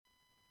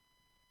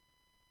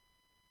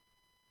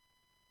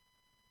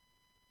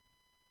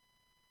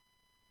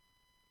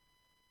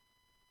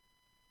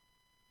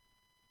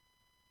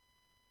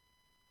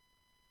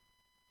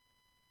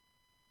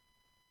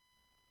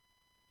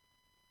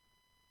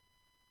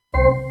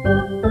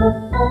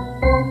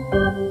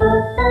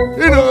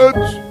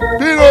Peanuts!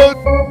 Peanuts!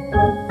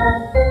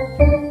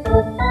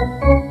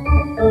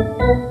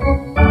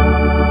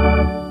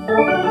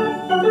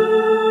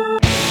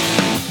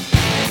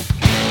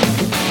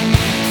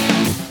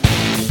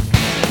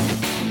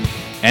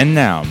 And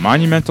now,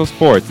 Monumental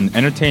Sports and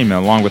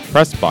Entertainment along with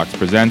PressBox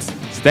presents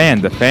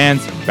Stan the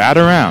Fans Bat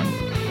Around.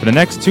 For the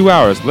next 2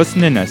 hours,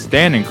 listen in as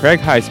Stan and Craig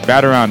Heist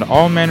bat around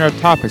all manner of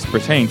topics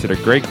pertaining to the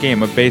great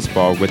game of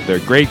baseball with their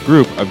great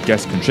group of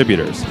guest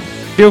contributors.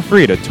 Feel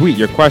free to tweet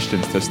your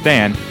questions to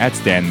Stan at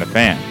Stan the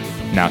Fan.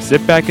 Now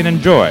sit back and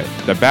enjoy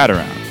the bat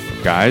around.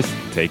 Guys,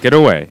 take it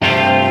away.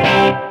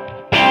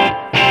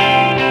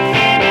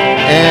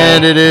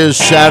 And it is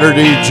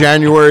Saturday,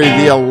 January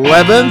the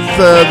 11th.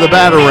 The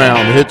bat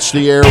around hits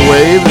the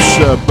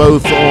airwaves,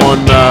 both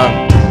on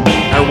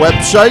our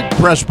website,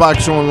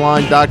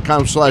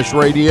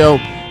 PressBoxOnline.com/radio,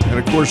 and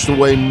of course the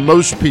way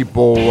most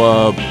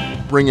people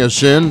bring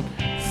us in,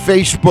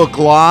 Facebook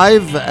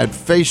Live at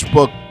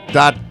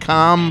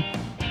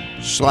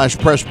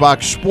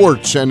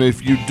Facebook.com/PressBoxSports. And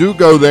if you do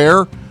go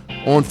there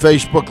on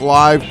Facebook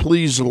Live,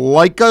 please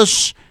like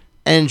us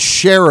and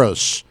share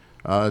us.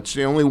 It's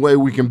the only way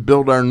we can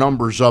build our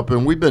numbers up,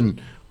 and we've been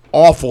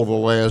awful the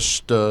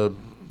last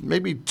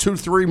maybe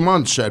 2-3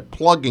 months at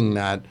plugging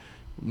that.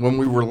 When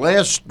we were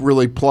last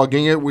really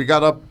plugging it, we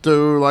got up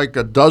to like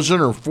a dozen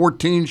or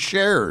 14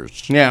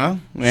 shares. Yeah.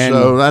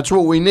 So that's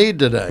what we need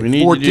today, we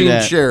need 14 to do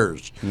that.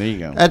 shares. There you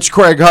go. That's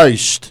Craig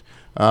Heist.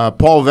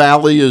 Paul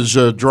Valle is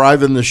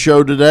driving the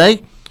show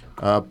today.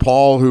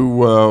 Paul,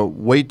 who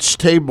waits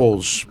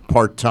tables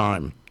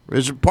part-time.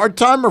 Is it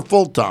part-time or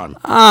full-time?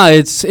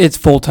 It's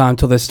full-time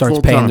till this starts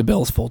Full-time. paying the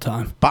bills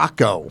full-time.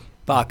 Baco.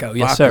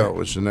 Yes, sir.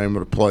 Baco is the name of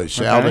the place.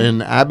 Okay. Out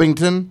in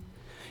Abington?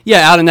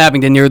 Yeah, out in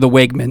Abington near the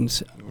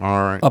Wegmans.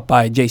 All right. Up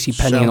by J.C.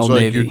 Penney and Sounds Old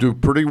like Navy. you do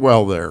pretty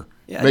well there.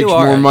 Yeah, Makes do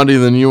all more right. money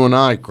than you and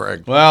I,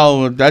 Craig.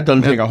 Well, that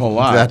doesn't take a whole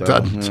lot. That though.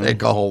 doesn't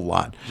take a whole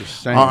lot.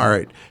 Just saying. All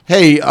right.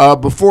 Hey,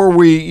 before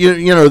we,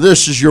 you know,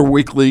 this is your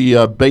weekly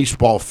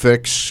baseball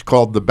fix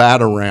called the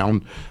Bat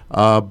Around,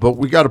 but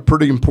we got a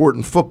pretty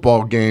important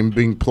football game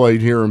being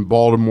played here in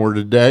Baltimore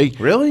today.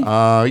 Really?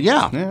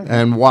 Yeah.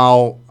 And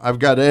while I've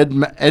got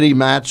Eddie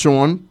Matz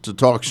on to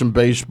talk some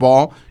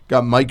baseball,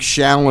 got Mike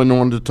Shalin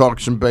on to talk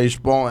some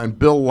baseball, and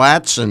Bill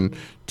Ladson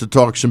to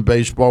talk some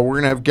baseball, we're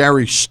going to have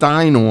Gary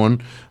Stein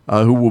on,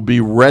 who will be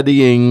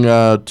readying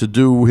to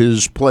do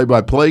his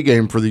play-by-play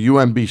game for the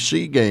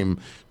UMBC game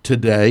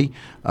today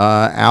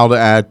out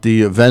at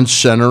the Events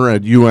Center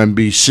at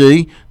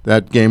UMBC.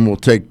 That game will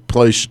take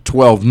place at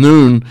 12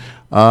 noon.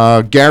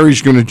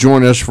 Gary's going to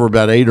join us for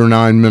about 8 or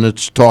 9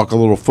 minutes to talk a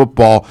little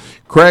football.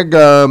 Craig,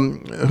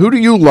 who do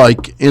you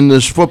like in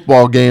this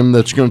football game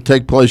that's going to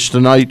take place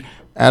tonight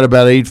at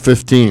about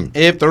 8:15?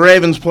 If the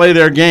Ravens play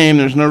their game,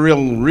 there's no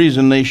real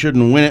reason they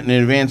shouldn't win it in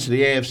advance to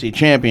the AFC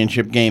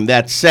Championship game.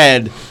 That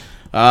said,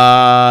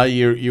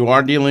 you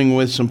are dealing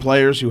with some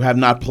players who have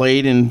not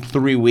played in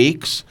 3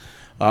 weeks.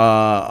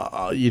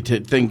 You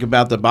think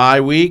about the bye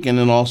week, and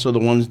then also the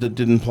ones that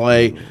didn't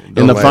play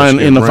in the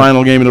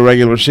final game of the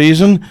regular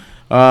season.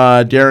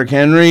 Derrick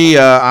Henry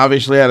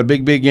obviously had a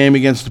big game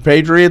against the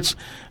Patriots.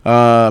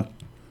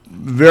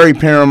 Very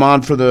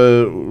paramount for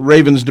the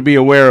Ravens to be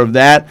aware of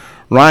that.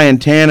 Ryan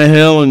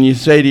Tannehill, and you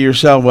say to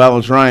yourself, well,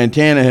 it's Ryan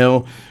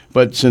Tannehill,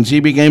 but since he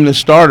became the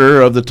starter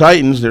of the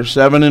Titans, they're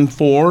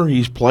 7-4.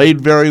 He's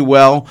played very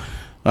well.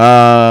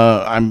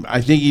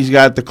 I think he's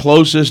got the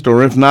closest,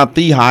 or if not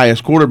the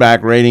highest,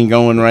 quarterback rating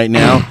going right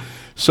now.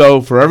 So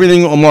for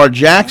everything Lamar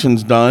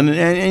Jackson's done,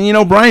 and you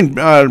know, John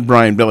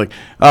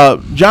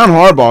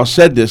Harbaugh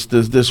said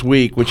this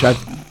week, which I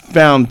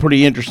found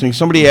pretty interesting.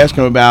 Somebody asked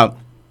him about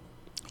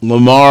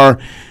Lamar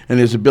and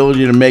his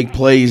ability to make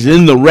plays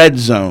in the red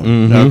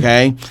zone,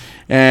 okay?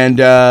 And,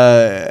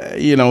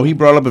 you know, he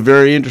brought up a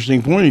very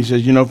interesting point. He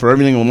says, you know, for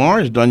everything Lamar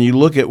has done, you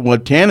look at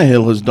what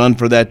Tannehill has done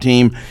for that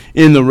team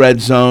in the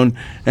red zone,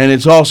 and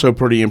it's also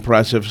pretty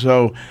impressive.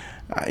 So,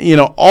 you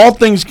know, all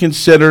things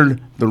considered,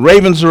 the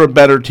Ravens are a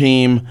better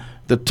team.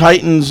 The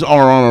Titans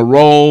are on a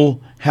roll.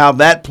 How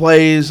that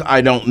plays,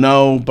 I don't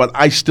know, but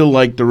I still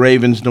like the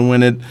Ravens to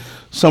win it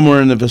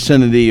somewhere in the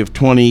vicinity of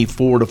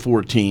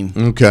 24-14.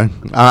 Okay.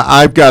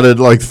 I've got it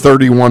like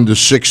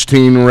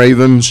 31-16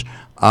 Ravens.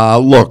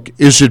 Look,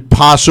 is it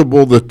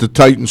possible that the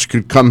Titans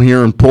could come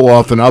here and pull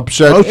off an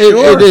upset? Oh,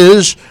 sure. It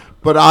is,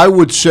 but I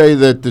would say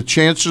that the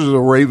chances of the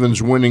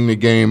Ravens winning the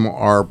game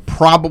are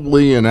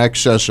probably in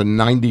excess of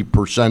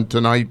 90%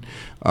 tonight.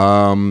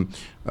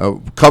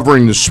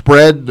 Covering the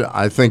spread,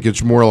 I think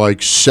it's more like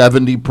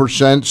 70%,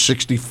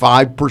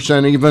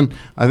 65% even.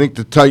 I think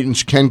the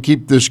Titans can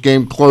keep this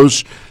game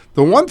close.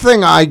 The one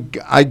thing I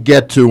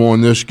get to on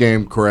this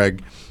game,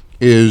 Craig,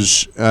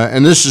 is,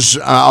 and this is,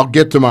 I'll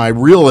get to my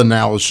real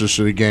analysis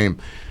of the game.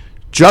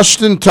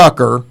 Justin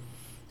Tucker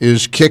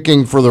is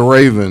kicking for the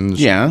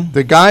Ravens. Yeah.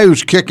 The guy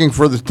who's kicking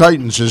for the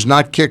Titans has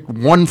not kicked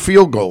one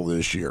field goal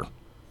this year.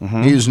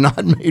 He has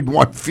not made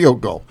one field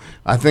goal.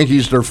 I think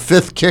he's their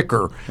fifth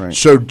kicker. Right.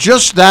 So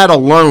just that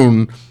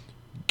alone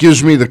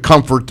gives me the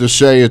comfort to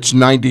say it's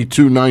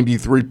 92,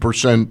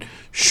 93%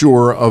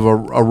 sure of a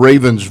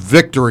Ravens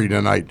victory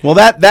tonight. Well,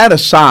 that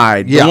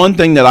aside, Yeah. the one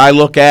thing that I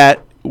look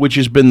at, which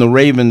has been the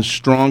Ravens'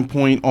 strong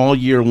point all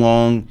year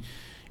long,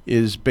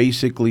 is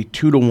basically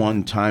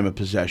 2-to-1 time of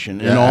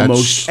possession in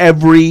almost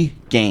every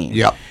game.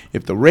 Yep.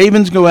 If the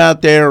Ravens go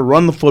out there,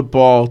 run the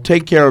football,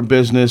 take care of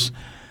business,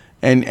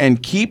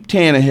 and keep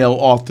Tannehill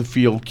off the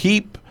field,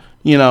 keep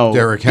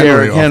Derrick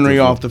Henry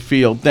off the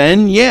field,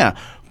 then yeah.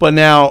 But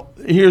now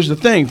here's the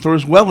thing: for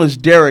as well as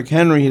Derrick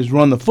Henry has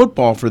run the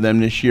football for them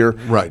this year,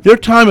 right, their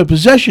time of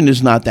possession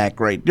is not that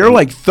great. They're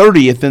like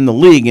 30th in the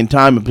league in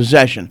time of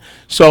possession.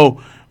 So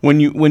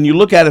when you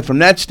look at it from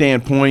that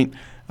standpoint,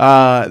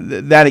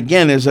 that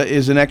again is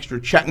an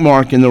extra check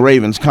mark in the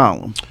Ravens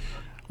column.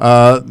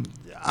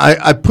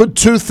 I put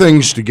two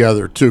things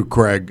together too,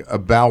 Craig,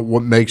 about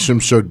what makes him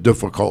so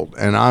difficult,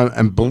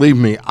 and believe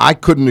me, I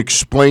couldn't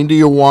explain to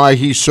you why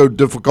he's so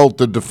difficult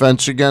to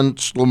defense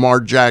against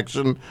Lamar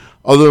Jackson,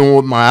 other than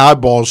what my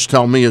eyeballs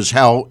tell me is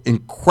how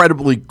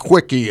incredibly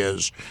quick he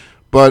is.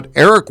 But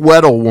Eric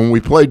Weddle, when we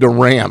played the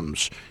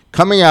Rams,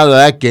 coming out of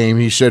that game,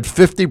 he said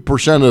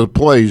 50% of the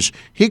plays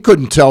he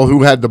couldn't tell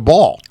who had the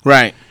ball.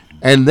 Right.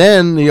 And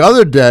then the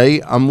other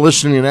day, I'm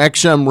listening to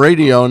XM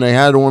radio, and they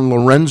had on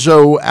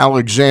Lorenzo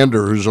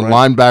Alexander, who's a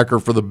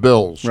linebacker for the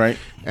Bills. Right.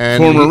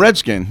 And former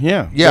Redskin,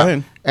 yeah.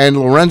 Yeah. And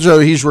Lorenzo,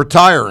 he's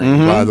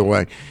retiring, by the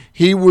way.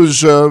 He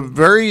was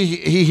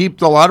he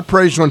heaped a lot of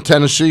praise on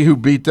Tennessee, who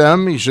beat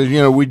them. He said,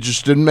 we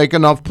just didn't make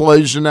enough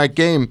plays in that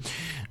game.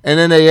 And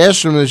then they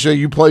asked him, they said,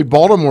 you played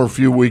Baltimore a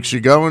few weeks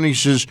ago. And he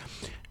says,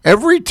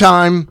 every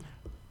time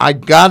I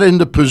got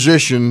into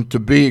position to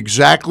be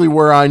exactly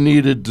where I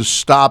needed to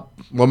stop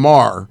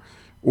Lamar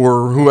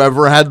or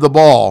whoever had the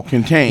ball,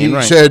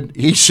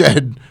 he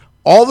said,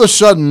 all of a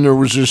sudden there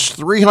was this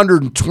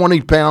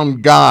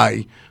 320-pound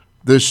guy,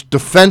 this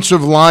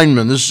defensive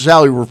lineman, this is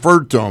how he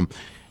referred to him,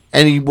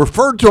 and he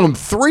referred to him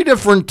 3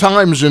 different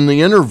times in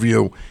the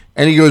interview,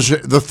 and he goes,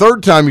 the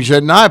third time he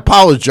said, I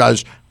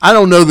apologize, I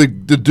don't know the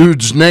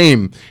dude's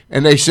name.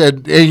 And they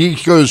said, he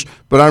goes,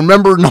 but I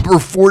remember number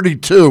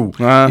 42.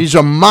 He's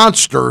a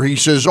monster. He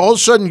says, all of a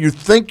sudden you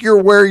think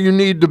you're where you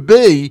need to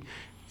be,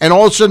 and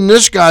all of a sudden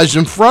this guy's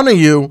in front of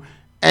you,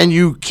 and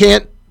you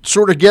can't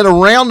sort of get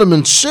around him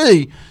and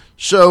see.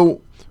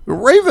 So the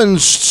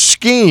Ravens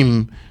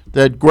scheme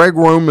that Greg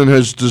Roman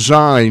has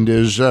designed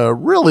is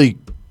really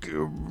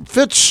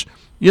fits.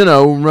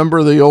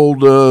 Remember the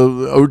old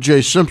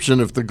O.J. Simpson,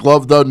 if the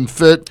glove doesn't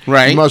fit,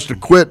 he must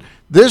have quit.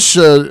 This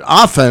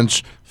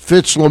offense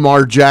fits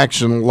Lamar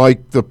Jackson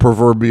like the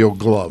proverbial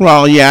glove.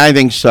 Well, yeah, I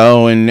think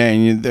so,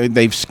 and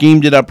they've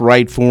schemed it up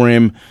right for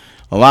him.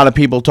 A lot of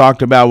people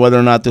talked about whether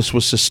or not this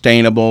was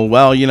sustainable.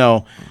 Well,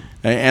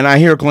 and I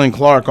hear Glenn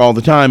Clark all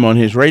the time on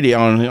his radio,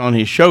 on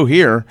his show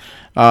here,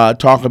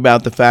 talk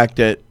about the fact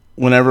that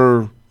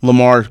whenever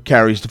Lamar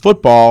carries the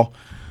football,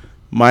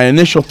 my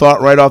initial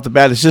thought right off the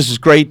bat is, this is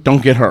great,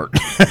 don't get hurt.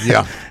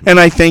 Yeah. And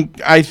I think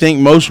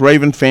most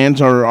Raven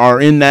fans are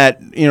in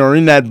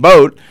that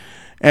boat.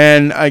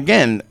 And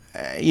again,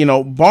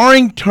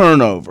 barring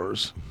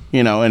turnovers,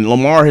 and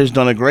Lamar has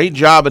done a great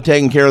job of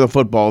taking care of the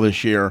football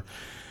this year.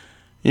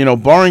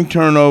 Barring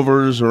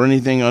turnovers or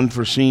anything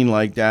unforeseen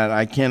like that,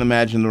 I can't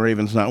imagine the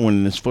Ravens not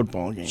winning this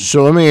football game.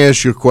 So let me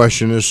ask you a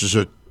question. This is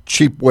a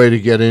cheap way to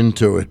get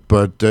into it,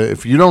 but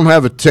if you don't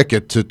have a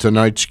ticket to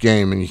tonight's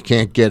game and you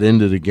can't get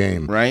into the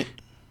game, right?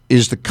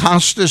 Is the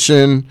Costas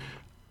Inn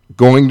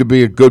going to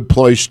be a good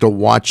place to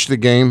watch the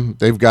game?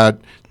 They've got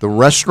the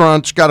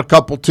restaurant's got a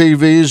couple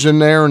TVs in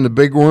there in the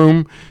big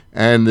room,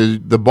 and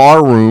the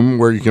bar room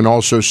where you can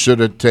also sit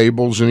at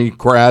tables and eat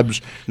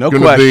crabs. No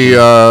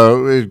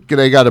question.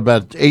 They got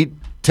about 8-10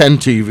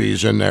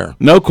 TVs in there.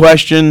 No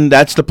question.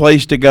 That's the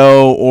place to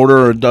go.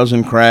 Order a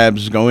dozen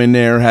crabs. Go in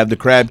there, have the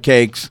crab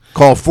cakes.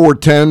 Call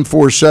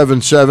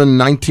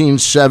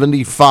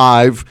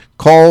 410-477-1975.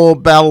 Call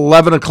about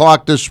 11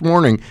 o'clock this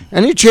morning.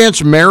 Any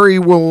chance Mary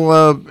will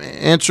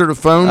answer the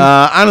phone?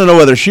 I don't know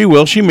whether she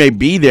will. She may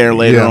be there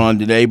later on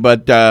today,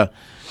 but the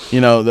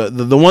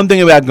one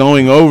thing about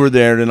going over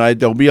there tonight,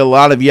 there'll be a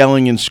lot of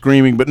yelling and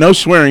screaming, but no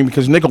swearing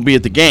because Nick will be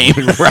at the game.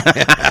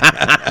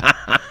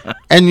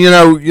 And,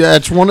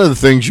 that's one of the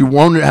things. You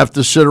won't have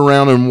to sit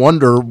around and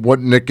wonder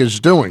what Nick is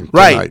doing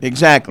tonight. Right,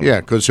 exactly.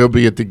 Yeah, because he'll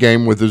be at the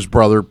game with his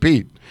brother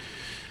Pete.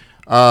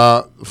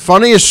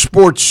 Funniest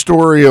sports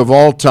story of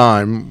all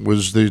time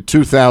was the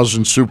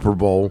 2000 Super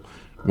Bowl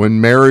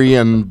when Mary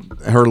and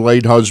her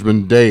late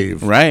husband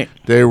Dave,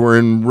 they were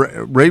in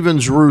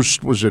Ravens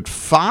Roost. Was it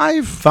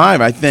 5?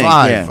 5, I think.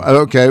 5. Yeah.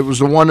 Okay, it was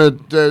the one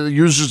that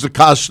uses the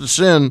Costas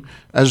Inn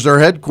as their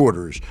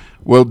headquarters.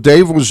 Well,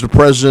 Dave was the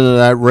president of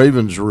that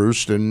Ravens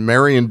Roost, and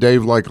Mary and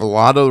Dave, like a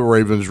lot of the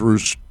Ravens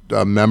Roost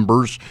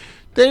members,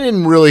 they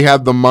didn't really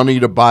have the money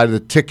to buy the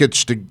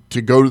tickets to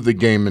go to the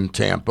game in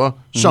Tampa.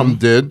 Some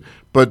did,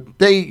 but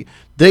they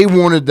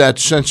wanted that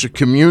sense of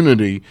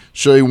community,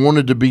 so they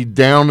wanted to be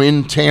down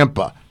in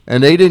Tampa.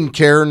 And they didn't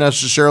care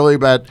necessarily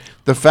about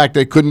the fact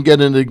they couldn't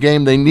get into the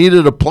game. They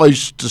needed a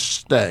place to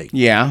stay.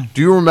 Yeah.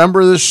 Do you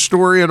remember this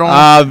story at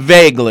all?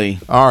 Vaguely.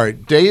 All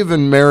right. Dave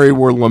and Mary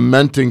were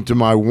lamenting to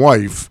my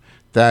wife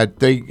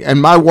that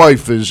and my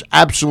wife is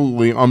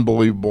absolutely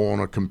unbelievable on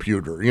a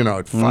computer. You know,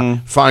 at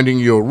finding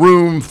you a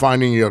room,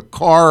 finding you a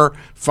car,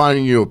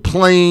 finding you a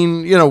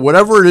plane,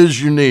 whatever it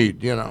is you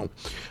need, It's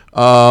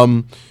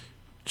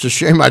a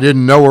shame I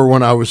didn't know her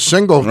when I was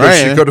single because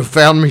she could have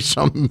found me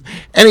something.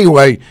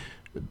 Anyway,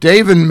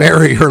 Dave and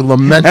Mary are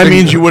lamenting. That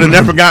means you would have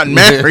never gotten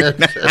married.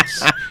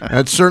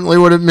 That's certainly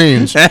what it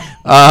means.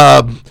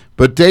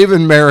 But Dave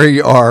and Mary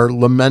are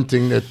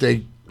lamenting that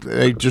they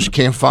just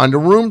can't find a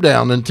room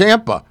down in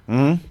Tampa.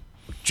 Mm-hmm.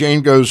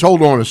 Jane goes,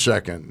 hold on a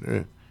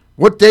second.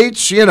 What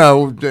dates? I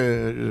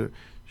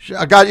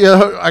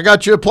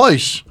got you a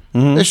place.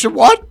 Mm-hmm. They said,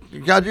 what? You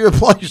got you a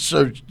place.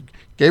 So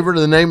gave her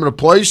the name of the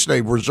place.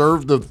 They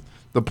reserved the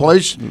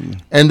place.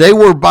 And they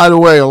were, by the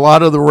way, a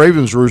lot of the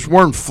Ravensroots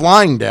weren't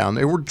flying down.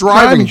 They were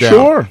driving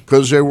down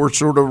because they were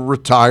sort of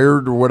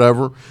retired or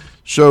whatever.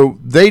 So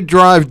they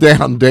drive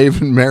down,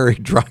 Dave and Mary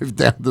drive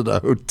down to the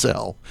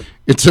hotel.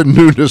 It's a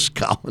nudist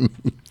colony.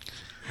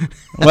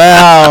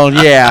 Well,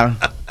 yeah.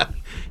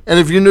 And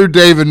if you knew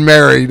Dave and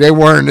Mary, they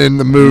weren't in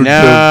the mood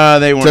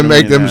to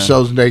make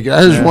themselves naked.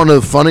 That is one of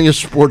the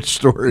funniest sports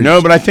stories.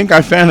 No, but I think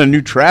I found a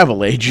new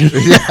travel agent.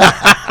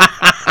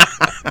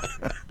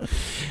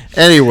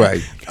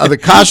 Anyway, the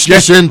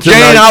Costas Inn tonight.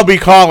 Jane, I'll be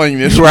calling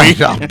this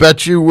week. I'll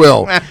bet you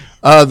will.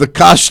 The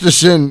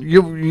Costas Inn,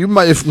 you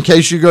might, if in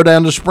case you go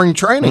down to spring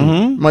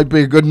training, might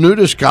be a good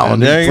nudist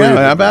colony. There you go.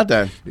 How about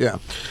that? Yeah.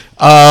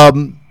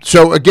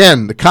 So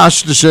again, the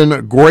Costas Inn,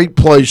 a great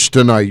place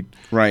tonight.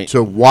 Right.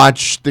 To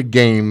watch the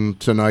game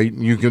tonight.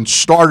 You can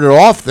start it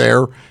off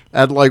there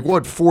at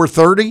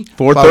 4:30?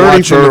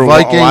 4:30 for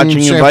watching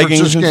the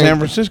Vikings in San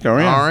Francisco.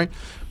 Yeah. All right.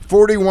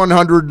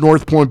 4100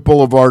 North Point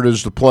Boulevard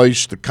is the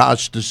place. The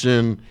Costas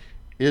Inn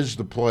is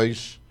the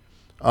place.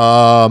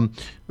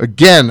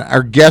 Again,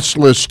 our guest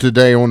list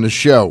today on the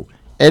show: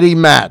 Eddie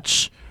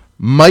Matz,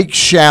 Mike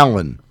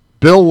Shalin,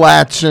 Bill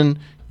Ladson,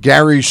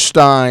 Gary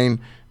Stein.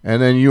 And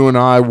then you and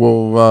I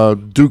will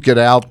duke it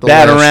out.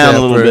 Bat around a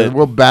little bit.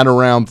 We'll bat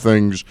around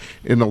things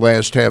in the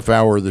last half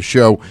hour of the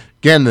show.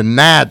 Again, the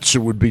Nats,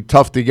 it would be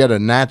tough to get a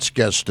Nats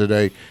guest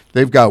today.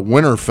 They've got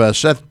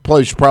Winterfest. That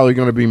place is probably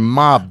going to be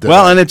mobbed.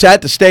 Well, and it's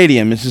at the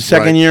stadium. It's the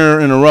second year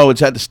in a row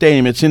it's at the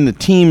stadium. It's in the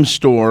team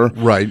store,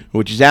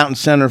 which is out in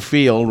center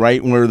field,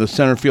 right where the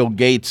center field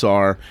gates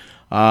are.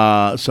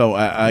 What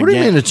do you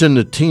mean it's in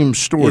the team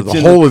store? The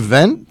whole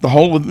event? The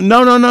whole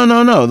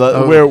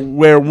no.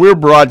 Where we're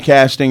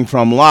broadcasting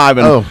from live.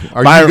 And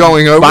you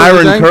going over?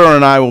 Byron Kerr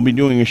and I will be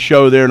doing a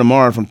show there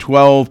tomorrow from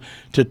 12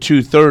 to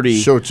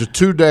 2:30. So it's a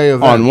 2-day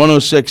event on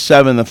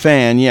 106.7 The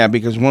Fan. Yeah,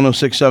 because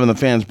 106.7 The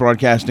Fan's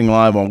broadcasting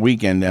live all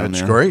weekend down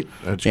there.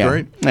 That's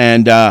great.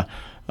 And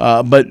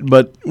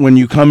but when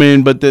you come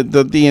in, but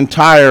the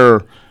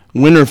entire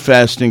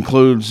Winterfest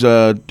includes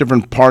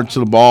different parts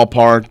of the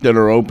ballpark that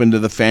are open to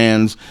the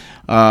fans,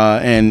 but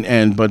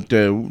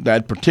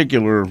that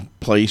particular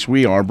place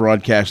we are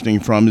broadcasting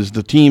from is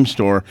the team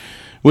store,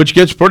 which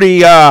gets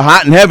pretty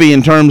hot and heavy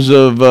in terms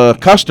of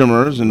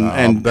customers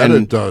and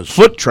it does.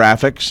 Foot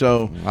traffic.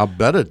 So I'll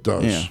bet it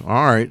does. Yeah.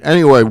 All right.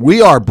 Anyway,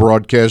 we are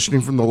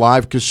broadcasting from the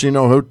Live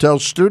Casino Hotel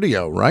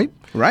studio, right?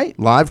 Right.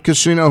 Live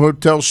Casino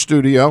Hotel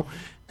studio.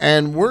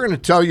 And we're going to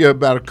tell you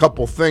about a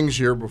couple things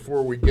here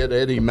before we get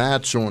Eddie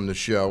Matz on the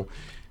show.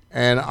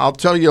 And I'll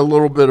tell you a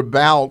little bit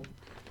about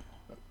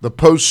the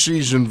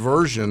postseason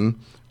version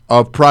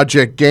of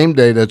Project Game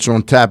Day that's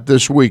on tap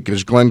this week,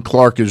 as Glenn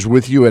Clark is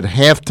with you at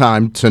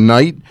halftime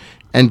tonight.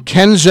 And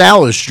Ken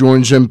Zales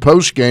joins him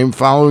postgame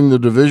following the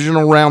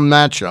divisional round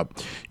matchup.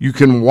 You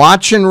can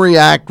watch and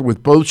react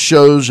with both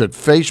shows at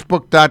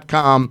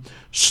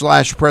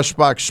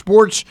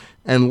facebook.com/PressBoxSports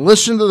and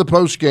listen to the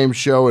postgame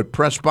show at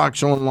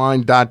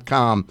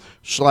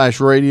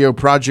PressBoxOnline.com/radio.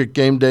 Project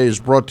Game Day is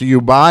brought to you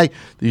by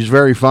these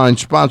very fine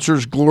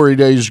sponsors: Glory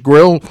Days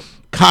Grill,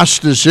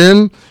 Costas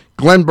Inn,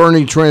 Glen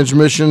Burnie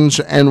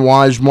Transmissions, and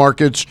Wise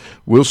Markets.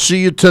 We'll see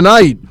you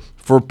tonight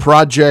for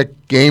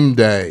Project Game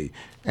Day.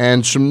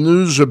 And some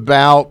news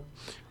about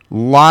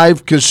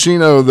Live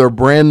Casino, their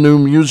brand new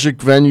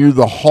music venue,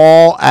 the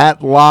Hall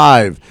at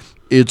Live.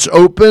 It's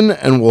open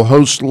and will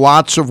host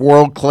lots of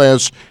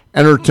world-class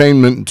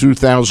entertainment in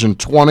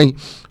 2020.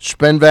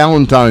 Spend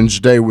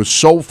Valentine's Day with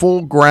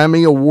soulful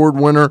Grammy Award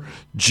winner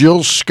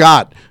Jill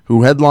Scott,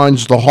 who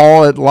headlines the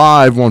Hall at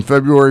Live on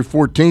February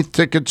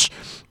 14th.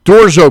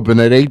 Doors open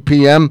at 8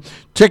 p.m.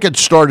 Tickets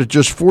start at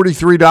just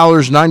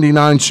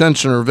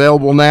 $43.99 and are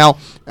available now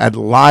at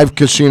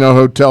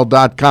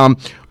livecasinohotel.com.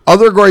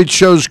 Other great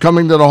shows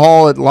coming to the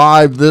Hall at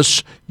Live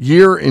this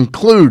year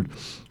include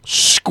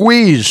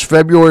Squeeze,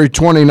 February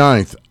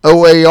 29th,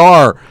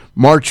 OAR,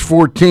 March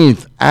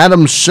 14th,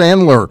 Adam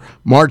Sandler,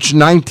 March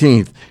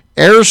 19th,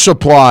 Air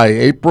Supply,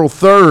 April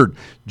 3rd,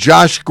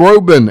 Josh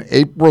Groban,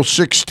 April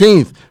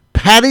 16th,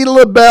 Patti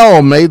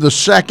LaBelle, May the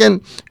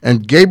 2nd,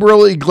 and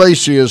Gabriel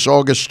Iglesias,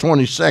 August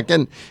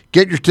 22nd.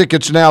 Get your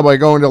tickets now by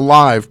going to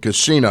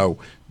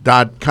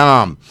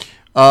livecasino.com.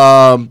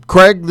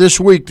 Craig, this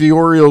week the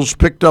Orioles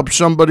picked up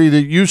somebody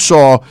that you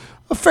saw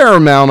a fair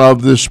amount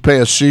of this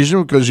past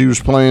season because he was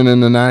playing in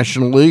the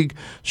National League.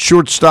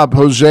 Shortstop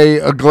Jose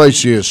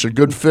Iglesias, a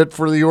good fit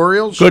for the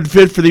Orioles? Good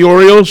fit for the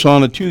Orioles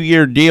on a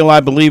 2-year deal,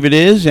 I believe it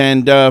is.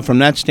 And from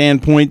that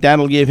standpoint,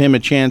 that'll give him a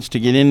chance to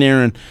get in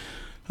there and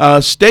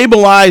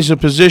stabilize a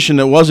position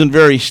that wasn't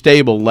very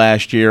stable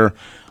last year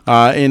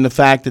in the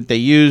fact that they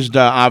used,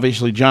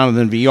 obviously,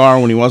 Jonathan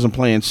Villar when he wasn't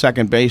playing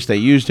second base. They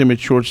used him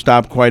at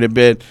shortstop quite a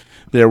bit.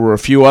 There were a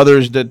few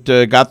others that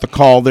got the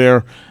call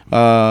there,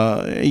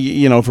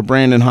 for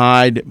Brandon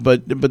Hyde.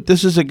 But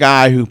this is a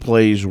guy who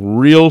plays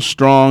real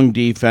strong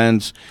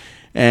defense.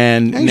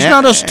 And he's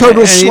not a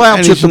total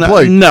slouch at the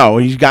plate. No,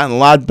 he's gotten a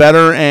lot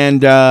better.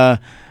 And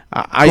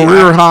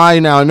career high.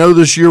 Now, I know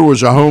this year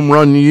was a home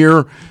run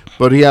year,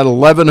 but he had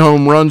 11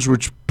 home runs,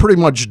 which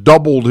pretty much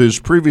doubled his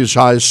previous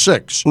high of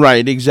 6.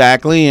 Right,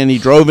 exactly. And he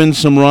drove in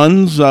some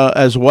runs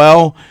as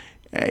well.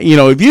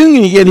 If you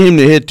can get him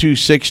to hit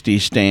 260,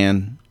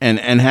 Stan,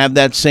 and have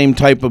that same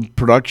type of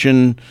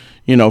production,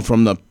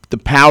 from the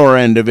power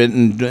end of it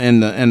and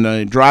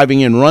the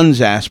driving in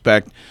runs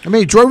aspect. I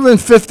mean, he drove in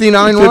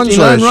 59 runs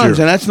last year. And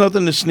that's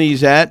nothing to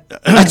sneeze at.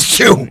 That's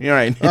true. You're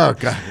right. Oh,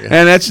 God. Yeah.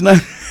 And that's not...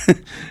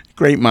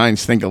 Great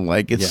minds think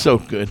alike. It's so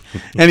good.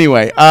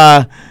 Anyway,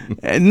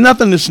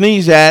 nothing to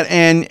sneeze at.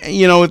 And,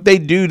 if they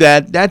do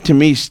that, that to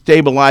me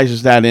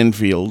stabilizes that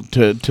infield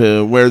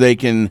to where they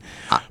can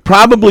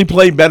probably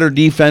play better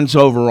defense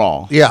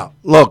overall. Yeah.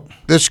 Look,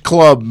 this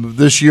club,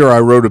 this year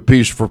I wrote a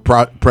piece for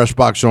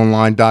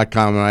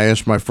PressBoxOnline.com, and I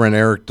asked my friend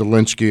Eric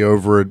Delinsky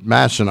over at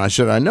Masson. I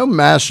said, I know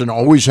Masson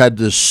always had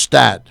this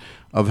stat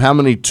of how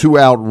many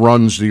 2-out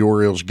runs the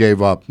Orioles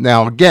gave up.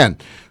 Now, again,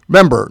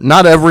 remember,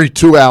 not every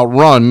 2-out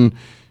run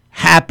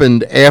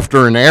happened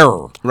after an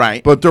error.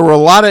 Right. But there were a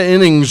lot of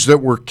innings that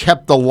were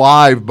kept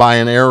alive by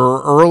an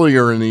error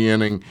earlier in the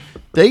inning.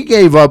 They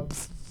gave up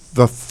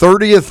the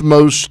 30th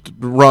most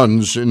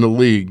runs in the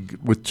league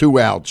with 2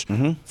 outs,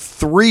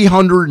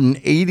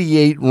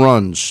 388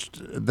 runs.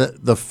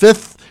 The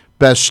fifth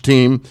best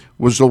team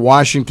was the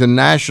Washington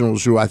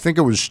Nationals, who I think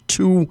it was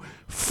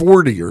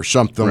 240 or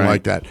something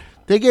like that.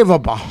 They gave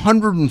up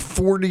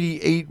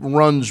 148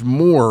 runs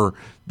more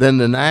than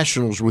the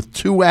Nationals with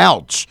 2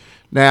 outs.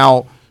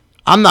 Now,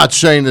 I'm not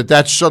saying that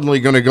that's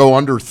suddenly going to go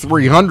under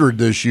 300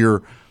 this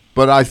year,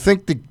 but I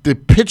think the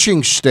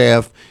pitching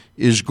staff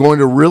is going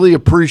to really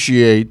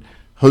appreciate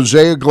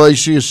Jose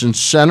Iglesias in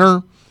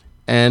center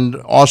and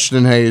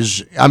Austin Hayes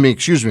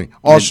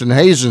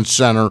in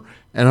center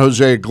and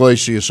Jose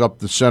Iglesias up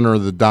the center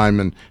of the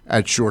diamond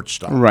at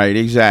shortstop. Right,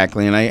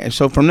 exactly. And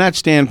so from that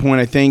standpoint,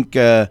 I think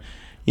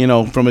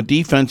from a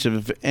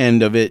defensive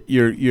end of it,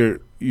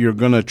 you're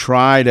going to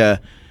try to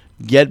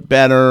get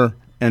better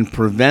and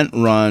prevent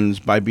runs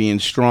by being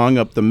strong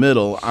up the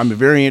middle. I'm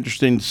very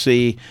interested to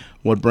see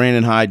what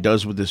Brandon Hyde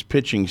does with his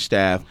pitching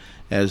staff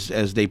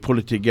as they put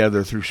it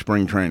together through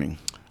spring training.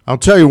 I'll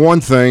tell you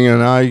one thing,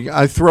 and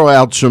I throw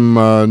out some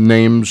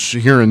names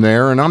here and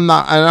there, and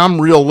I'm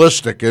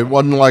realistic. It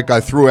wasn't like I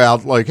threw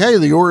out like, hey,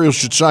 the Orioles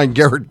should sign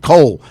Garrett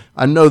Cole.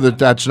 I know that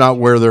that's not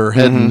where they're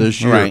heading this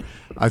year. Right.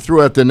 I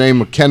threw out the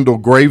name of Kendall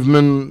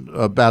Graveman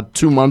about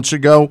 2 months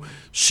ago.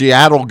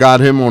 Seattle got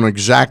him on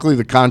exactly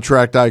the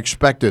contract I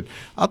expected.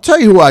 I'll tell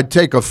you who I'd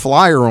take a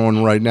flyer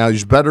on right now.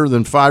 He's better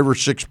than 5 or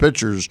 6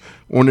 pitchers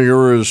on the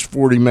Orioles'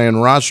 40-man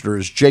roster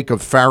is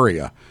Jacob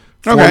Faria,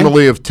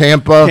 formerly of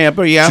Tampa.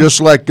 Just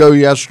let go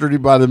yesterday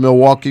by the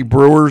Milwaukee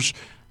Brewers.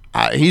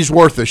 He's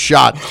worth a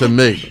shot to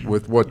me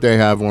with what they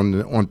have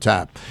on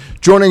tap.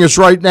 Joining us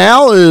right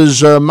now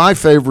is my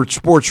favorite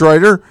sports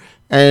writer,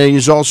 and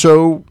he's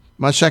also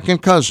my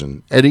second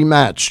cousin, Eddie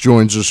Matz,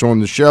 joins us on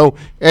the show.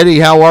 Eddie,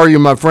 how are you,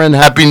 my friend?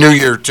 Happy New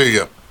Year to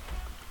you.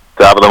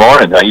 Top of the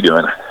morning. How you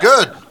doing?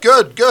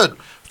 Good.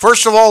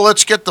 First of all,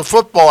 let's get the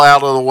football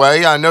out of the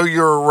way. I know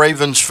you're a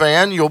Ravens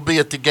fan. You'll be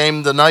at the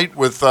game tonight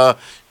with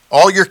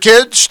all your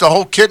kids, the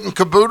whole kit and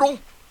caboodle?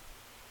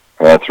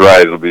 That's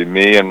right. It'll be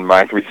me and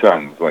my 3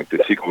 sons, like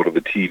the sequel to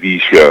the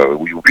TV show.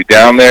 We will be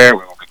down there.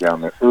 We will be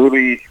down there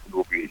early. We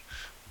will be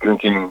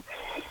drinking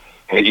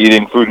and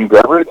eating food and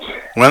beverage.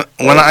 When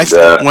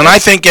I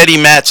think Eddie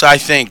Matz, I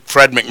think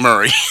Fred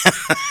McMurray.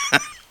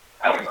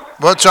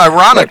 Well, it's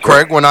ironic,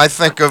 Craig. When I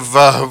think of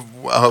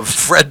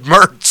Fred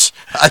Mertz,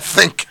 I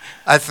think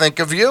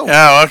of you.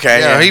 Oh,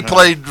 okay. Yeah, he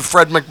played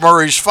Fred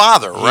McMurray's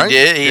father, right? He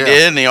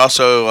did, and he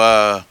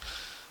also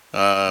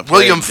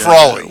William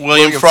Frawley.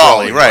 William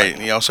Frawley, right.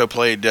 He also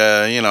played,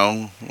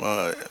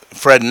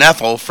 Fred and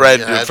Ethel.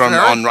 Fred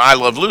on I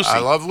Love Lucy. I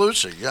Love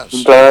Lucy, yes.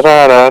 Exactly.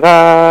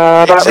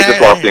 We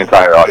just lost the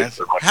entire audience.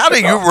 How do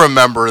you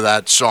remember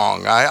that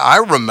song? I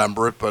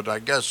remember it, but I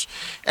guess...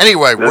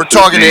 Anyway, we're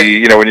talking...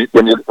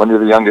 When you're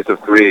the youngest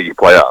of 3, you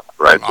play up,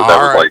 right? So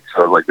that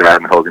was like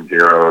that and Hogan's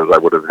Heroes. I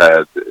would have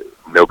had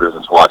no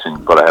business watching,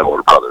 but I had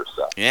older brothers.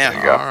 So. Yeah.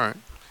 All right.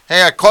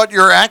 Hey, I caught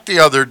your act the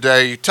other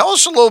day. Tell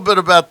us a little bit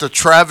about the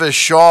Travis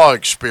Shaw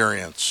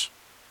experience.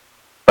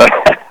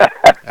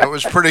 That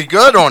was pretty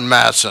good on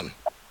Masson.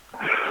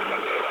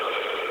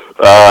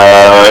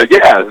 What was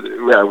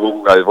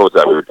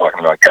that? We were talking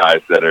about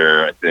guys that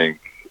are, I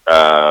think,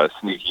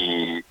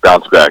 sneaky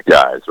bounce back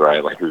guys,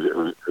 right? Like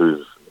who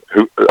I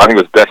think it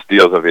was best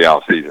deals of the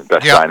offseason,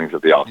 best signings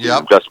of the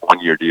offseason, just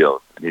 1 year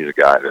deals. And he's a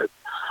guy that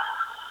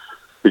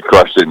he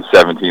crushed it in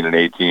 17 and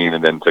 18,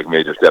 and then took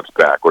major steps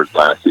backwards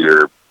last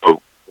year.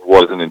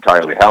 Wasn't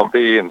entirely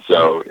healthy, and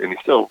he's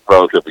still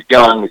relatively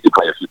young. He can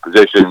play a few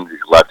positions.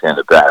 He's a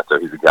left-handed bat, so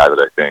he's a guy that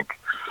I think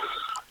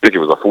it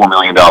was a $4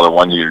 million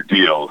 1 year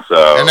deal.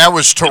 So, and that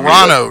was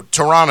Toronto.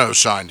 Toronto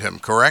signed him,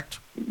 correct?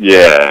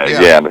 Yeah.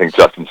 And I think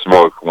Justin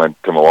Smoke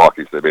went to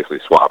Milwaukee, so they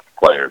basically swapped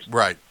players.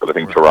 Right. But I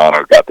think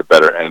Toronto got the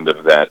better end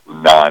of that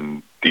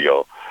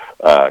non-deal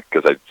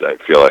because I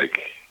feel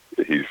like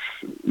he's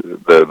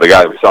the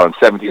guy we saw in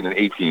 17 and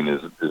 18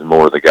 is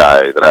more the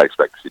guy that I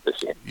expect to see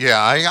this year.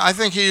 Yeah, I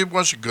think he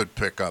was a good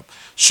pickup.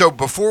 So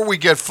before we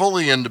get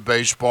fully into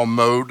baseball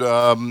mode,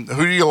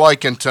 who do you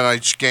like in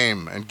tonight's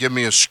game? And give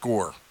me a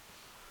score.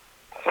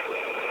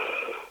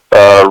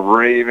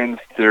 Ravens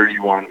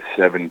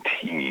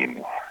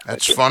 31-17.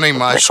 That's funny.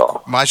 My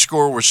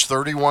score was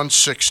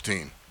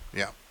 31-16.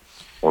 Yeah.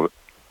 Well,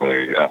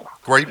 there you go.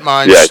 Great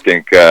minds. Yeah, I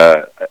think.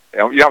 I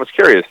was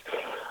curious.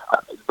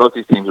 Both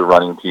these teams are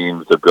running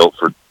teams. They're built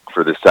for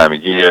this time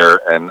of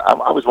year, and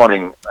I was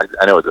wondering.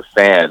 I know as a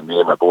fan, me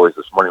and my boys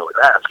this morning were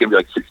like, it's going to be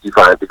like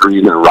 65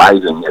 degrees and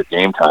rising at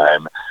game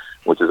time,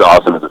 which is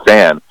awesome as a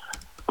fan.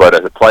 But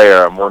as a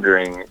player, I'm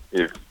wondering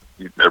if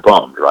they're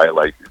bummed, right?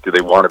 Like, do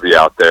they want to be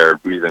out there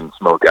breathing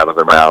smoke out of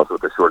their mouths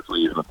with the short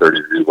sleeves in the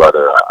 30-degree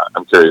weather?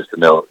 I'm curious to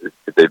know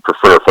if they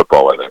prefer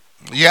football weather.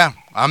 Yeah,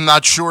 I'm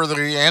not sure the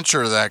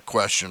answer to that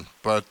question,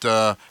 but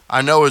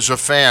I know as a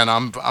fan,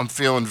 I'm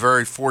feeling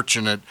very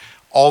fortunate.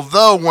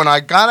 Although when I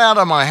got out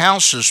of my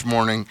house this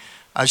morning,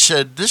 I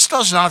said, this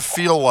does not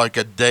feel like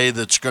a day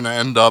that's going to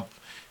end up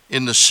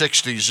in the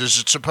 60s. Is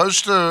it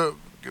supposed to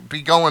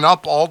be going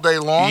up all day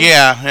long?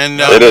 Yeah, and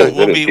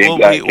we'll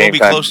be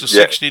close to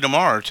 60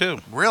 tomorrow too.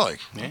 Really?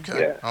 Okay,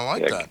 yeah. I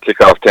like that.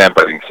 Kickoff temp,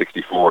 I think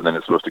 64, and then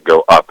it's supposed to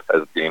go up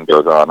as the game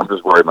goes on. I'm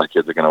just worried my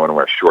kids are going to want to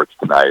wear shorts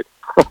tonight.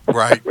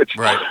 Right,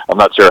 right. I'm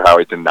not sure how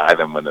I deny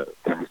them when the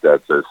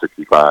thermostat says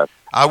 65.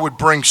 I would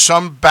bring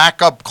some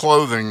backup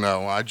clothing,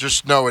 though. I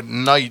just know at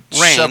night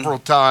several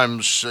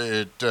times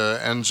it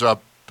ends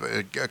up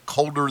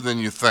colder than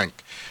you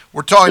think.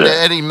 We're talking to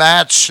Eddie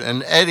Matz,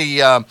 and Eddie,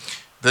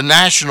 the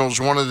Nationals,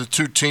 one of the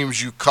two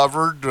teams you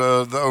covered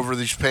over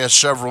these past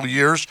several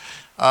years,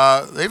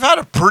 they've had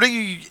a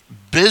pretty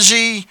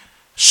busy,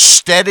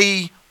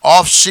 steady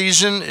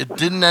off-season. It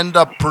didn't end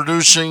up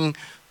producing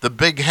the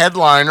big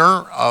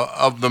headliner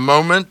of the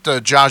moment,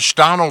 Josh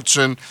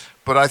Donaldson,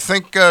 but I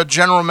think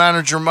General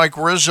Manager Mike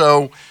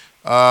Rizzo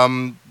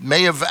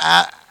may have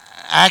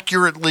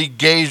accurately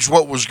gauged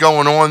what was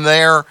going on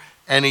there,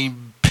 and he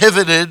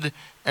pivoted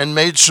and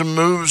made some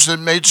moves that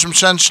made some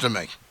sense to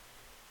me.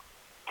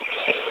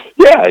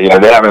 Yeah,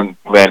 they haven't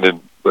landed,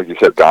 like you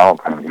said,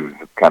 Donaldson, who's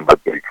kind of a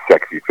big,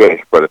 sexy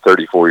fish, but at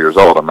 34 years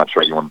old, I'm not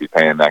sure you want to be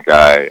paying that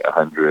guy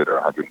 $100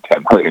 or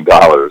 $110 million,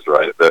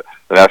 right? The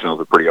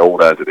Nationals are pretty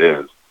old as it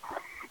is,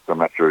 so I'm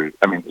not sure.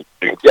 I mean,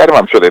 to get him,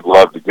 I'm sure they'd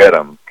love to get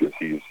him because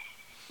he's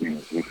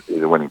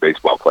a winning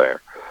baseball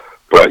player.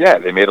 But, yeah,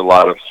 they made a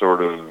lot of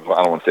sort of,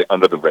 I don't want to say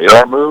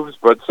under-the-radar moves,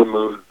 but some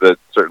moves that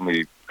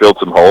certainly filled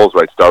some holes,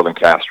 right? Starlin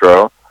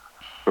Castro,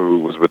 who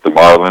was with the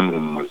Marlins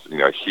and was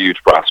a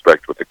huge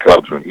prospect with the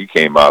Cubs when he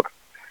came up.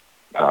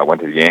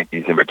 Went to the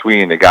Yankees in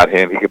between. They got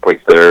him. He could play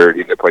third.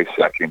 He could play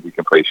second. He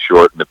can play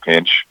short in the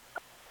pinch.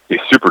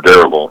 He's super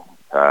durable.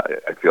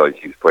 I feel like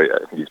he's played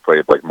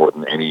like more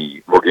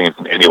games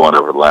than anyone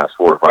over the last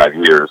 4 or 5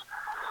 years.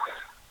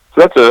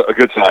 So that's a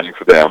good signing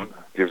for them.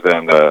 Gives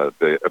them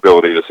the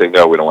ability to say,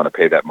 no, we don't want to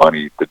pay that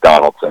money to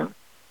Donaldson.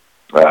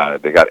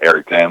 They got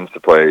Eric Dems to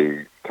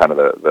play kind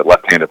of the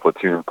left-handed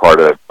platoon part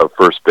of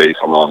first base,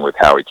 along with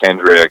Howie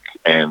Kendrick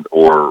and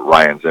or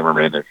Ryan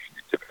Zimmerman. If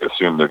you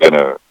assume they're going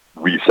to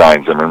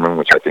re-sign Zimmerman,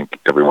 which I think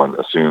everyone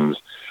assumes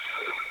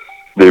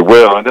they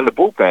will. And then the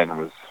bullpen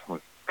was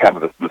kind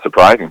of the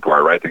surprising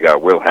part, right? They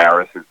got Will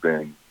Harris, who's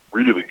been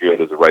really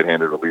good as a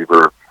right-handed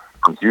reliever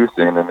from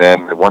Houston. And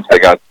then once they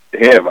got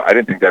him, I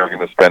didn't think they were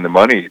going to spend the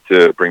money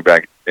to bring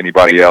back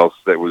anybody else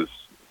that was,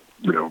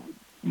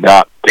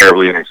 not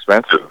terribly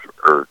inexpensive.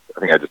 Or I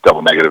think I just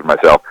double negative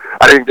myself.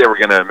 I didn't think they were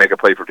going to make a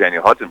play for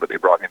Daniel Hudson, but they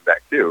brought him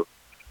back too.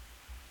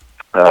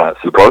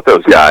 So both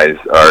those guys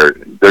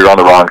they're on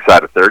the wrong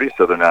side of 30,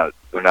 so they're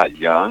not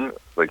young.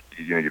 Like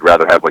you'd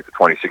rather have like the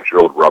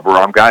 26-year-old rubber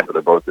arm guy, but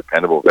they're both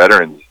dependable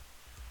veterans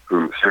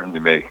who certainly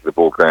make the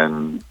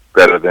bullpen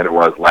better than it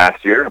was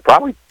last year, and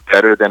probably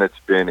better than it's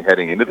been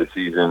heading into the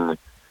season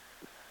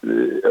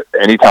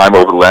any time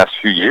over the last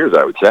few years,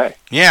 I would say.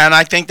 Yeah, and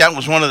I think that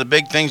was one of the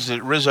big things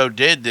that Rizzo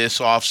did this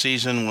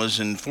offseason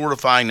was in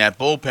fortifying that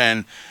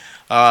bullpen.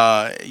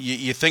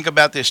 You think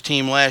about this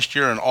team last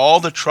year and all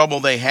the trouble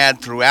they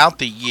had throughout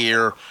the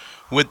year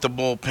with the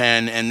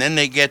bullpen, and then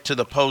they get to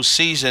the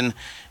postseason,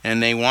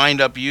 and they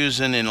wind up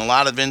using, in a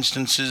lot of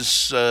instances,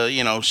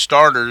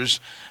 starters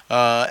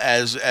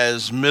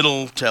as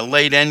middle to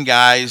late end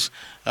guys,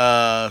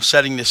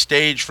 setting the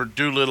stage for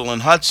Doolittle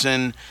and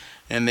Hudson,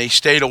 and they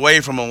stayed away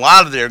from a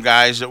lot of their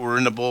guys that were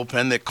in the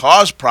bullpen that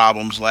caused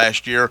problems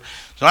last year.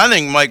 So I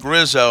think Mike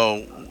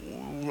Rizzo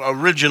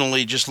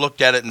originally just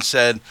looked at it and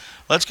said,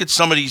 let's get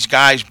some of these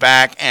guys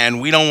back, and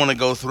we don't want to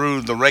go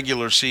through the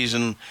regular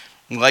season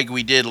like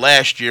we did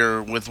last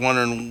year with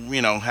wondering,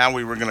 how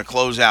we were going to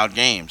close out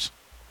games.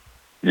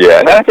 Yeah,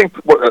 and I think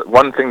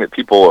one thing that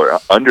people are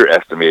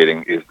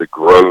underestimating is the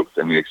growth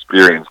and the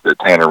experience that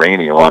Tanner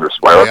Rainey and Wander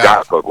Swire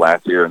got both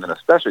last year, and then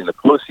especially in the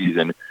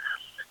postseason.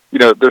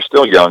 They're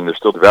still young, they're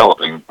still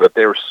developing, but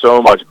they were so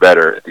much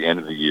better at the end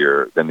of the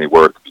year than they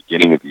were at the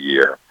beginning of the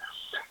year.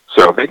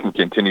 So if they can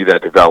continue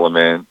that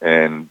development,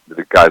 and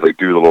the guys like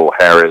Doolittle,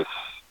 Harris,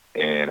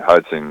 and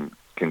Hudson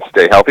can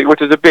stay healthy,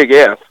 which is a big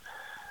if,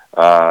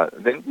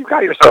 then you've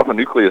got yourself a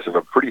nucleus of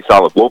a pretty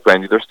solid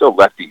bullpen. They're still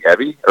lefty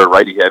heavy, or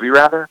righty heavy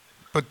rather.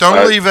 But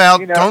don't leave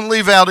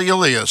out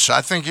Elias.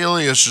 I think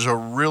Elias is a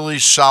really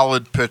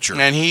solid pitcher.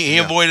 And he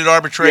avoided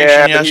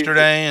arbitration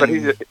yesterday. But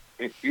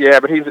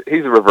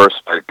he's a reverse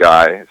split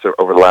guy. So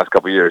over the last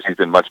couple of years, he's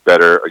been much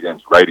better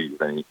against righties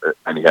than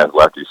he has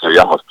lefties. So he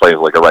almost plays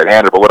like a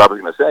right-hander. But what I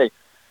was going to say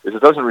is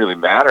it doesn't really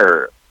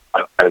matter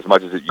as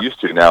much as it used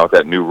to now with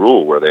that new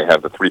rule where they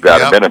have the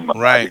 3-batter minimum.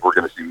 Right. I think we're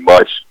going to see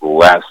much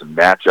less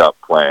matchup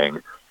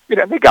playing.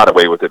 They got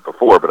away with it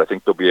before, but I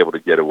think they'll be able to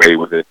get away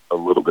with it a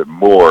little bit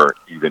more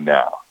even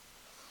now.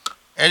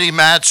 Eddie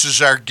Matz is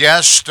our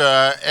guest.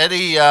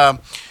 Eddie,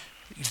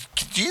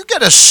 do you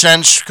get a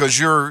sense, because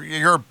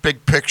you're a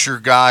big picture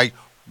guy,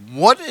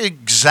 what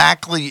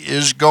exactly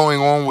is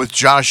going on with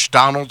Josh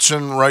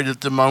Donaldson right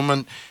at the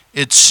moment?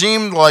 It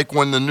seemed like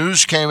when the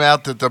news came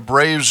out that the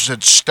Braves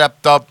had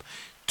stepped up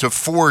to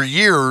 4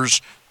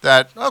 years,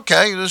 that,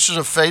 okay, this is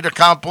a fait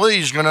accompli,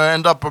 he's going to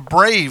end up a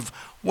Brave.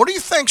 What do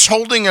you think's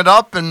holding it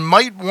up, and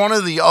might one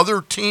of the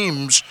other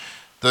teams,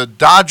 the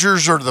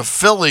Dodgers or the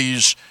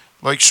Phillies,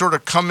 sort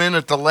of come in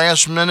at the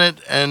last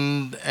minute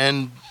and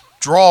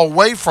draw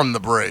away from the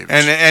Braves?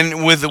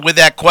 And with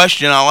that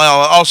question,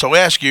 I'll also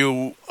ask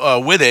you,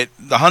 with it,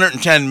 the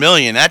 $110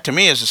 million, that to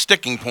me is a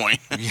sticking point.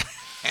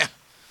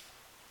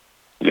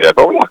 Yeah,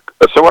 but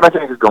so what I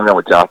think is going on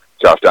with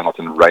Josh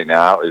Donaldson right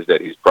now is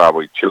that he's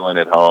probably chilling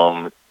at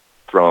home,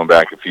 throwing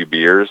back a few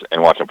beers,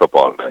 and watching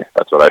football today.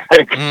 That's what I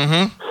think.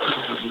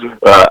 Mm-hmm.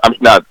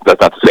 That's not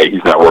to say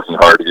he's not working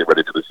hard to get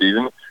ready for the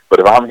season, but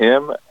if I'm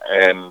him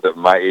and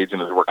my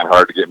agent is working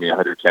hard to get me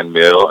 $110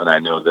 million, and I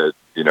know that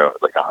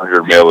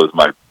 $100 million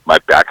is my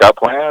backup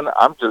plan,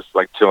 I'm just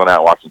chilling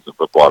out watching some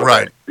football today,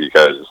 right?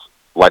 Because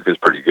life is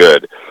pretty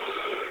good.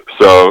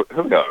 So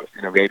who knows?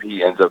 Maybe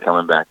he ends up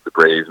coming back to the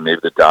Braves.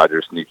 Maybe the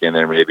Dodgers sneak in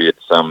there. Maybe it's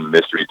some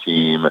mystery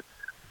team.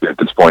 At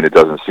this point, it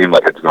doesn't seem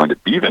like it's going to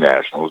be the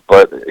Nationals,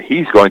 but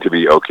he's going to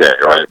be okay,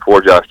 right?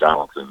 Poor Josh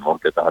Donaldson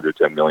won't get the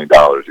 $110 million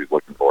he's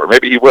looking for.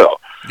 Maybe he will.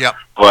 Yep.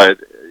 But,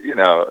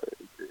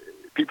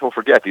 people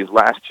forget these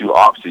last two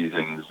off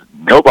seasons,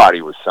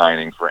 nobody was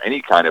signing for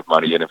any kind of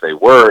money, and if they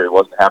were, it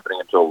wasn't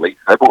happening until late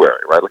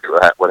February, right? Look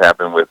at what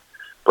happened with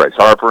Bryce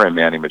Harper and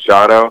Manny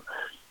Machado.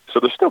 So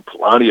there's still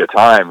plenty of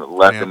time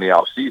left in the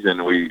off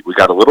season. We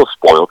got a little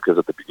spoiled because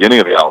at the beginning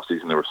of the off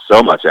season there was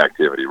so much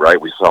activity, right?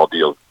 We saw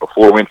deals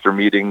before winter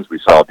meetings, we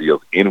saw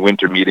deals in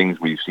winter meetings,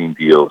 we've seen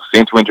deals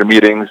since winter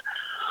meetings.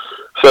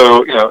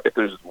 So, if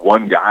there's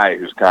one guy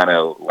who's kind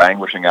of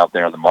languishing out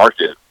there in the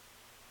market,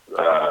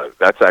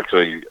 that's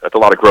a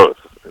lot of growth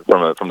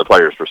from the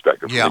player's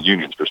perspective, from the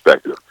union's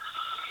perspective.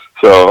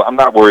 So I'm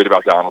not worried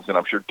about Donaldson.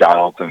 I'm sure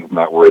Donaldson's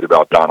not worried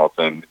about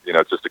Donaldson.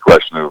 It's just a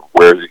question of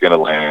where is he going to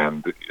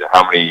land,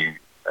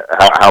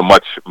 how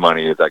much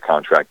money is that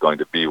contract going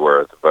to be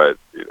worth, but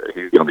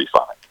he's going to be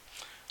fine.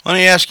 Let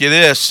me ask you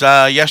this.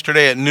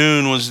 Yesterday at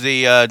noon was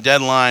the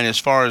deadline as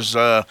far as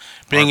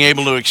being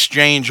able to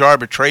exchange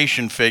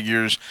arbitration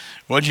figures.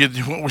 What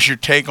was your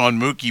take on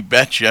Mookie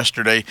Betts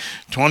yesterday?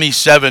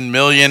 $27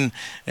 million,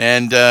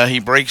 and he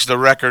breaks the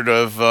record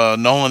of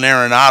Nolan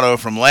Arenado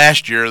from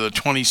last year, the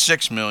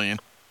 $26 million.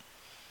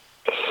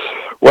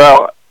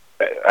 Well,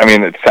 I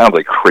mean, it sounds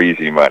like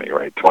crazy money,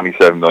 right?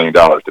 $27 million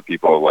to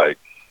people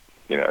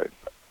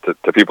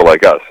to people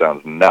like us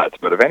sounds nuts.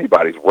 But if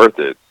anybody's worth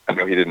it, I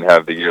know he didn't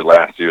have the year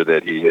last year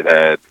that he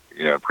had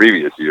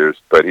previous years,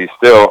 but he's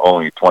still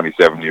only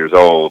 27 years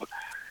old,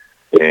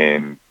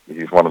 and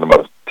he's one of the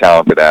most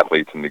talented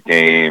athletes in the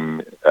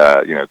game.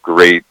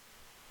 Great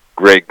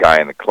guy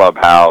in the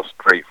clubhouse,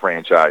 great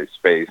franchise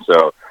space.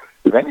 So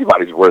if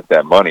anybody's worth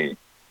that money,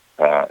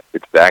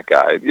 it's that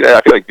guy. I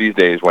feel like these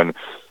days when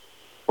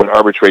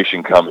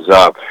arbitration comes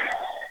up,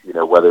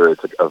 whether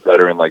it's a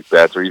veteran like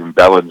Betts or even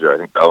Bellinger. I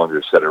think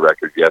Bellinger set a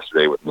record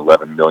yesterday with an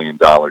 $11 million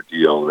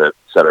deal that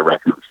set a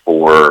record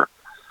for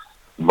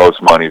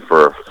most money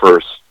for a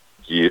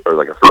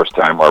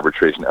first-time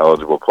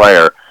arbitration-eligible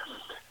player.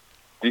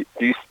 I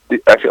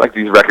feel like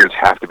these records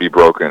have to be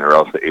broken or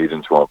else the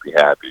agents won't be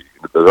happy.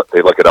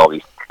 They look at all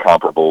these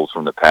comparables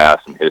from the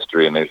past and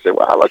history, and they say,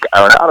 well, look,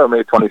 Arenado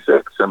made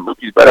 26, and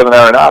Mookie's better than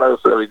Arenado,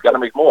 so he's got to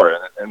make more.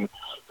 And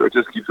so it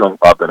just keeps going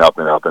up and up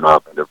and up and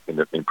up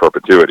in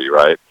perpetuity,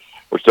 right?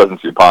 Which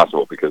doesn't seem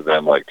possible, because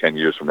then, like 10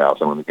 years from now,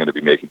 someone's going to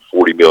be making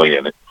 $40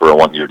 million for a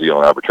one-year deal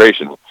in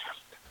arbitration.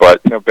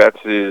 But, Betts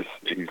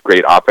he's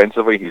great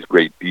offensively, he's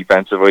great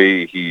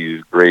defensively,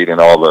 he's great in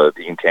all the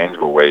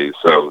intangible ways.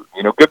 So,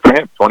 good for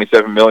him.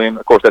 $27 million.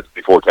 Of course, that's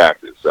before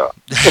taxes. So,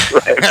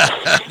 right?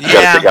 You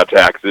got to take out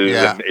taxes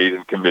and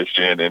agent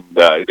commission, and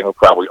he'll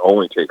probably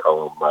only take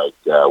home like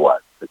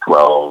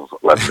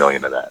 $11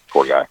 million of that.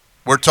 Poor guy.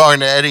 We're talking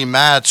to Eddie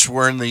Matz.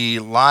 We're in the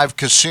Live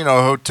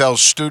Casino Hotel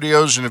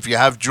studios, and if you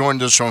have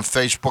joined us on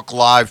Facebook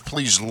Live,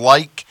 please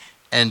like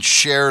and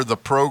share the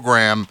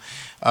program.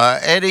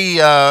 Eddie,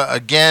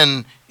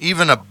 again,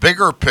 even a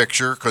bigger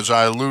picture, because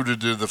I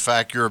alluded to the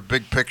fact you're a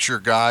big picture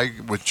guy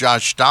with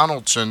Josh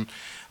Donaldson.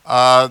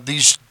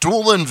 These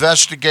dual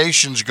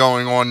investigations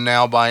going on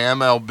now by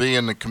MLB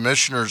and the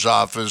commissioner's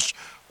office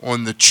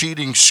on the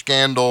cheating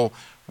scandal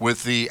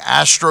with the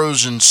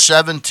Astros in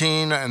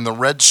 17 and the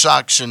Red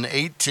Sox in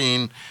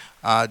 18.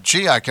 I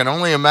can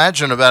only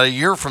imagine about a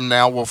year from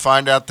now we'll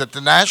find out that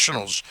the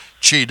Nationals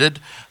cheated.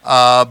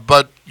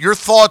 But your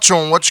thoughts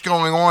on what's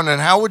going on,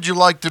 and how would you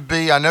like to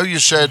be? I know you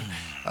said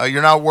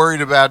you're not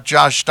worried about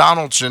Josh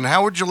Donaldson.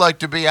 How would you like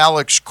to be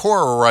Alex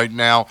Cora right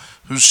now,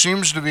 who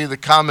seems to be the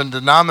common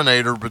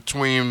denominator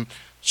between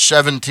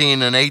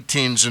 17 and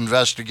 18's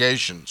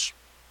investigations?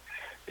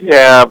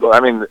 Yeah, but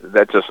I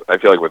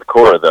feel like with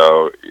Cora,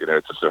 though,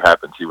 it just so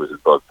happens he was in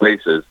both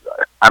places.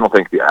 I don't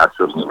think the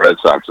Astros and the Red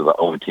Sox are the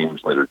only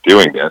teams that are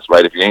doing this,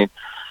 right? If you ain't,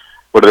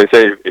 what do they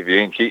say? If you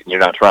ain't cheating, you're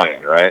not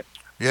trying, right?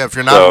 Yeah, if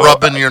you're not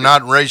rubbing, you're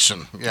not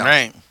racing. Yeah.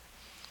 Right.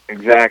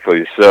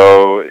 Exactly.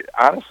 So,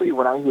 honestly,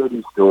 when I hear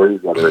these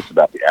stories, whether it's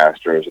about the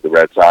Astros or the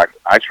Red Sox,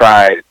 I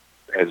try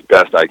as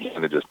best I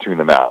can to just tune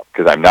them out,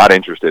 because I'm not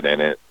interested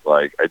in it.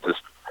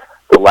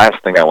 The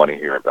last thing I want to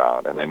hear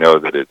about, and I know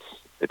that it's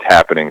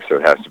happening, so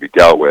it has to be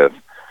dealt with.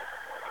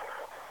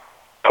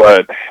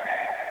 But,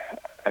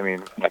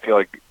 I feel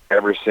like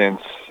ever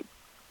since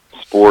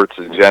sports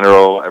in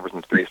general, ever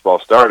since baseball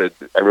started,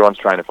 everyone's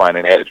trying to find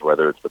an edge,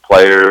 whether it's the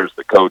players,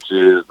 the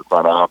coaches, the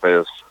front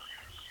office.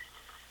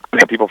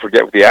 And people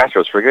forget with the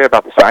Astros, forget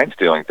about the sign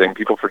stealing thing.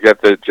 People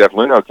forget that Jeff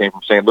Luhnow came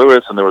from St.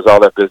 Louis, and there was all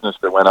that business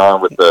that went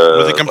on with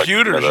the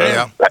computers,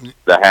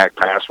 the hack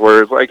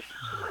passwords.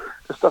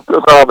 This stuff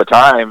goes on all the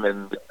time,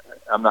 and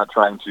I'm not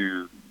trying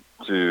to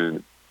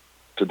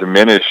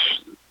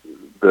diminish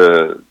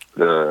the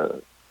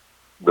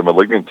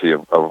malignancy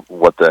of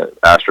what the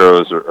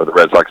Astros or the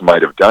Red Sox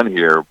might have done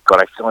here, but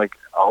I feel like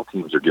all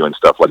teams are doing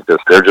stuff like this.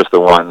 They're just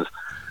the ones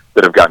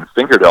that have gotten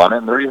fingered on it,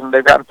 and the reason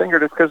they've gotten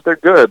fingered is because they're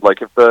good.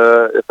 Like if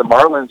the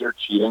Marlins are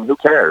cheating, who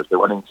cares? They're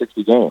winning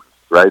 60 games,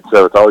 right?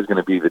 So it's always going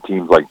to be the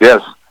teams like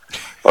this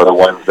are the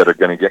ones that are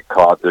going to get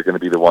caught. They're going to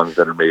be the ones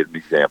that are made an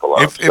example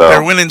of. If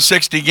they're winning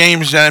 60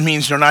 games, that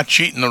means they're not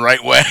cheating the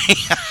right way.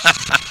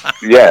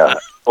 Yeah.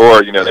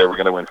 Or, they were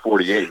going to win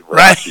 48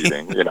 without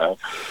cheating,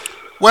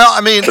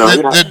 Well,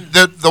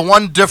 the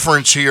one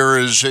difference here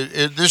is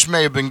this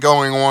may have been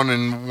going on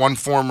in one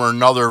form or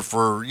another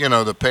for,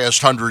 the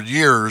past 100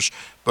 years,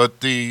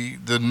 but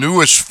the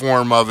newest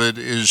form of it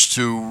is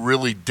to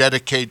really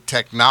dedicate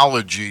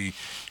technology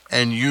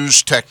and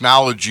use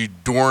technology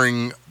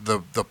during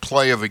the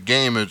play of a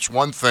game. It's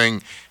one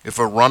thing if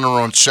a runner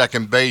on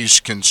second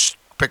base can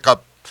pick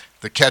up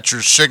the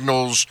catcher's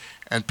signals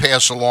and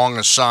pass along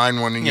a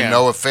sign when you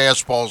know a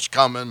fastball's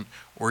coming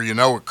or a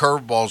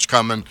curveball's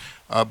coming.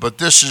 But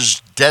this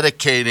is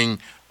dedicating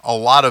a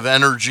lot of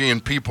energy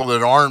and people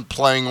that aren't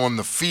playing on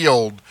the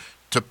field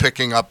to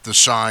picking up the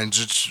signs.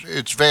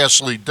 It's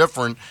vastly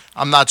different.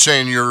 I'm not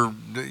saying you're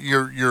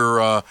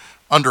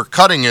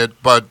undercutting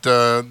it, but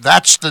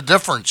that's the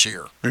difference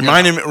here.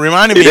 Reminding me.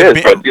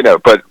 It is,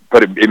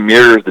 but it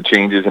mirrors the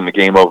changes in the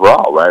game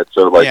overall, right?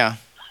 So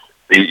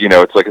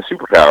it's like a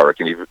superpower.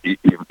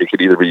 It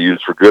could either be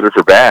used for good or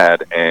for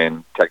bad,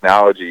 and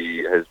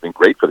technology has been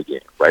great for the game,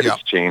 right? Yeah.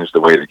 It's changed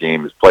the way the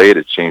game is played.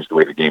 It's changed the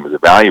way the game is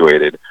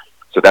evaluated.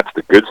 So that's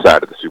the good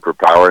side of the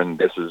superpower, and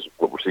this is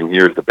what we're seeing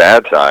here is the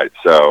bad side.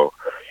 So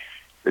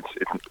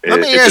let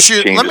me ask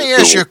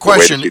you a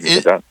question.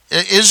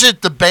 Is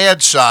it the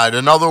bad side?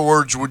 In other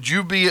words, would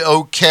you be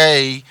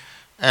okay?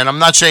 And I'm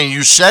not saying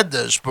you said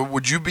this, but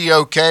would you be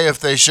okay if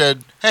they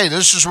said, hey,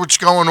 this is what's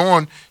going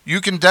on. You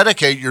can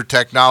dedicate your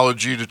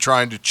technology to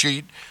trying to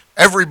cheat.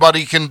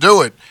 Everybody can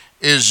do it.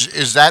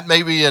 Is that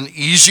maybe an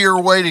easier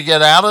way to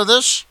get out of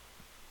this?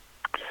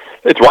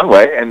 It's one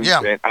way, and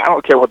I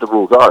don't care what the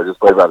rules are. Just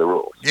play by the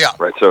rules. Yeah.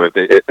 Right. So if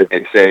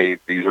they say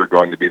these are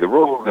going to be the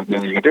rules,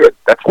 then you can do it.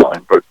 That's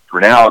fine. But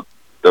for now,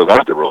 those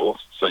aren't the rules.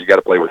 So you got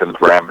to play within the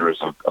parameters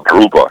of the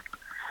rule book.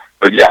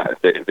 But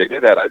if they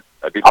did that,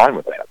 I'd be fine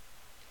with that.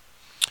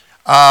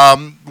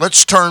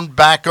 Let's turn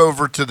back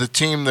over to the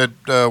team that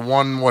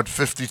won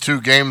 52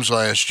 games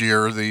last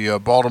year, the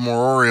Baltimore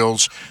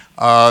Orioles.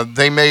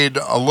 They made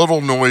a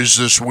little noise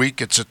this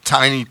week. It's a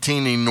tiny,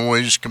 teeny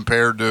noise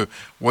compared to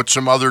what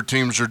some other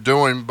teams are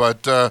doing.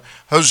 But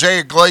Jose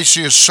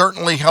Iglesias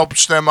certainly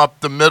helps them up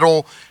the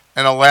middle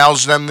and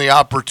allows them the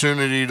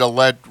opportunity to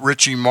let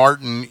Richie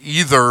Martin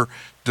either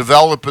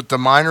develop at the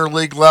minor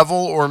league level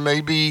or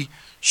maybe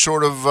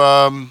sort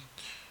of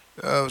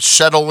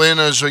settle in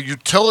as a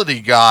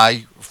utility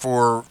guy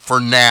for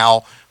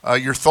now.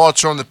 Your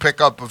thoughts on the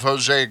pickup of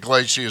Jose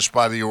Iglesias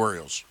by the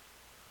Orioles?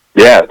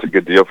 Yeah, it's a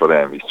good deal for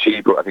them. He's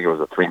cheap. I think it was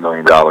a $3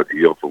 million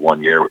deal for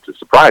 1 year, which is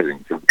surprising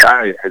because the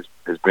guy has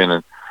been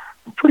a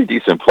pretty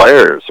decent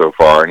player so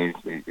far, and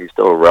he's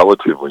still a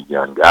relatively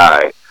young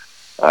guy.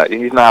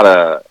 He's not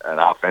an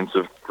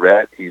offensive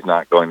threat. He's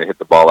not going to hit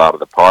the ball out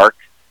of the park,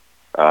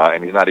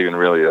 and he's not even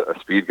really a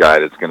speed guy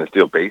that's going to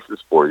steal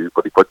bases for you,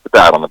 but he puts the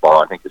bat on the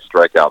ball. I think his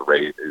strikeout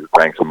rate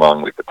ranks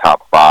among the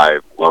top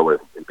 5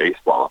 lowest in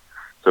baseball.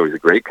 So he's a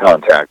great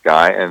contact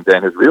guy, and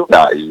then his real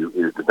value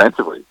is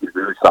defensively. He's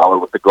really solid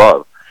with the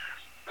glove.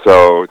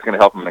 So it's going to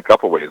help him in a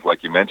couple ways.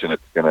 Like you mentioned,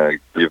 it's going to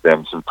give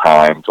them some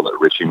time to let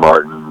Richie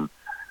Martin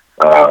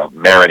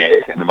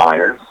marinate in the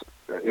minors.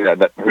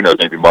 Who knows,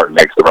 maybe Martin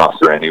makes the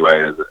roster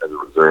anyway as a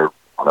reserve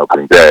on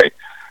opening day.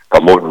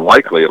 But more than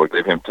likely, it'll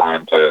give him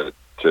time to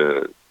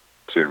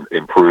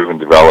improve and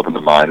develop in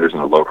the minors in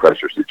a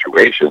low-pressure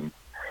situation.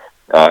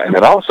 And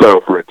then also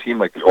for a team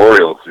like the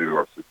Orioles, who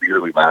are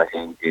severely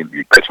lacking in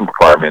the pitching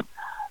department,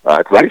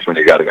 it's nice when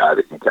you got a guy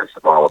that can catch the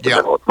ball up the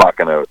middle. It's not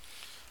going to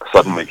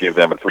suddenly give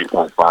them a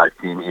 3.5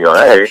 team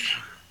ERA,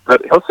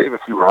 but he'll save a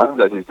few runs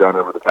as he's done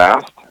over the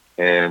past.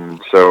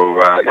 And so,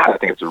 I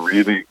think it's a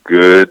really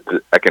good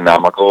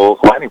economical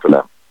signing for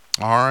them.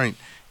 All right.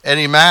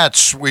 Eddie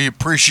Matz, we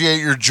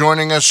appreciate your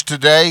joining us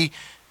today.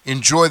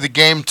 Enjoy the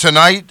game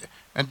tonight,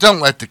 and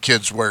don't let the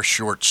kids wear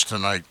shorts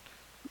tonight.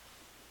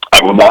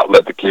 I will not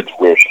let the kids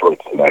wear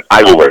shorts tonight.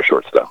 I will wear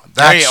shorts, though.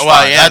 That's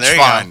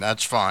fine.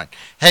 That's fine.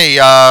 Hey,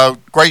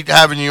 great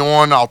having you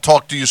on. I'll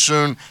talk to you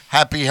soon.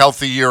 Happy,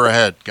 healthy year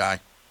ahead, guy.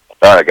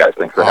 All right, guys.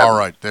 Thanks for having me. All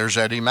right. There's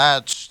Eddie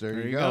Matz.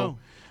 There you go.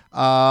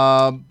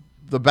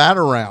 The Bat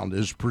Around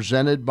is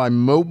presented by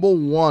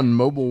Mobil 1.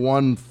 Mobil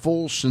 1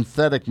 full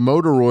synthetic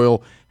motor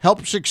oil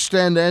helps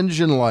extend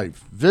engine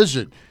life.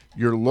 Visit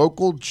your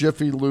local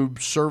Jiffy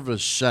Lube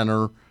service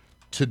center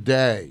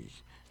today.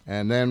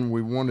 And then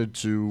we wanted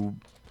to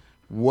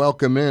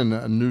welcome in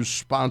a new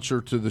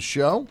sponsor to the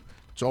show.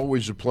 It's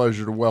always a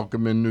pleasure to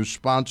welcome in new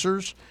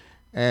sponsors,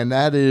 and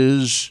that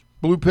is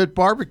Blue Pit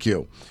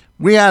Barbecue.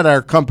 We had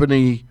our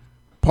company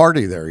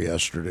party there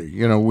yesterday.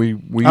 You know, we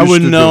I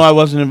wouldn't know. I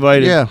wasn't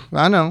invited. Yeah,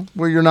 I know.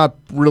 Well, you're not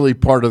really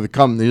part of the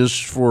company. This is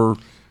for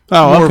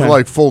more of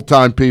like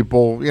full-time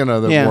people,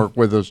 that work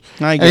with us.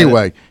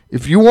 Anyway,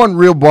 if you want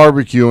real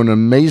barbecue, an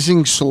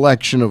amazing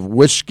selection of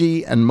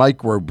whiskey and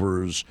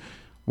microbrews,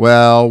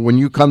 well, when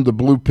you come to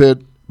Blue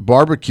Pit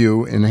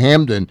Barbecue in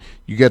Hamden,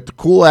 you get the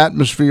cool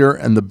atmosphere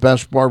and the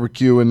best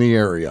barbecue in the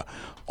area.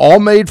 All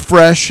made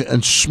fresh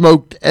and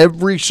smoked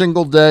every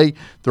single day.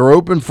 They're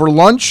open for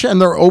lunch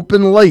and they're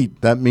open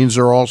late. That means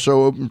they're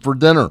also open for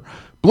dinner.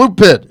 Blue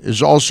Pit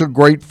is also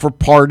great for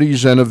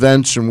parties and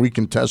events, and we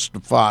can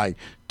testify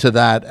to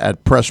that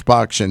at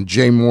PressBox and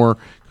J Moore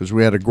because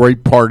we had a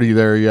great party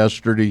there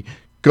yesterday.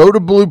 Go to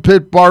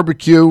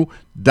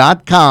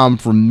BluePitBarbecue.com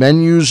for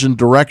menus and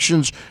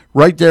directions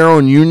right there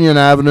on Union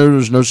Avenue.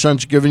 There's no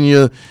sense giving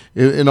you,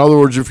 in other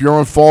words, if you're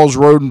on Falls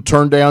Road and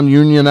turn down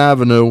Union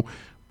Avenue,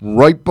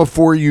 right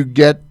before you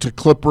get to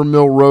Clipper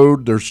Mill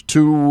Road, there's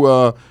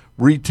 2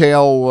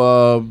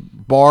 retail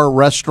bar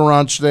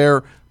restaurants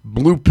there.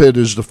 Blue Pit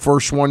is the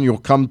first one you'll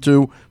come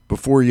to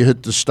before you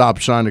hit the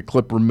stop sign at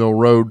Clipper Mill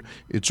Road.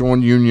 It's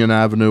on Union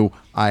Avenue.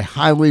 I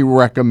highly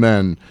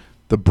recommend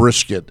the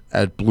brisket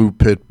at Blue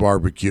Pit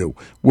Barbecue.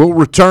 We'll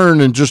return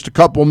in just a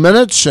couple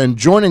minutes, and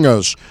joining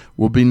us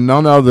will be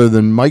none other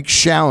than Mike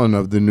Shalin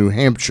of the New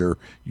Hampshire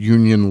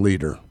Union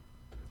Leader.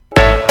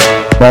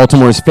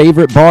 Baltimore's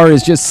favorite bar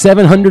is just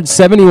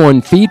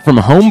 771 feet from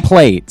home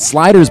plate.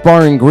 Sliders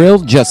Bar and Grill,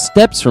 just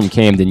steps from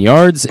Camden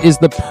Yards, is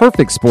the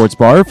perfect sports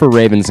bar for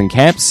Ravens and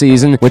Caps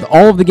season with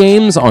all of the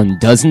games on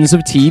dozens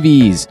of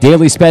TVs.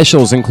 Daily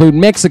specials include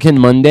Mexican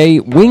Monday,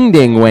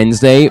 Wingding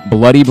Wednesday,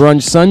 Bloody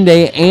Brunch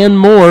Sunday, and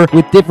more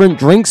with different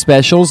drink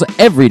specials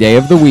every day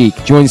of the week.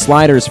 Join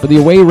Sliders for the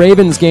away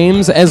Ravens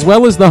games as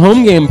well as the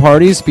home game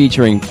parties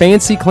featuring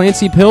Fancy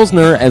Clancy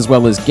Pilsner as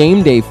well as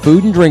game day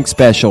food and drink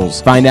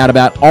specials. Find out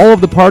about all of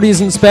the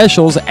parties and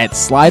specials at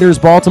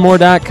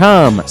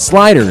SlidersBaltimore.com.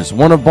 Sliders,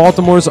 one of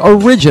Baltimore's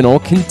original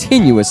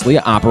continuously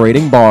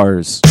operating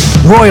bars.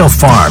 Royal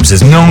Farms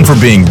is known for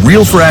being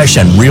real fresh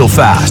and real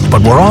fast,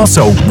 but we're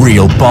also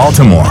real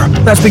Baltimore.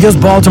 That's because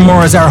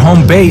Baltimore is our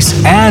home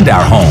base and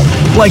our home.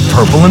 Like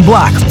purple and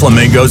black,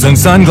 flamingos and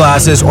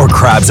sunglasses, or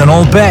crabs in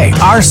Old Bay.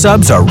 Our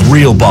subs are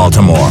real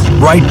Baltimore,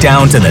 right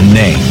down to the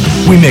name.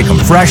 We make them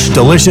fresh,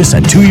 delicious,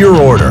 and to your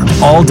order,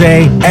 all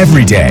day,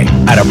 every day,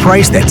 at a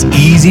price that's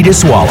easy to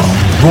swallow.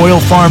 Royal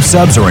Farm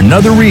subs are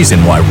another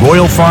reason why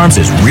Royal Farms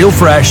is real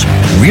fresh,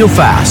 real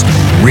fast,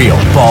 real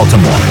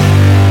Baltimore.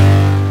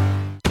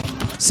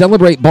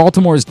 Celebrate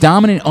Baltimore's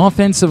dominant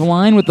offensive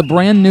line with the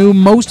brand new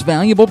Most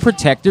Valuable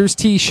Protectors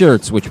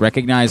t-shirts, which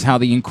recognize how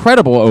the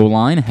incredible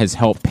O-line has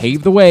helped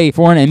pave the way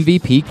for an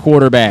MVP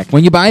quarterback.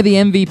 When you buy the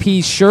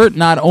MVP shirt,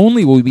 not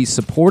only will you be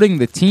supporting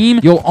the team,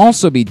 you'll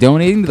also be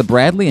donating to the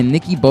Bradley and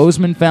Nikki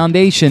Bozeman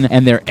Foundation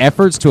and their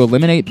efforts to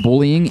eliminate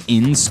bullying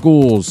in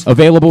schools.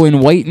 Available in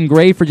white and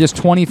gray for just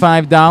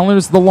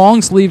 $25, the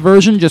long sleeve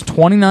version just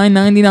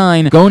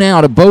 $29.99. Go now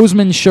to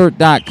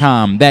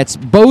BozemanShirt.com. That's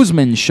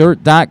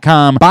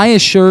BozemanShirt.com. Buy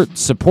a shirt,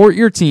 support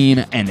your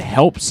team, and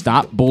help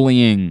stop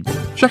bullying.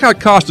 Check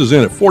out Costa's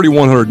Inn at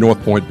 4100 North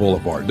Point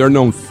Boulevard. They're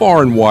known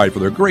far and wide for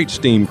their great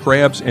steamed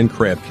crabs and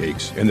crab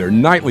cakes. And their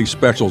nightly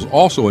specials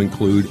also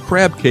include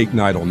crab cake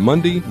night on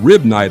Monday,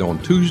 rib night on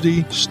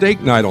Tuesday, steak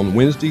night on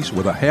Wednesdays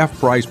with a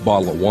half-price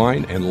bottle of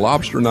wine, and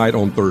lobster night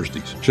on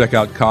Thursdays. Check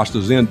out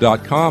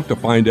CostasInn.com to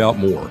find out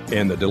more.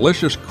 And the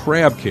delicious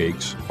crab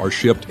cakes are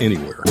shipped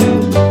anywhere.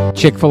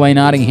 Chick-fil-A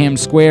Nottingham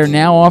Square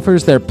now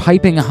offers their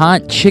piping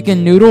hot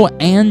chicken noodle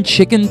and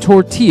chicken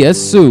tortilla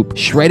soup.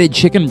 Shredded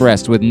chicken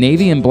breast with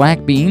navy and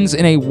black beans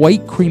in a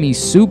white creamy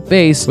soup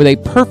base with a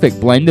perfect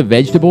blend of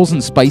vegetables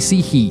and spicy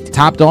heat.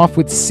 Topped off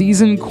with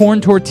seasoned corn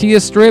tortilla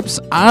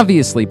strips,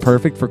 obviously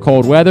perfect for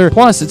cold weather.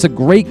 Plus, it's a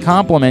great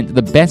complement to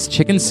the best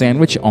chicken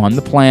sandwich on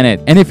the planet.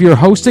 And if you're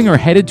hosting or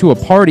headed to a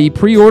party,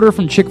 pre-order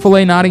from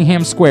Chick-fil-A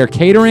Nottingham Square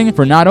Catering,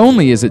 for not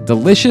only is it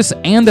delicious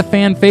and a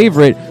fan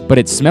favorite, but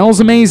it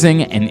smells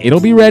amazing and it'll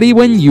be ready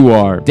when you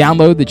are.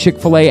 Download the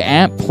Chick-fil-A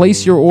app,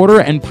 place your order,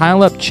 and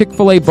pile up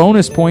Chick-fil-A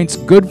bonus points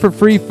good for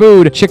free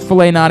food.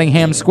 Chick-fil-A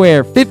Nottingham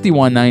Square,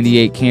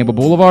 5198 Campbell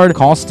Boulevard.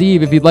 Call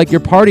Steve if you'd like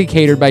your party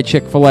catered by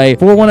Chick-fil-A,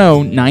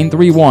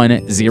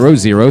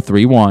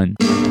 410-931-0031.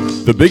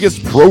 The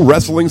biggest pro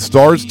wrestling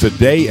stars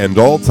today and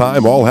all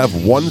time all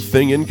have one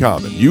thing in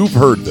common. You've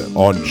heard them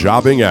on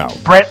Jobbing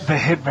Out. Brett the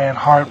Hitman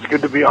Hart. It's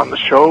good to be on the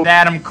show.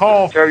 Adam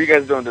Cole. How are you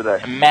guys doing today?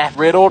 Matt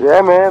Riddle.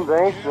 Yeah, man.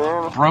 Thanks,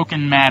 man.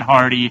 Broken Matt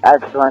Hardy.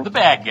 Excellent. The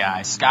bad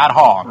guy, Scott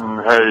Hall.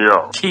 Hey,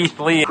 yo. Keith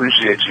Lee.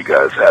 Appreciate you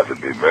guys having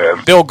me,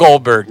 man. Bill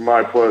Goldberg.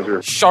 My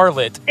pleasure.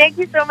 Charlotte. Thank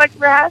you so much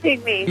for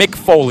having me. Mick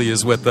Foley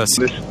is with us.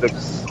 This is the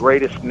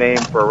greatest name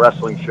for a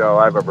wrestling show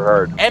I've ever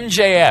heard.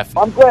 MJF.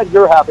 I'm glad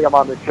you're happy I'm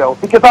on this show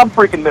because I'm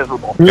freaking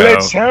miserable. Le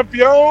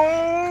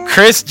champion.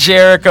 Chris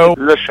Jericho.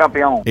 Le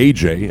champion.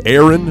 AJ,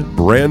 Aaron,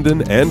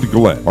 Brandon, and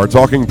Glenn are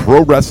talking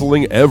pro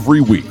wrestling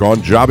every week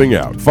on Jobbing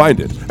Out. Find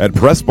it at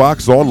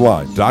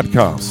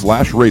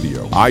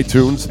PressBoxOnline.com/radio,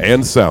 iTunes,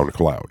 and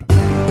SoundCloud.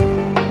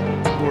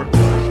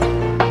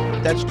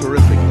 That's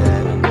terrific,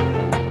 Dad.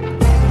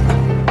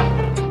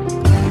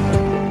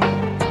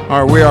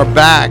 All right, we are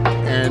back,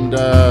 and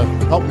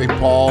help me,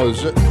 Paul.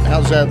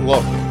 How's that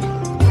look?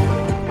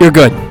 You're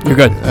good. You're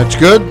good. That's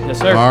good? Yes,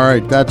 sir. All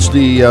right, that's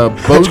the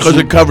That's because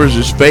it covers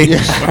his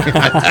face.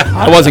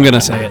 I wasn't going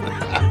to say it.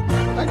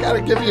 I got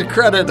to give you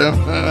credit. No,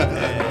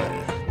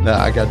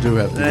 I do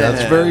have to.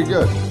 That's very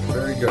good.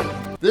 Very good.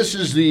 This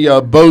is the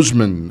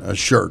Bozeman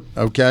shirt,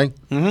 okay?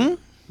 Mm-hmm.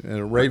 And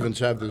the Ravens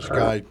have this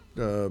guy,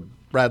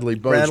 Bradley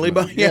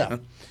Bozeman. Yeah.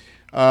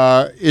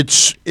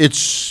 It's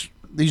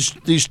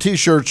these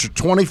T-shirts are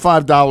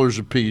 $25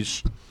 a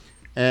piece.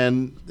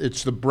 And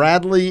it's the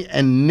Bradley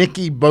and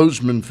Nikki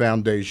Bozeman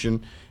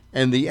Foundation,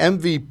 and the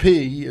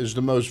MVP is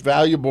the Most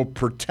Valuable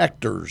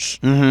Protectors,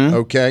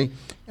 okay?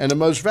 And the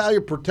Most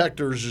Valuable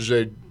Protectors is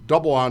a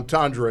double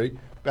entendre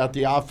about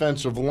the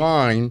offensive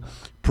line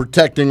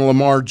protecting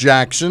Lamar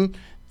Jackson,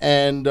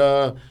 and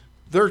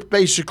they're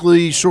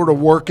basically sort of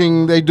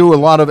working. They do a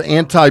lot of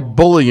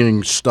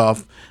anti-bullying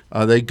stuff.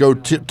 They go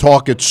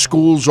talk at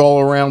schools all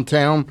around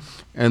town,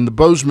 and the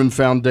Bozeman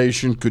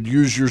Foundation could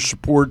use your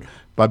support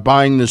by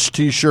buying this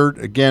T-shirt.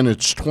 Again,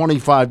 it's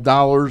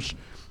 $25.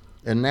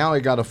 And now I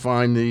got to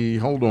find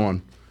hold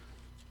on.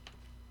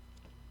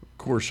 Of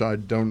course, I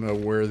don't know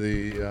where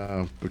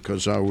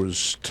because I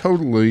was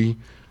totally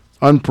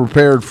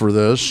unprepared for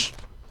this.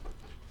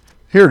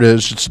 Here it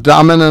is. It's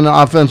dominant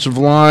offensive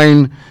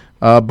line.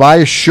 Buy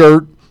a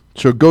shirt.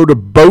 So go to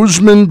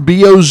Bozeman,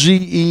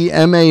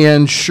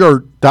 BOZEMAN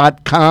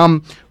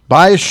shirt.com.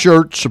 Buy a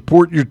shirt,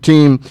 support your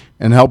team,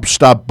 and help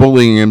stop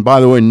bullying. And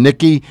by the way,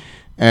 Nikki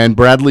and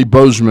Bradley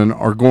Bozeman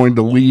are going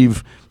to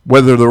leave,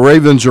 whether the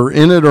Ravens are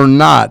in it or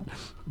not,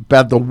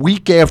 about the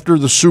week after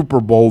the Super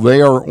Bowl.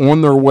 They are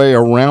on their way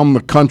around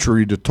the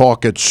country to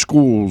talk at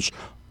schools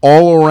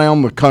all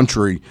around the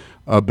country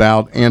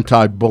about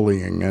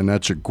anti-bullying, and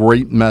that's a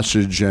great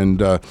message,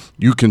 and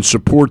you can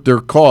support their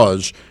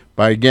cause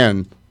by,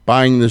 again,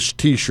 buying this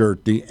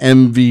T-shirt, the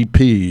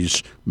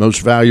MVPs,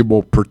 Most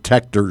Valuable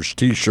Protectors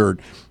T-shirt,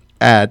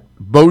 at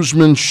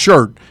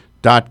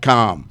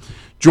BozemanShirt.com.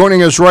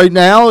 Joining us right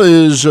now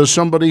is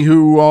somebody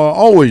who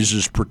always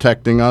is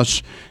protecting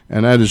us,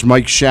 and that is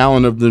Mike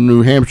Shalin of the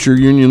New Hampshire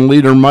Union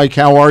Leader. Mike,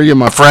 how are you,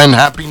 my friend?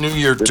 Happy New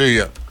Year to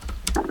you.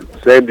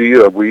 Same to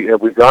you. Have we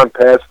gone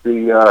past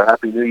the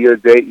Happy New Year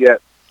date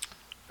yet?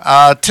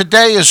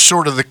 Today is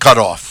sort of the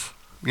cutoff.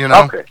 You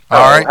know? Okay.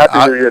 All right.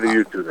 Happy New Year to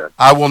you two then.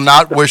 I will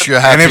not wish you a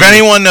happy. And if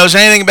anyone knows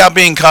anything about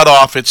being cut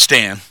off, it's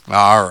Stan.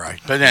 All right.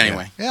 But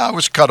anyway. Yeah, I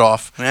was cut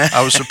off.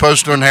 I was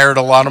supposed to inherit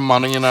a lot of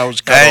money, and I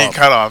was cut off.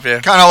 Cut off,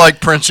 yeah. Kind of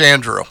like Prince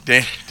Andrew.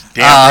 Damn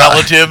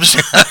relatives.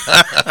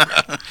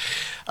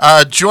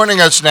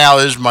 Joining us now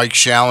is Mike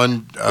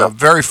Shalin, a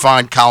very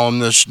fine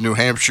columnist, New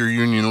Hampshire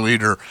Union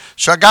Leader.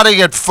 So I got to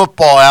get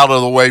football out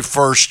of the way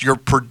first. Your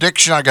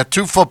prediction, I got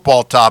 2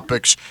 football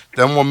topics,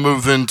 then we'll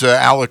move into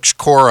Alex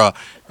Cora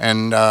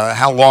and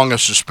how long a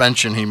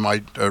suspension he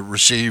might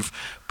receive.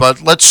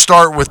 But let's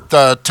start with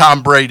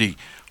Tom Brady.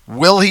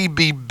 Will he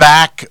be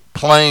back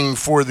playing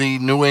for the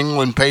New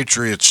England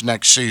Patriots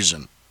next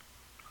season?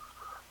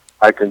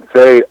 I can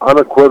say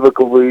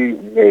unequivocally,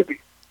 maybe.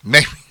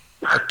 Maybe.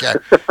 Okay.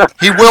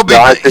 He will be.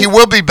 He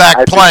will be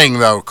back playing,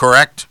 though.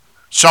 Correct?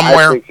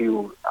 Somewhere.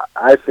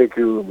 I think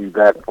he will be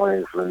back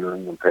playing for the New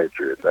England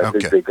Patriots. I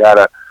think they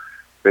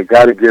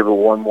gotta give it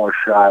one more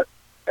shot,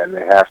 and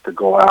they have to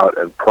go out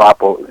and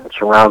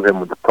surround him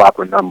with the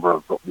proper number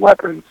of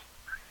weapons,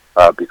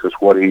 because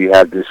what he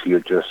had this year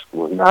just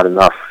was not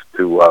enough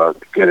to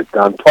get it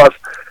done. Plus,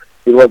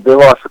 they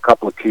lost a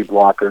couple of key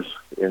blockers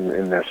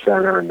in their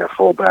center and their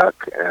fullback,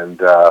 and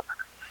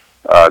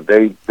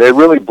they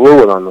really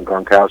blew it on the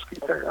Gronkowski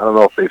thing. I don't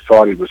know if they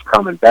thought he was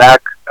coming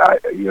back. I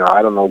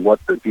don't know what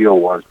the deal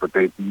was, but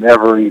they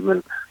never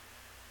even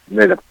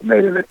made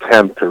an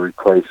attempt to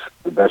replace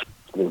the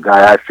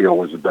guy I feel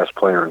was the best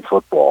player in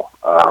football.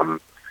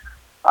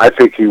 I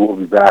think he will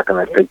be back, and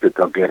I think that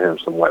they'll get him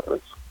some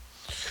weapons.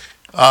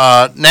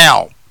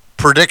 Now,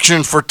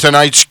 prediction for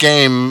tonight's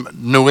game: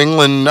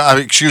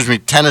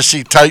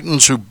 Tennessee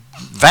Titans, who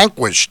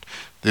vanquished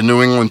the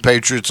New England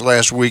Patriots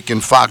last week in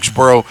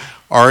Foxborough,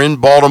 are in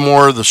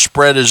Baltimore. The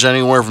spread is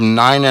anywhere from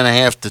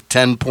 9.5 to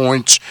 10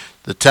 points.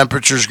 The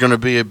temperature is going to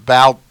be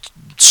about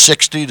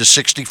 60 to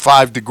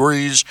 65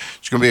 degrees.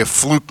 It's going to be a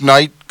fluke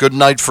night, good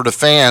night for the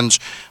fans.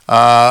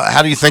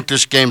 How do you think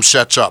this game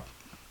sets up?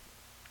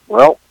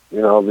 Well,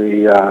 this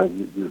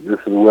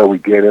is where we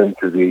get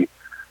into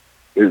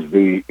is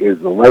the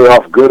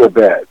layoff good or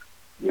bad?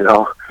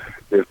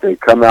 If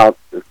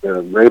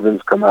the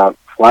Ravens come out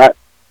flat,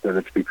 then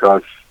it's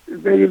because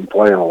they didn't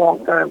play in a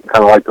long time.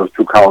 Kind of like those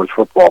 2 college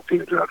football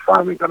teams that are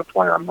finally going to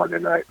play on Monday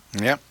night.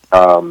 Yep.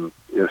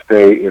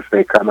 If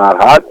they come out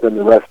hot, then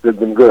the rest did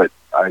them good.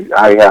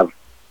 I have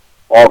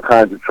all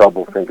kinds of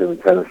trouble thinking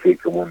that Tennessee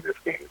can win this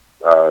game.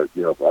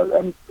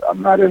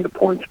 I'm not into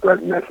point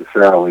spread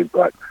necessarily,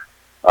 but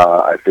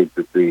I think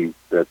that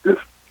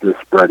this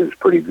spread is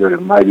pretty good.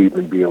 It might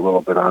even be a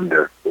little bit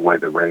under the way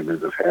the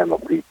Ravens have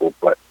handled people,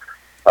 but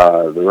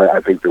I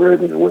think the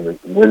Ravens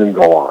win and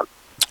go on.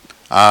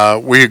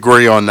 We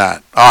agree on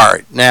that. All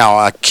right. Now,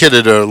 I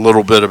kidded a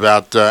little bit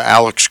about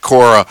Alex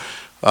Cora.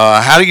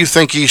 How do you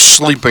think he's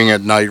sleeping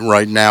at night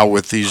right now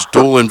with these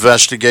dual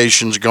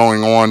investigations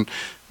going on,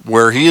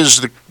 where he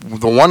is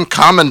the one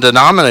common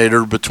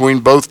denominator between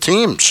both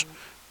teams?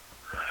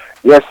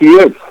 Yes, he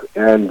is.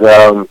 And,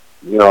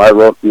 I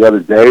wrote the other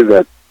day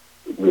that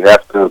we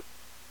have to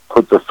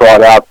put the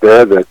thought out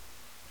there that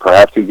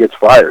perhaps he gets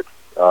fired.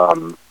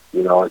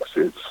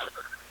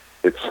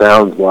 It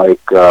sounds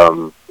like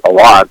a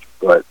lot,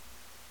 but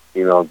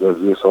does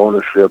this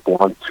ownership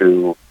want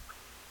to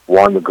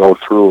go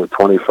through a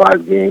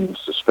 25-game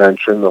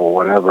suspension or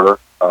whatever?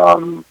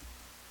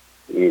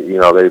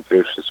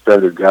 They've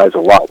suspended guys a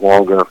lot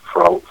longer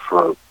for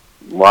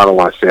I don't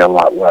want to say a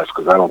lot less,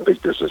 because I don't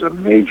think this is a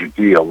major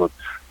deal.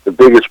 The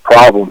biggest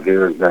problem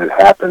here is that it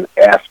happened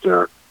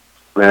after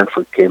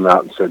Branford came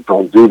out and said,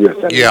 "Don't do this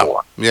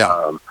anymore."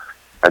 Yeah.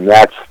 And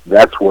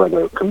that's where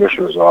the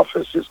commissioner's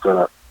office is going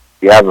to.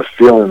 You have a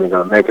feeling they're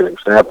going to make an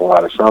example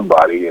out of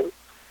somebody, and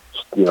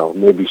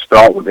maybe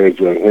start with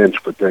A.J.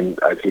 Hinch, but then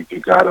I think you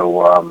got to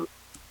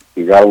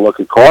look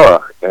at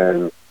Cora,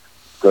 and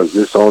does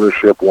this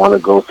ownership want to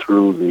go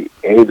through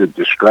the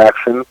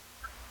distraction?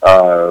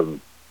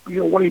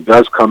 When he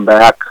does come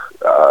back,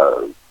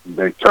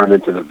 they turn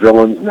into the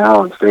villains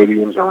now in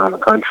stadiums around the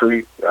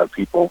country.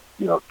 People,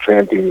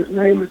 chanting his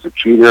name as a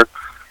cheater.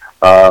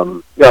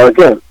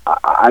 Again,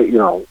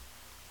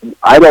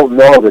 I don't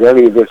know that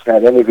any of this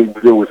had anything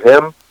to do with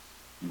him,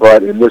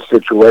 but in this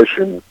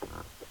situation,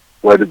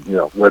 where does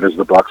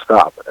the buck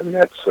stop? And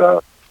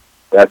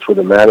that's with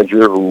a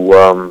manager who,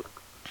 and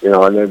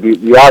then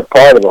the odd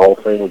part of the whole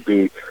thing would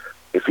be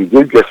if he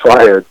did get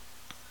fired,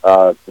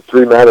 the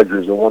 3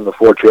 managers that won the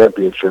 4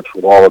 championships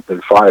would all have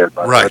been fired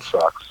by the Red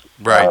Sox,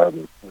 right?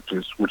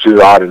 Which is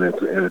odd in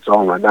its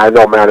own right. Now I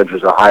know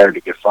managers are hired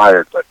to get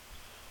fired, but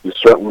you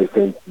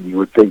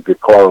would think that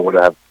Cora would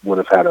have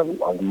had a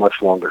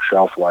much longer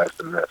shelf life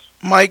than this.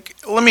 Mike,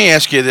 let me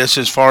ask you this: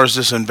 as far as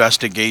this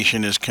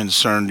investigation is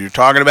concerned, you're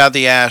talking about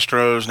the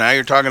Astros, now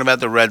you're talking about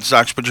the Red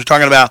Sox, but you're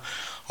talking about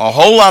a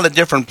whole lot of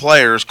different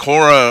players.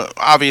 Cora,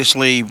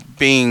 obviously,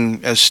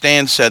 being, as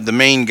Stan said, the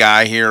main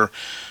guy here.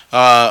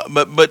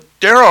 But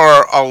there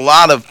are a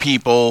lot of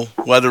people,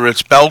 whether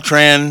it's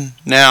Beltran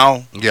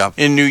now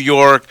in New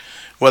York,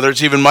 whether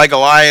it's even Mike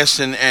Elias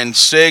and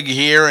Sig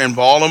here in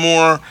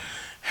Baltimore.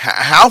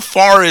 How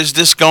far is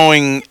this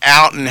going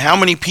out, and how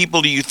many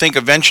people do you think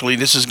eventually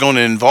this is going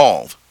to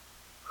involve?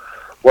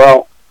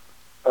 Well,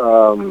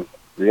 the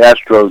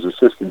Astros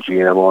assistant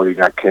GM already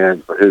got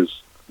canned for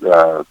his,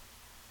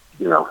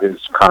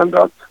 his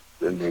conduct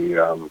in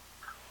the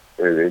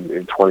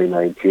in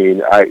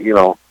 2019.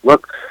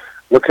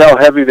 Look how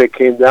heavy they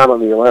came down on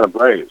the Atlanta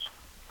Braves,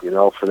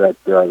 for that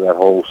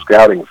whole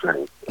scouting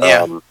thing.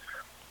 Yeah.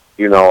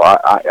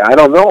 I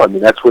don't know. I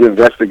mean, that's what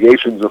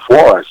investigations are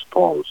for, I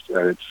suppose.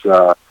 And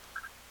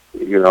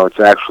it's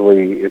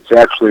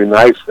actually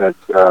nice that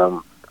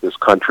this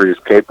country is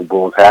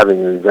capable of having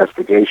an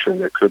investigation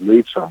that could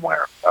lead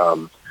somewhere.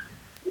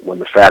 When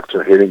the facts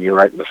are hitting you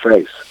right in the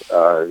face,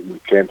 you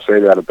can't say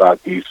that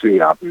about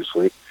DC,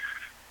 obviously.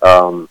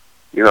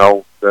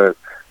 The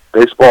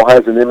baseball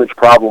has an image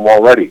problem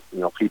already.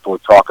 People are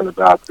talking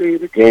about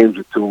the games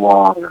are too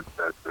long,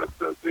 and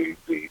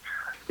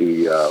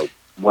the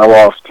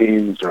well-off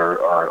teams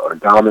are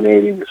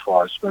dominating as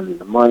far as spending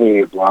the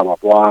money, blah, blah,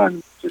 blah,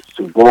 and it's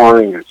too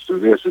boring, it's too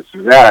this, it's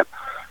too that.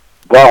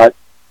 But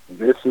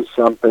this is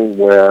something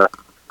where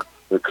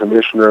the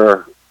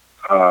commissioner,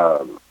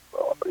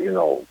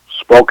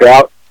 spoke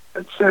out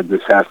and said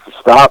this has to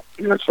stop.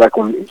 It's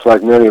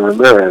like Manny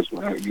Ramirez.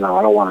 I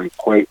don't want to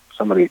equate.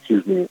 Somebody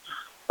accused me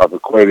of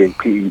equating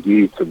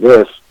PED to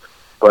this,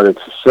 but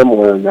it's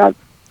similar in that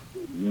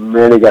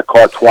Manny got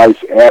caught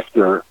twice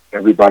after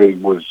everybody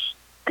was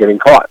getting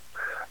caught.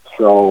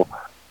 So,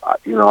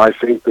 I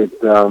think that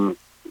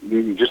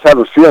you just have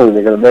a feeling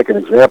they're going to make an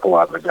example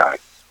out of the guy,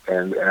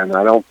 and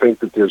I don't think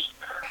that there's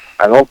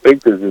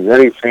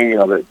anything.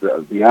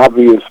 The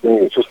obvious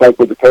thing. It's just like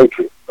with the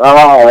Patriots.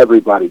 Oh,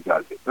 everybody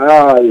does it.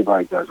 Oh,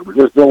 everybody does it. We're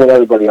just doing what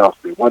everybody else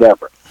does.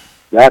 Whatever.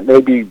 That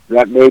may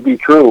be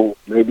true.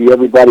 Maybe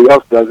everybody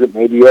else does it.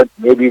 Maybe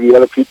the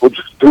other people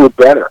just do it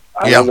better.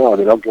 I don't know.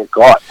 They don't get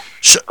caught.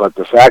 But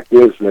the fact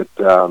is that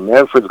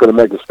Manfred's going to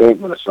make a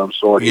statement of some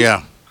sort.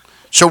 Yeah.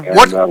 So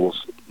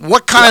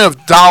what kind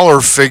of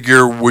dollar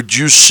figure would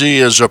you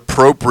see as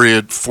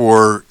appropriate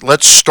for?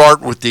 Let's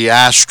start with the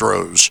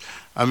Astros.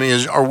 I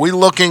mean, are we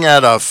looking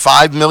at a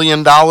 $5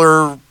 million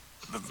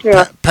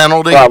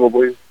penalty?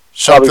 Probably.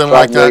 Something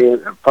like that?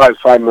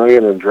 $5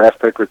 million in draft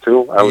pick or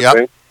two, I would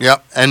think.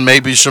 Yep, and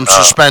maybe some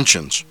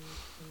suspensions.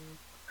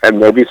 And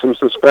maybe some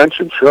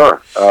suspensions,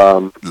 sure.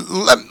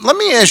 Let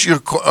me ask you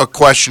a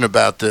question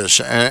about this,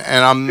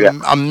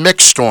 and I'm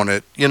mixed on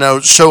it.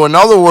 So in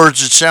other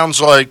words, it sounds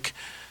like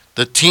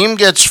the team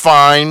gets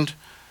fined,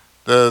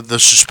 the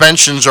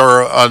suspensions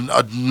are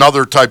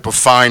another type of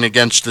fine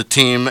against the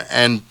team,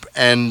 and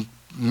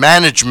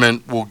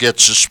management will get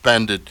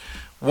suspended.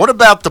 What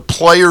about the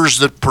players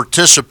that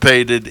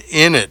participated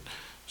in it?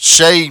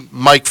 Say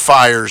Mike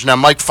Fiers. Now,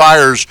 Mike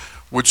Fiers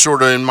would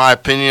sort of, in my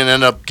opinion,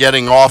 end up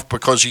getting off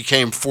because he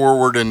came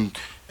forward and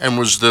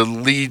was the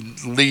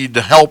lead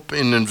help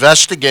in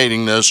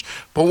investigating this.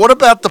 But what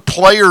about the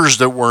players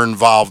that were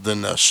involved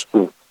in this?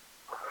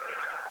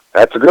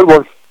 That's a good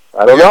one.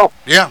 I don't know.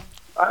 Yeah.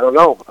 I don't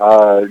know.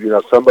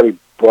 Somebody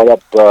brought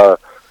up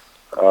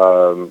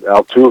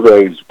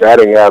Altuve's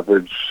batting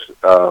average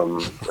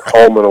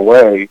home and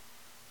away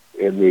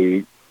in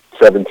the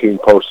 17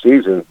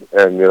 postseason,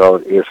 and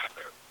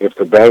if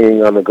the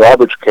banging on the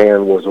garbage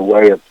can was a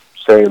way of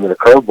saying that a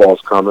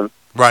curveball's coming,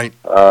 right?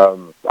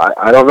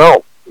 I don't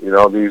know.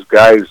 These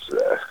guys.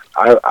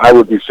 I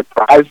would be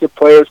surprised if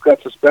players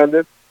got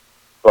suspended,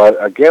 but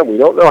again, we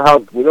don't know how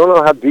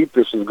deep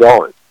this is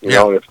going.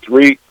 If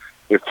three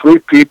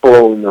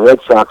people in the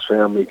Red Sox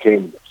family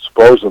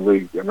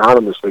supposedly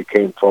anonymously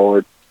came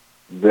forward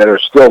that are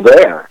still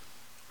there,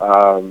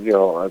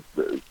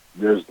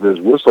 there's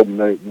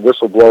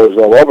whistleblowers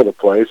all over the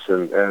place,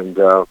 and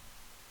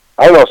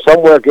I don't know,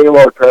 somewhere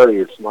Gaylord Perry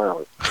is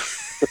smiling.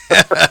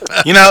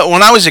 When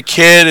I was a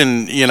kid,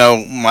 and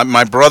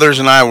my brothers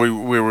and I,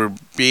 we were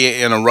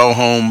in a row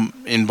home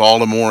in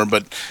Baltimore,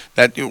 but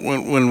that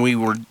when we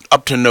were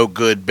up to no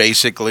good,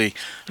 basically.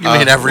 You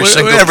mean every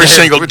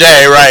single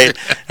day, right?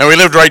 And we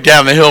lived right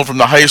down the hill from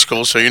the high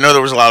school, so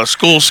there was a lot of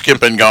school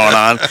skipping going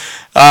on.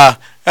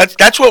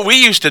 That's what we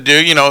used to do.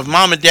 If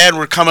Mom and Dad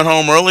were coming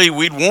home early,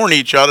 we'd warn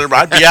each other.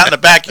 But I'd be out in the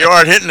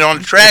backyard hitting it on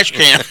the trash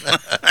can.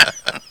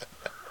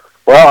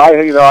 Well,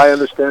 I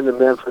understand that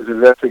Manfred's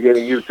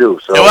investigating you too.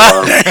 So,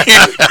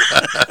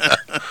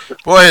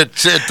 boy, it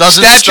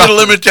doesn't. Statute of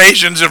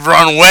limitations have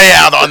run way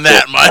out on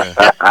that,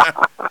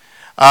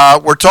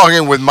 Mike. We're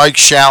talking with Mike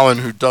Shalin,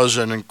 who does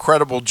an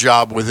incredible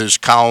job with his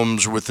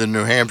columns with the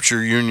New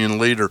Hampshire Union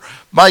Leader.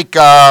 Mike,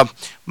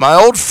 my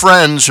old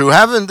friends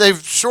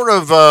they've sort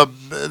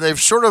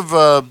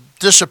of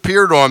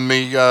disappeared on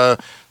me.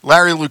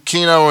 Larry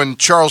Lucchino and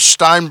Charles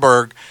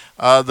Steinberg.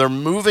 They're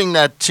moving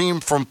that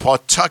team from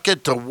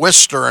Pawtucket to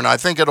Worcester, and I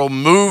think it'll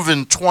move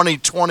in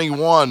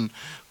 2021.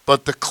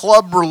 But the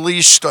club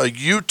released a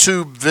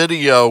YouTube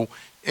video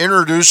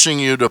introducing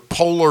you to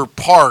Polar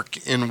Park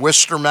in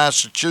Worcester,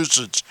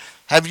 Massachusetts.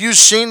 Have you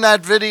seen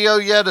that video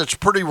yet? It's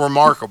pretty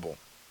remarkable.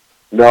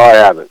 No, I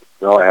haven't.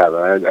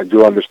 I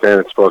do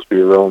understand it's supposed to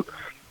be a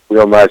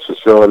real nice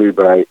facility,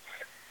 but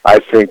I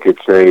think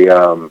it's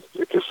a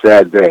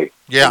sad day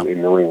Yeah.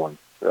 in New England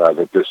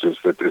that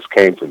this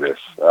came to this.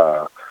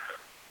 The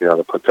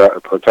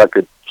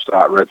Pawtucket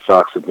Red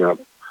Sox have been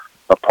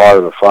a part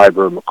of the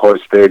fiber of McCoy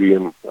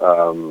Stadium.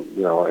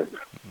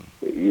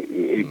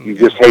 You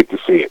just hate to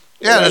see it.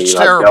 Yeah, that's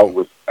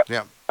terrible.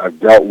 I've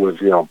dealt with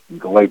the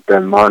late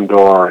Ben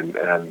Mondor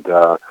and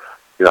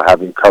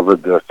having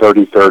covered the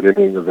 33rd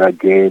inning of that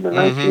game in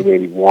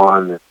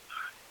 1981.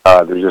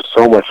 There's just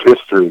so much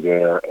history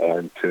there,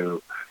 and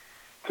to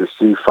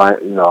see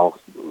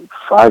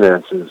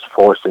finances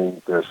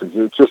forcing this,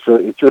 it's just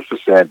a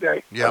sad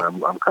day. Yeah,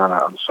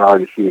 I'm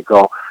sorry to see it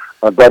go.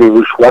 My buddy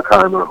Lou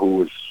Schweckheimer,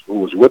 who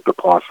was with the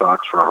Paw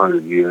Sox for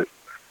 100 years,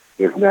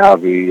 is now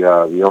the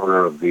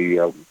owner of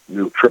the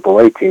new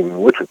AAA team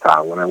in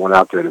Wichita. When I went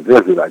out there to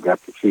visit, I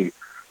got to see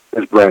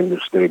his brand new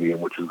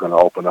stadium, which is going to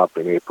open up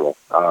in April.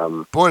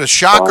 Boy, the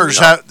Shockers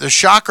the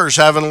Shockers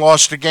haven't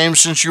lost a game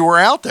since you were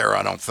out there,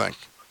 I don't think.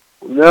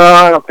 No,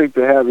 I don't think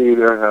they have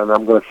either. And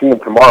I'm going to see him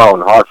tomorrow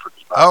in Hartford.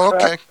 Oh,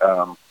 okay.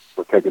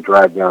 We'll take a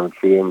drive down and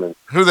see him. And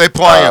who they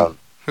playing?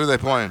 Who they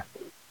playing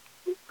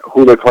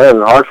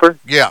in Hartford?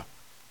 Yeah,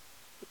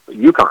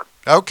 UConn.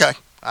 Okay.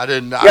 I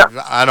didn't. Yeah.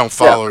 I don't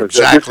follow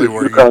exactly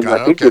where UConn, UConn.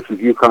 I think this is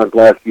UConn's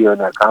last year in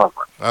that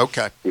conference.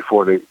 Okay.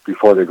 Before they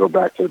go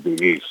back to the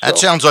Big East. That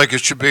sounds like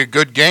it should be a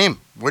good game.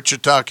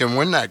 Wichita can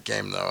win that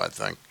game, though. I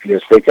think.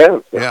 Yes, they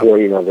can. Yeah.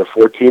 They're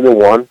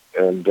 14-1,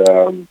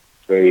 and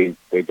they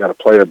got a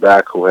player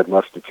back who had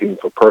left the team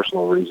for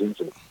personal reasons,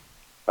 and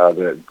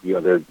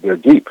they're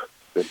deep.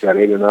 They've got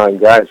 8 or 9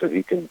 guys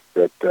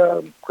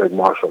that Craig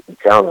Marshall can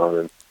count on,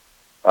 and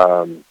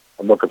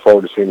I'm looking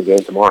forward to seeing the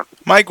game tomorrow.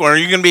 Mike, are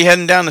you going to be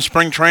heading down to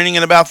spring training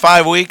in about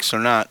 5 weeks or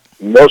not?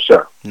 No,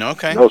 sir. No,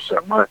 okay. No,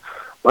 sir.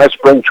 My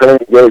spring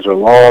training days are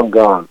long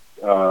gone.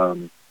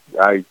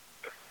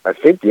 I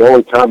think the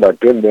only time I've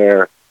been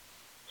there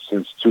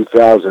since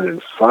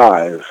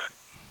 2005,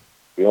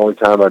 the only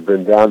time I've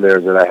been down there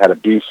is that I had a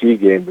BC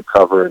game to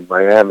cover in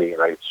Miami,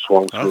 and I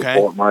swung through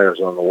Fort Myers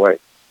on the way.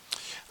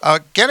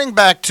 Getting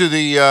back to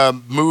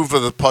the move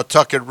of the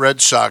Pawtucket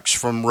Red Sox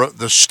from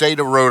the state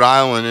of Rhode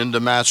Island into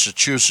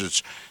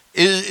Massachusetts,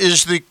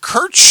 is the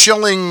Curt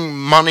Schilling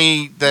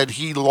money that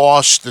he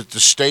lost that the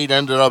state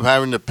ended up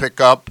having to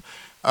pick up,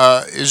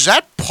 is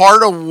that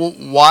part of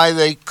why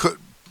they could,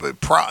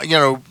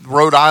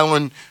 Rhode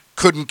Island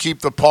couldn't keep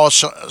the Paw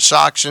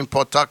Sox in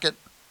Pawtucket?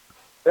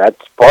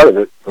 That's part of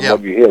it. From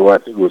what you hear, I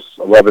think it was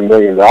 $11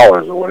 million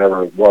or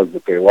whatever it was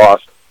that they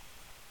lost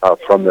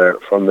from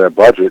their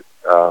budget.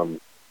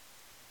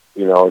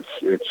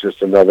 It's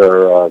just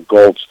another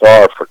gold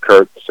star for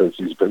Curt since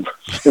his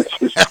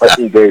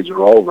playing days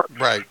are over.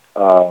 Right.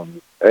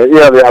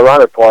 The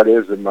ironic part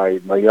is that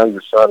my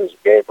youngest son is a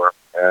gamer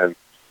and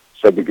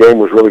said the game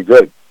was really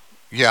good.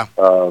 Yeah.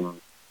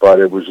 But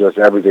it was just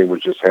everything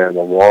was just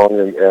handled wrong,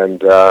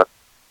 and now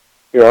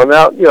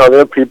there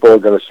are people who are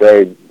going to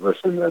say,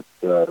 listen, that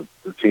the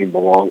team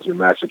belongs in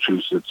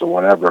Massachusetts or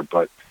whatever.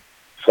 But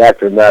the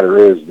fact of the matter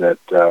is that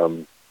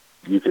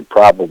you could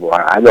probably,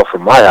 I know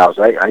from my house,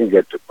 I can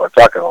get to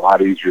Pawtucket a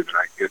lot easier than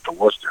I can get to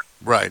Worcester.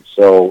 Right.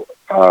 So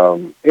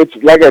it's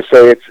like I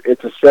say,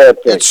 it's a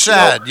sad thing. It's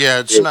sad.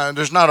 It's not.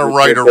 There's not a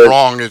right or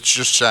wrong. It's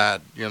just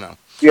sad.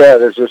 Yeah,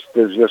 there's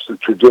just a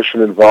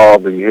tradition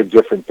involved, and you hear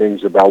different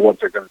things about what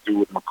they're going to do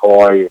with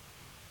McCoy.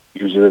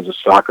 Use it as a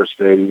soccer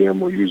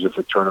stadium, or use it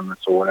for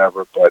tournaments or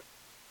whatever. But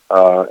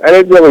and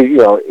it really,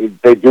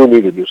 they do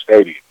need a new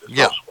stadium. There's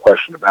no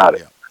question about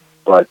it.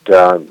 But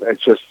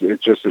it's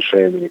just a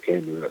shame that it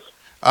came to this.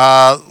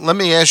 Let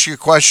me ask you a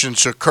question.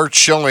 So Curt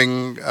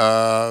Schilling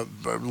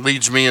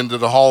leads me into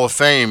the Hall of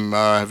Fame.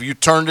 Have you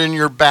turned in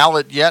your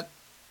ballot yet?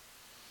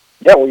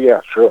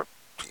 Yeah, sure.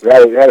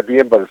 It had to be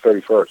in by the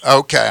 31st.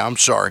 Okay, I'm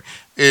sorry.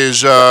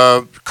 Is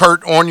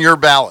Curt on your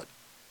ballot?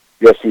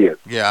 Yes, he is.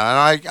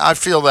 Yeah, and I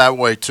feel that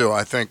way, too.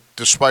 I think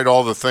despite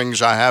all the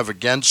things I have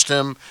against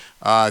him,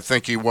 I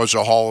think he was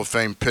a Hall of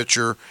Fame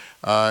pitcher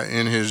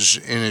in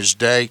his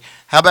day.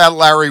 How about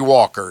Larry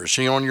Walker? Is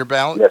he on your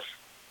ballot? Yes.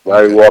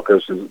 Larry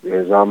Walker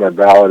is on my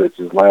ballot. It's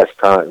his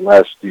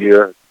last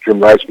year. Jim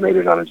Rice made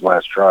it on his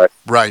last try.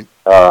 Right.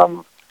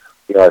 I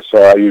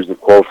used a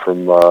quote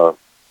from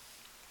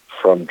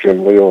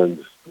Jim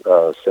Leland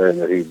saying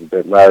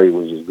that Larry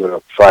was as good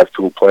a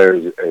 5-tool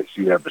player as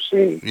he'd ever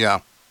seen.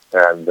 Yeah.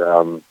 And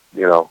I'm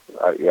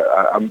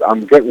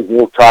getting a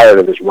little tired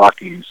of this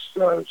Rockies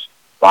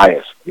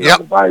bias.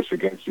 The bias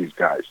against these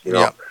guys.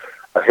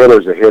 A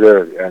hitter's a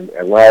hitter, and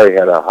Larry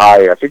had a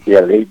high. I think he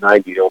had an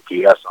 890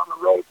 OPS on the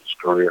road in his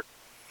career.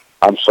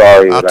 I'm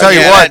sorry. I'll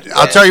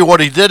tell you what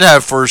he did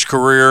have for his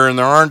career, and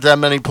there aren't that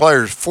many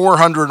players.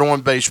 400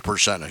 on base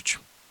percentage.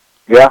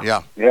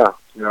 Yeah.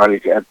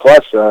 And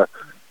plus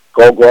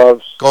Gold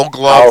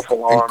Glove,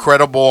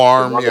 incredible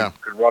arm.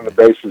 Could run the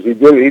bases. He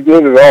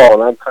did it all,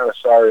 and I'm kind of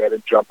sorry I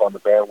didn't jump on the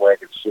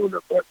bandwagon sooner.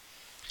 But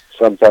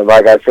sometimes,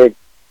 I think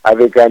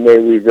I may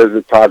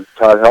revisit Todd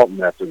Helton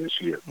after this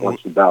year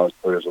once the ballot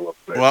clears a little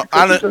bit. Well,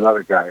 he's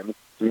another guy.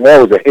 He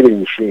was a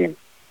hitting machine.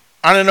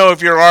 I don't know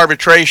if you're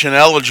arbitration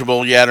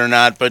eligible yet or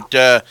not, but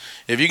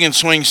if you can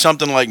swing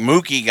something like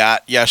Mookie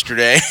got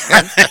yesterday.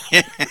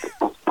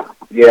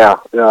 Yeah.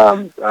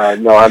 No,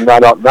 I'm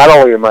not. Not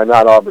only am I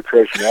not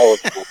arbitration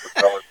eligible,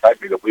 but they'll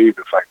invite me to leave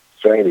if I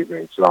say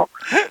anything. So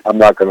I'm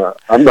not gonna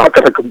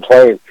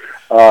complain.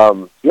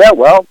 Yeah.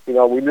 Well,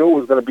 we knew it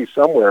was going to be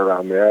somewhere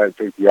around there. I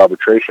think the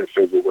arbitration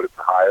figure would have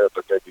been higher,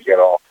 but then you get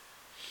all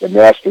the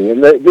nasty.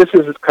 And this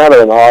is kind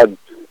of an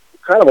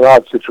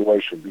odd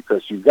situation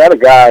because you've got a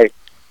guy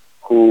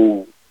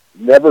who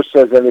never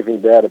says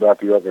anything bad about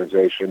the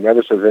organization,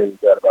 never says anything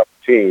bad about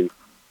the team,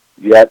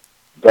 yet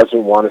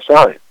doesn't want to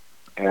sign.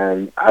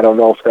 And I don't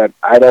know if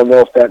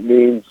that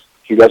means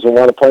he doesn't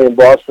want to play in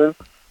Boston.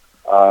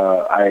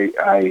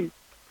 I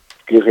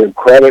give him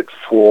credit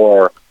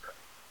for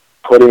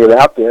putting it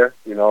out there.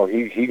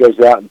 He goes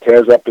out and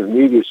tears up his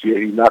knee this year.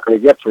 He's not going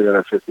to get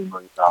 $350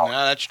 million. No,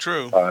 that's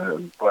true.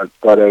 But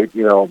then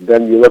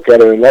you look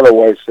at it another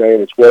way,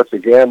 saying it's worth the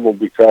gamble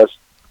because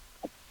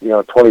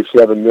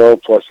 27 mil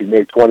plus he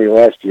made 20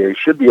 last year. He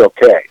should be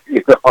okay.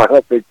 I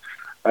don't think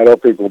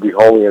we'll be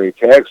holding any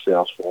tag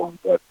sales for him,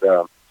 but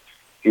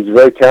he's a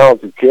very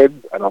talented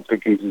kid. I don't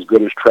think he's as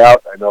good as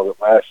Trout. I know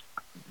that last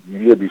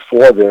year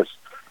before this,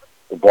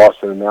 the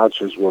Boston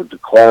announcers were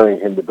declaring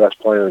him the best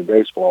player in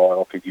baseball. I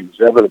don't think he was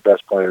ever the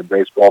best player in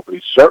baseball, but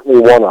he's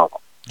certainly one of them.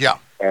 Yeah.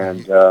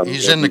 And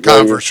he's in the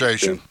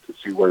conversation. To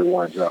see where he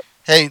winds up.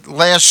 Hey,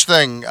 last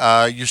thing,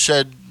 you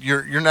said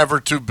you're never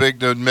too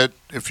big to admit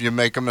if you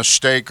make a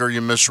mistake or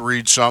you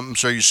misread something.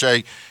 So you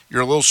say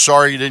you're a little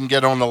sorry you didn't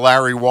get on the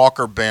Larry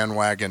Walker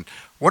bandwagon.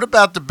 What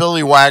about the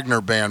Billy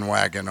Wagner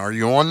bandwagon? Are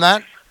you on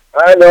that?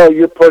 I know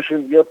you're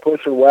pushing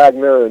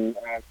Wagner, and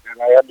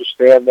I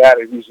understand that.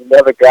 And he's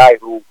another guy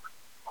who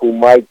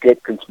might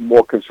get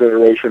more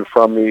consideration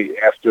from me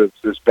after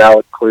this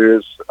ballot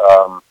clears.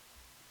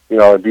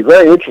 It'd be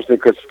very interesting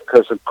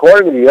because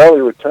according to the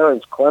early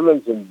returns,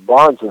 Clemens and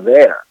Bonds are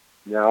there.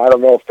 Now I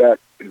don't know if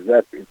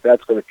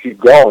that's going to keep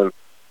going,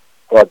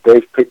 but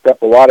they've picked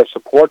up a lot of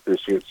support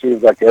this year. It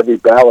seems like every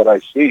ballot I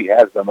see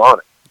has them on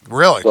it.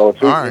 Really? So if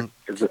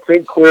the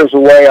thing clears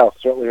away, I'll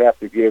certainly have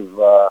to give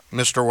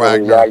Mr.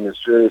 Wagner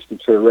serious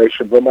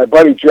consideration. But my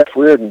buddy Jeff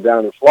Reardon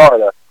down in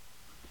Florida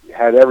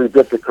had every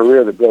bit the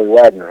career that Billy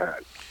Wagner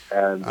had.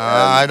 And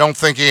I don't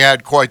think he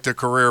had quite the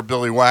career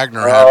Billy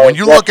Wagner had. When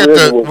you look at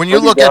the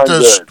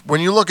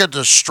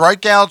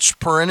strikeouts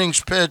per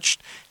innings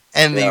pitched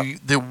and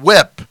the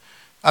whip,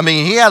 I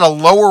mean, he had a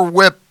lower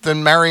whip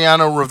than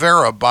Mariano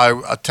Rivera by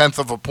 1/10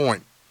 of a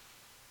point.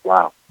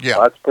 Wow. Yeah.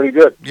 Well, that's pretty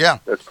good. Yeah.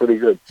 That's pretty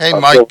good. Hey, I'll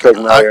Mike, still take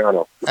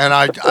Mariano.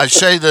 I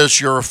say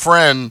this, you're a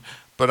friend,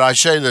 but I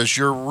say this,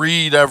 your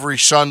read every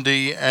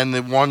Sunday and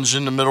the ones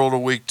in the middle of the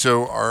week,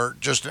 too, are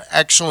just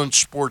excellent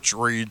sports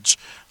reads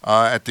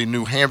at the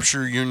New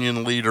Hampshire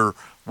Union Leader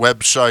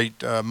website.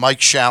 Mike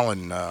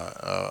Shalin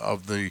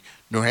of the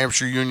New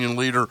Hampshire Union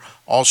Leader,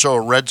 also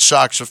a Red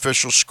Sox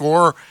official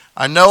scorer.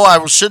 I know I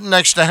was sitting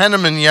next to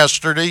Henneman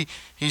yesterday.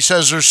 He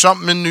says there's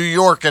something in New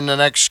York in the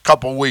next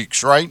couple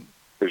weeks, right?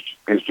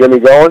 Is Jimmy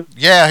going?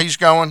 Yeah, he's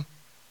going.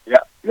 Yeah,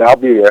 I'll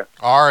be there.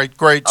 All right,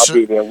 great. I'll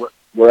be there.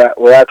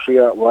 We'll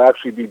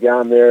actually be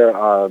down there.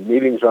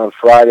 Meetings on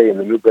Friday in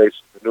the new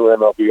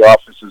MLB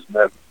offices, and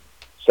then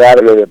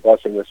Saturday they're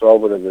busing us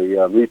over to the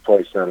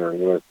replay center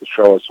to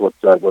show us what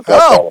that's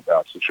all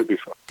about. So it should be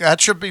fun. That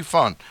should be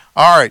fun.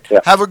 All right. Yeah.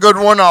 Have a good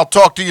one. I'll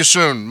talk to you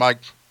soon, Mike.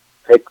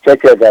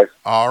 Take care, guys.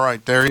 All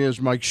right. There he is,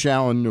 Mike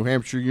Shalin, New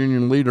Hampshire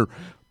Union Leader.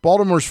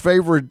 Baltimore's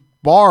favorite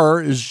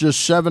bar is just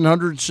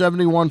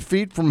 771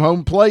 feet from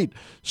home plate.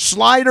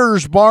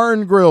 Sliders Bar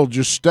and Grill,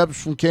 just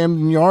steps from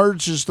Camden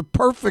Yards, is the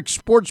perfect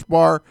sports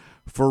bar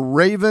for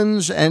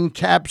Ravens and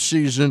Caps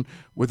season,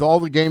 with all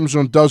the games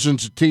on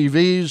dozens of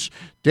TVs.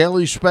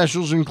 Daily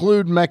specials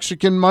include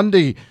Mexican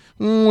Monday,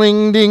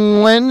 Wing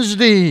Ding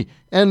Wednesday,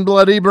 and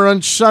Bloody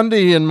Brunch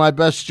Sunday, and my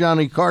best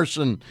Johnny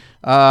Carson,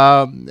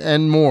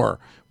 and more.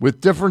 With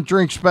different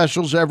drink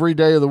specials every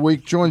day of the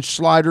week, join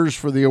Sliders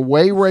for the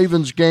away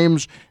Ravens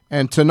games,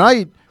 and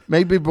tonight,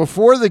 maybe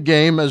before the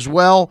game as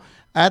well,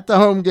 at the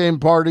home game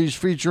parties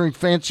featuring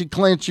Fancy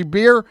Clancy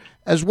beer,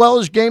 as well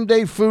as game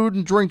day food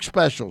and drink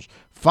specials.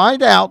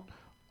 Find out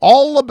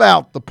all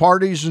about the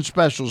parties and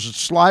specials at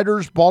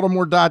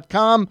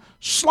slidersbaltimore.com.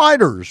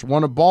 Sliders,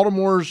 one of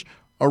Baltimore's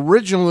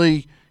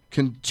originally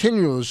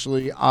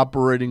continuously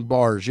operating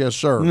bars. Yes,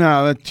 sir.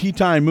 No, the tea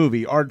time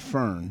movie, Art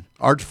Fern.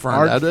 Art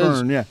Fern, that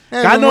Fern, is.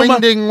 Yeah. Got no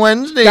Wing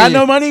Wednesday. Got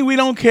no money? We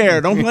don't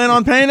care. Don't plan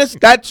on paying us?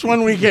 That's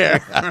when we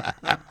care.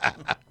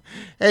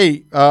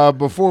 Hey,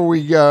 before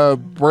we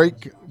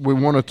break, we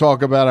want to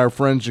talk about our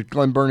friends at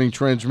Glen Burnie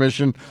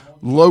Transmission,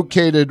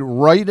 located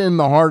right in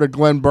the heart of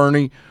Glen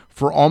Burnie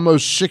for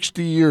almost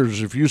 60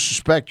 years. If you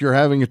suspect you're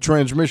having a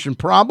transmission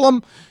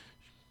problem,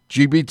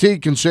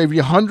 GBT can save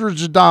you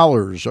hundreds of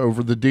dollars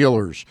over the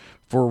dealers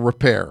for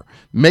repair.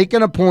 Make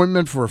an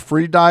appointment for a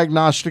free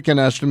diagnostic and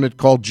estimate.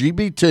 Call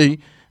GBT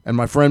and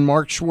my friend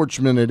Mark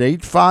Schwartzman at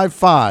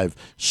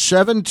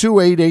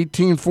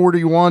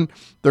 855-728-1841.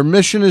 Their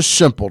mission is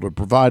simple: to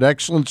provide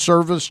excellent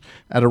service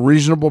at a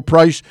reasonable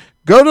price.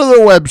 Go to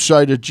their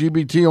website at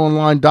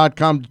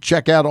gbtonline.com to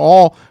check out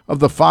all of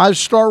the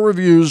 5-star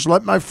reviews.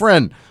 Let my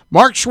friend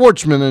Mark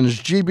Schwartzman and his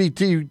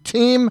GBT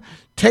team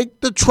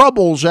take the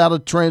troubles out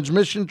of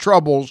transmission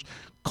troubles.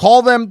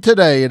 Call them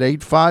today at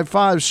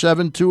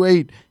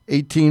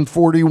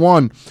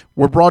 855-728-1841.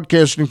 We're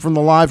broadcasting from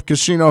the Live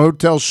Casino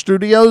Hotel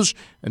Studios.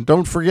 And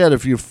don't forget,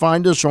 if you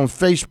find us on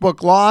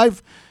Facebook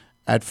Live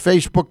at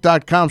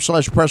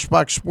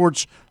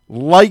facebook.com/PressBoxSports,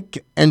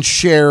 like and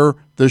share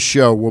the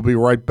show. We'll be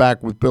right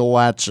back with Bill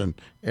Ladson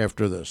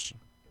after this.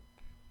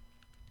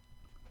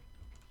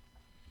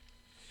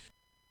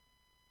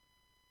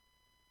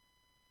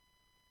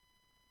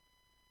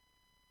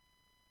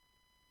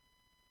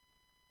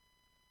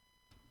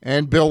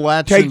 And Bill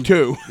Ladson. Take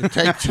two.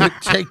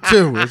 Take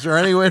two. Is there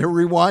any way to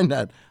rewind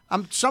that?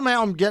 I'm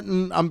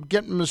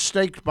getting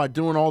mistakes by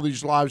doing all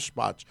these live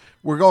spots.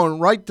 We're going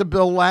right to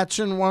Bill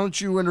Ladson. Why don't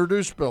you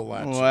introduce Bill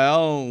Ladson?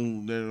 Well,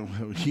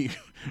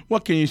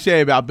 what can you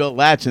say about Bill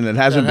Ladson that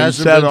hasn't been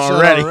said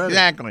already?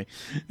 Exactly.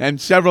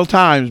 And several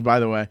times, by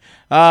the way.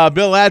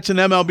 Bill Ladson,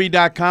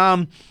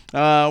 MLB.com,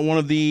 one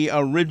of the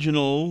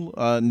original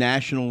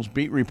Nationals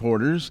beat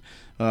reporters.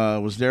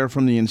 Was there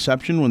from the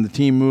inception when the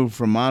team moved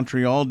from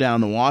Montreal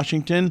down to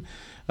Washington.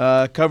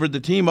 Covered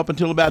the team up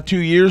until about 2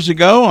 years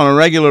ago on a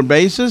regular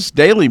basis,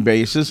 daily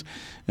basis.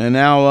 And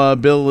now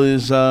Bill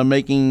is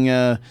making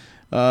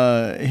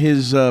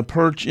his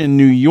perch in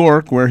New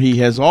York, where he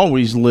has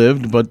always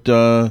lived, but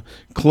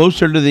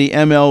closer to the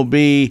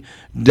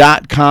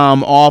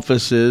MLB.com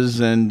offices.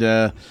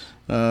 And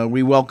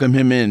we welcome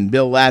him in.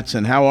 Bill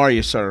Ladson, how are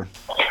you, sir?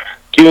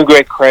 Doing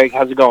great, Craig.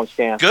 How's it going,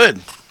 Stan?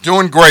 Good.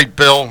 Doing great,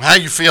 Bill. How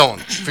you feeling?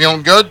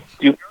 Feeling good?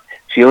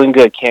 Feeling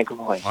good. Can't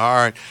complain. All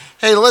right.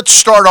 Hey, let's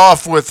start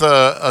off with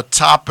a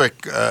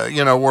topic.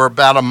 We're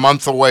about a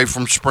month away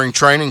from spring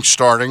training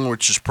starting,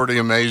 which is pretty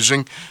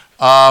amazing.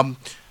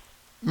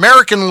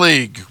 American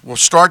League. We'll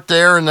start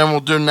there, and then we'll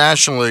do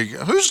National League.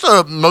 Who's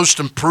the most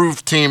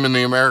improved team in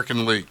the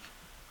American League?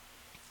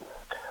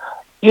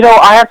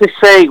 I have to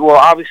say, well,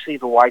 obviously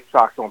the White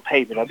Sox on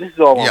paper. Now, this is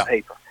all on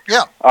paper.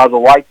 Yeah. The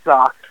White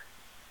Sox,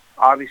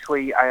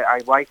 obviously, I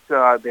like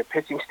their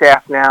pitching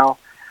staff now.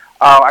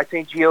 I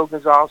think Gio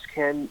Gonzalez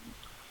can,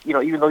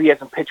 even though he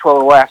hasn't pitched well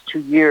the last 2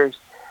 years,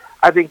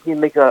 I think he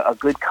can make a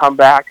good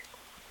comeback.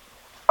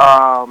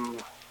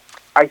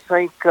 I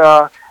think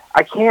I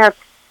can't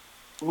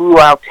rule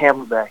out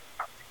Tampa Bay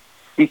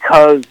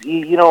because,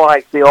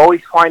 they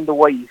always find a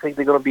way. You think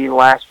they're going to be in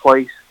last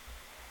place,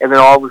 and then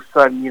all of a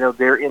sudden,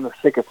 they're in the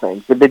thick of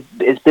things.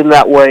 It's been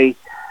that way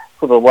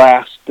for the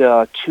last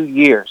 2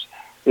 years.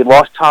 They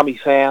lost Tommy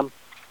Pham.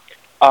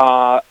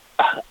 I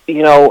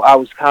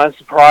was kind of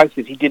surprised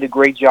that he did a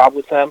great job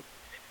with them.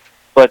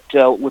 But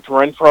with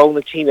Renfroe on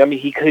the team,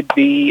 he could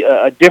be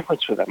a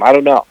difference for them. I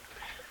don't know.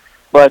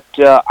 But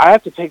I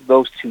have to pick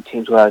those two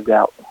teams without a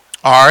doubt.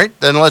 All right,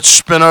 then let's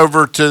spin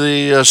over to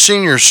the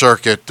senior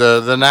circuit,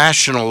 the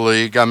National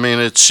League.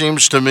 It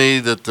seems to me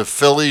that the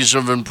Phillies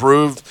have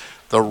improved,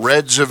 the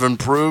Reds have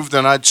improved,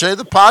 and I'd say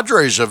the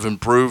Padres have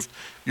improved.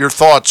 Your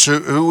thoughts?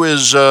 Who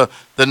is the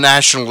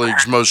National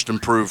League's most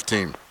improved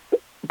team?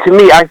 To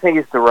me, I think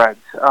it's the Reds.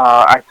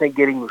 I think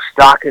getting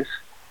Moustakas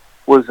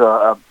was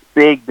a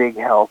big, big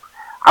help.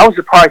 I was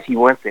surprised he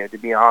went there, to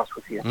be honest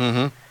with you.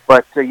 Mm-hmm.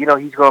 But, he's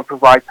going to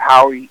provide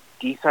power.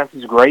 Defense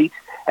is great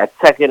at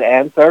second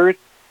and third.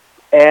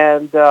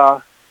 And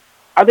I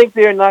think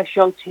they're a nice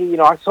young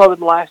team. I saw them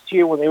last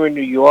year when they were in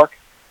New York,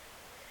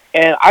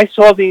 and I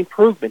saw the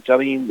improvement.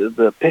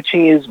 The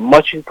pitching is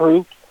much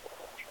improved.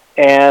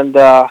 And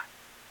I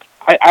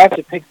have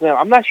to pick them.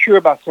 I'm not sure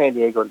about San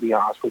Diego, to be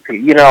honest with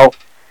you.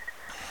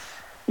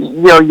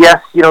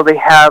 Yes, they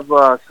have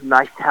some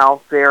nice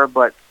talent there,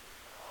 but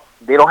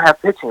they don't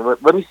have pitching.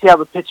 Let me see how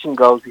the pitching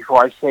goes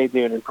before I say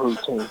they're an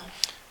improved team.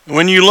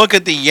 When you look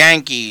at the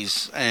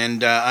Yankees,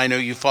 and I know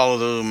you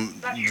follow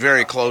them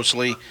very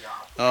closely,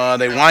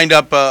 they wind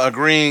up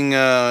agreeing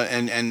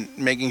and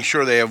making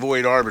sure they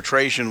avoid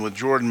arbitration with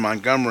Jordan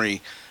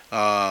Montgomery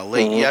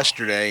late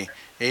yesterday,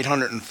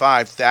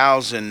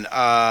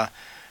 $805,000.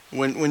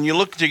 When you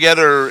look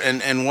together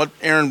and what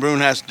Aaron Boone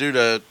has to do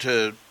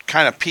to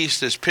kind of piece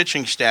this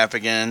pitching staff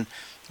again,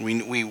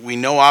 we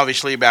know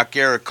obviously about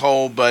Garrett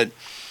Cole, but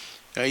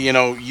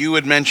you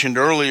had mentioned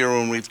earlier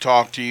when we've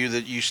talked to you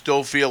that you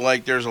still feel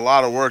like there's a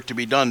lot of work to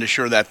be done to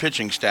shore that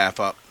pitching staff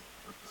up.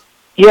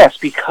 Yes,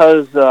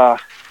 because some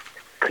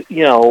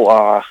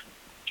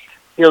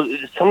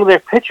of their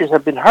pitchers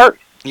have been hurt.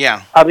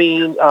 Yeah.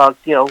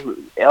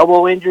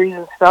 Elbow injuries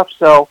and stuff.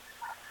 So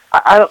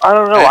I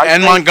don't know.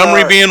 And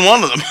Montgomery being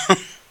one of them.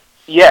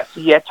 Yes,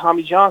 he had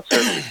Tommy John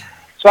surgery.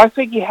 So I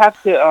think you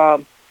have to. Are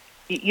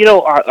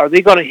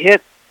they going to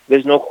hit?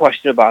 There's no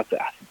question about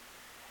that.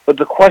 But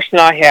the question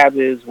I have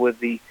is, will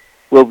the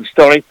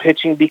starting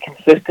pitching be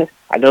consistent?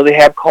 I know they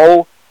have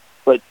Cole,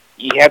 but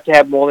you have to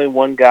have more than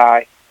one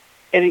guy.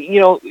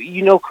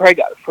 And Craig,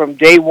 from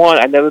day one,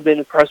 I've never been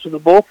impressed with the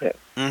bullpen.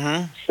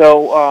 Mm-hmm.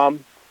 So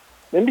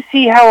let me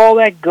see how all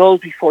that goes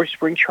before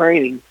spring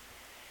training,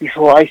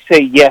 before I say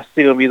yes,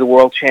 they're going to be the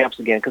world champs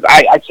again. Because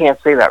I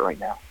can't say that right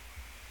now.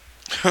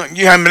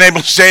 You haven't been able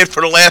to say it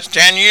for the last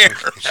 10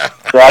 years.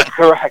 That's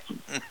correct.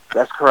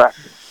 That's correct.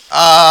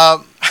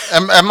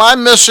 Am I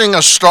missing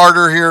a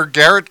starter here?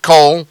 Garrett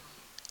Cole,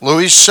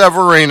 Luis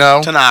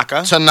Severino,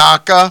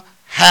 Tanaka,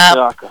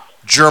 Happ,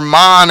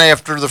 Germán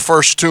after the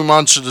first 2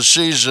 months of the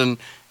season,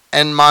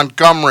 and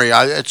Montgomery.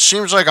 It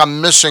seems like I'm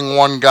missing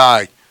one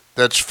guy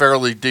that's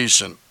fairly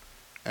decent,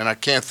 and I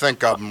can't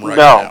think of him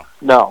now.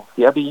 No.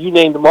 Yeah, but you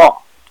named them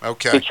all.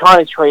 Okay. They're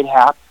trying to trade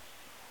Happ.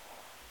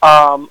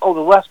 The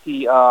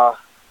lefty.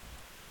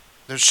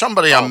 There's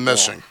somebody I'm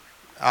missing.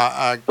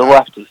 The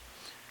lefty.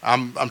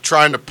 I'm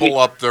trying to pull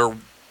up the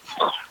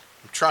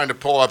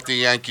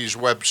Yankees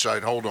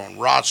website. Hold on,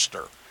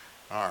 roster.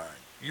 All right,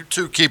 you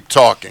two keep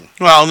talking.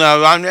 Well,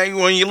 no,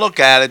 when you look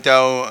at it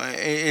though,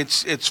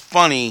 it's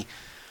funny.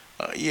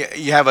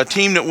 You have a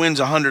team that wins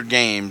 100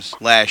 games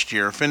last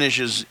year,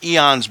 finishes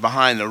eons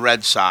behind the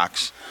Red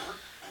Sox,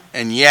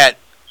 and yet,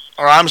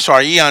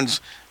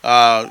 eons.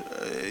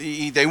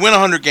 They win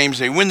 100 games.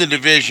 They win the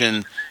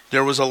division.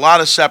 There was a lot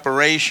of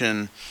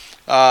separation.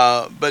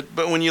 But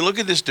when you look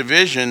at this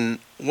division,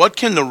 what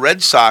can the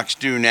Red Sox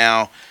do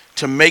now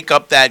to make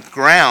up that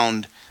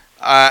ground?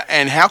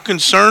 And how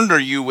concerned are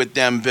you with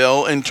them,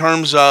 Bill, in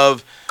terms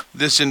of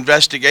this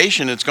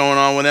investigation that's going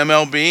on with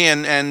MLB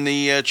and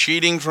the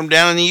cheating from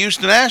down in the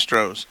Houston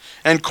Astros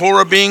and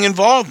Cora being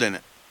involved in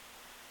it?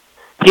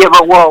 Yeah,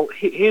 but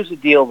here's the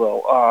deal,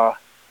 though.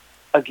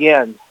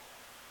 Again,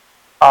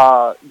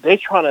 they're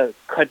trying to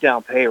cut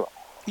down payroll.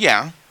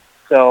 Yeah.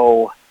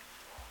 So,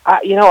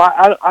 I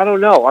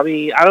don't know. I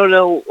mean, I don't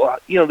know.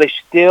 They're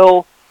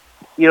still,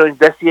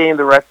 investigating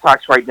the Red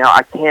Sox right now.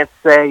 I can't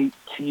say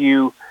to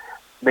you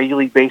Major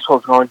League Baseball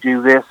is going to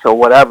do this or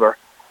whatever.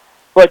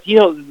 But,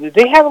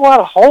 they have a lot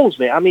of holes,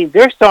 man. I mean,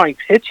 their starting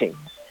pitching,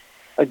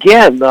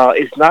 again,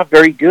 is not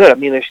very good. I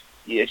mean,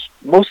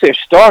 most of their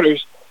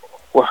starters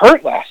were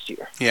hurt last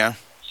year. Yeah.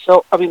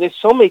 So, I mean, there's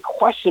so many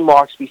question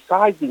marks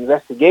besides the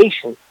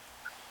investigation.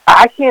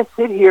 I can't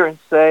sit here and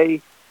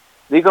say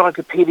they're going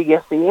to compete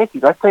against the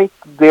Yankees. I think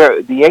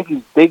the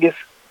Yankees' biggest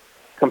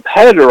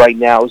competitor right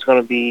now is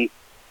going to be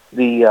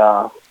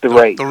the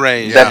Rays. The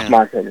Rays. That's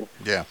my opinion.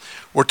 Yeah.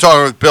 We're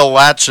talking with Bill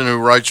Ladson, who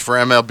writes for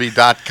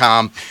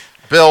MLB.com.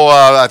 Bill,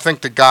 I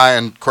think the guy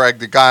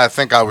I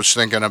think I was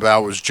thinking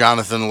about was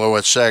Jonathan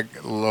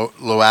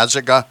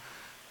Loaziga,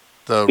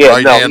 the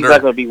right-hander. No, he's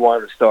not going to be one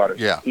of the starters.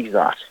 Yeah. He's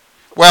not.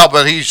 Well,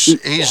 but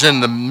he's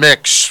in the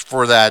mix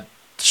for that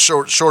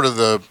sort of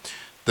the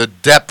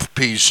depth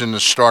piece in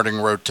the starting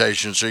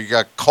rotation. So you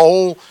got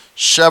Cole,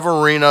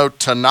 Severino,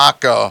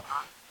 Tanaka,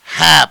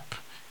 Happ,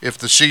 if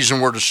the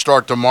season were to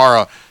start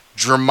tomorrow,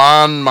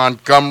 Germán,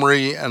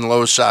 Montgomery, and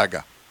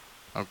Loaziga.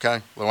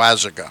 Okay?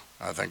 Loaziga,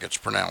 I think it's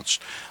pronounced.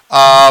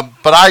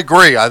 But I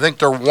agree. I think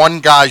they're one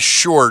guy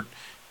short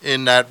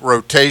in that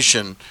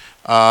rotation.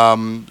 How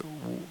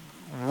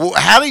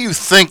do you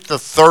think the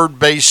third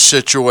base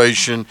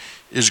situation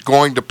is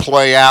going to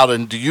play out,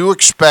 and do you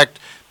expect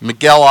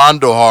Miguel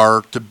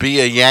Andujar to be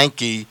a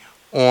Yankee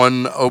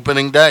on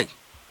opening day?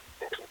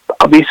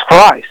 I'll be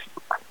surprised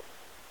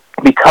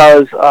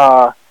because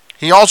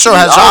he also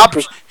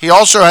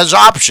has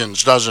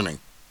options, doesn't he?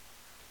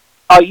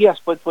 Yes,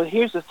 but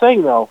here's the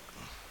thing, though.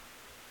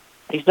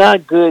 He's not a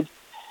good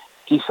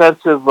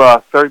defensive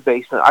third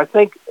baseman. I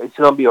think it's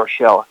going to be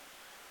Urshela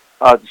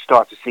to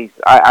start the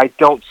season. I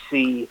don't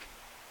see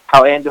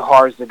how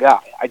Andujar is the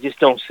guy. I just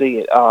don't see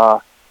it.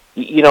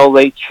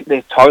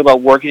 They've talked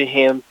about working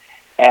him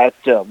at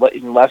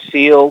in left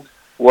field,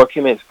 work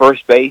him at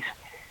first base,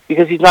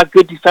 because he's not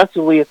good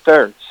defensively at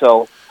third.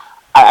 So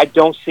I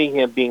don't see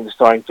him being the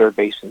starting third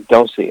baseman.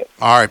 Don't see it.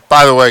 All right.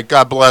 By the way,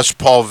 God bless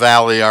Paul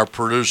Valle, our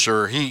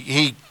producer.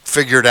 He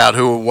figured out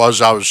who it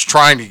was I was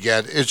trying to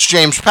get. It's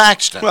James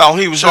Paxton. Well,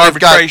 he was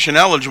arbitration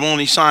eligible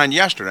and he signed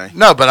yesterday.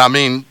 No, but I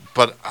mean, he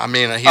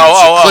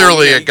was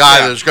clearly a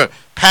guy that's good.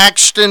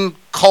 Paxton,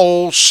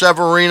 Cole,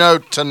 Severino,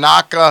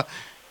 Tanaka,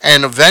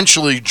 and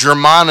eventually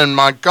Germán and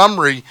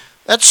Montgomery.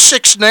 That's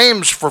 6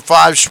 names for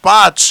 5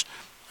 spots.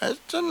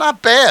 That's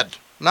not bad.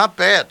 Not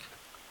bad.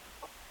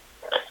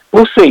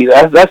 We'll see.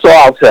 That's all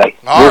I'll say.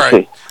 We'll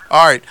see.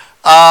 All right.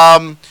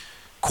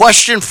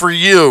 Question for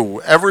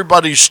you.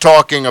 Everybody's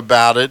talking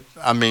about it.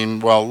 I mean,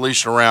 well, at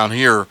least around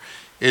here.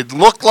 It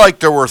looked like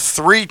there were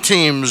 3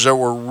 teams that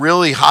were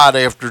really hot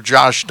after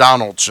Josh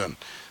Donaldson.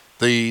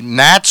 The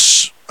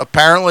Nats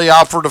apparently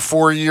offered a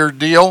 4-year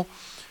deal.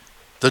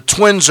 The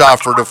Twins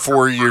offered a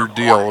 4-year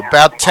deal.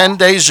 About 10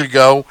 days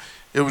ago,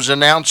 it was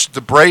announced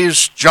the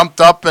Braves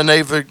jumped up and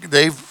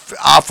they've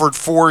offered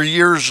 4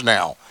 years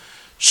now.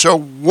 So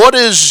what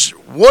is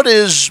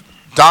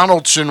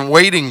Donaldson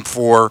waiting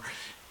for?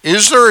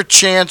 Is there a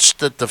chance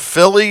that the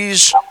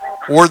Phillies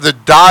or the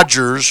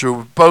Dodgers,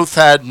 who both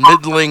had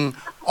middling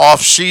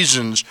off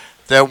seasons,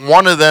 that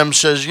one of them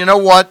says, you know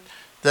what,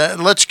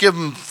 let's give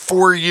him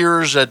 4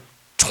 years at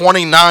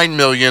 $29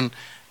 million,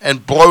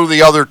 and blow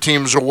the other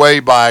teams away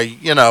by,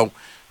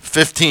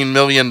 $15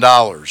 million.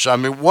 I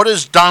mean, what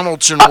is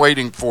Donaldson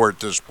waiting for at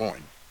this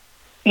point?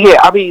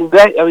 Yeah,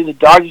 the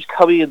Dodgers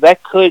coming in,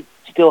 that could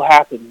still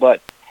happen,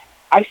 but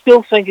I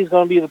still think it's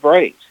going to be the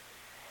Braves,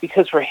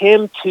 because for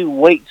him to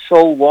wait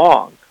so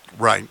long,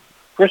 right?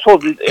 First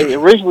of all,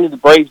 originally the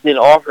Braves didn't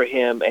offer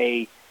him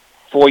a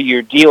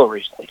 4-year deal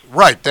originally.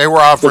 Right, they were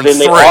offering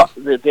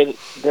three.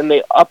 Then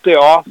they upped their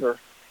offer,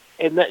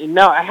 and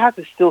now I have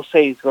to still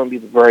say it's going to be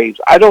the Braves.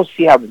 I don't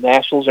see how the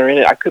Nationals are in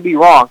it. I could be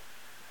wrong,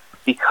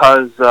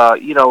 because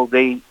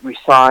they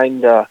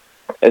re-signed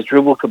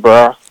Asdrubal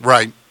Cabrera.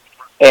 Right.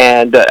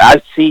 And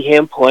I see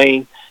him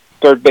playing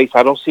third base.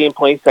 I don't see him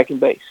playing second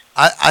base.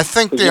 I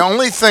think the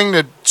only thing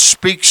that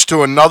speaks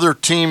to another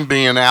team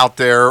being out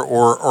there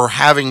or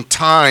having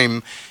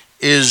time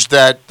is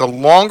that the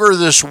longer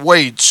this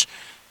waits,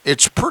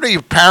 it's pretty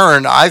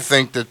apparent, I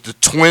think, that the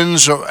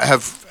Twins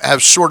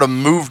have sort of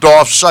moved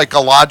off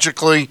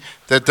psychologically,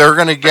 that they're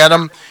going to get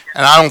him,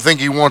 and I don't think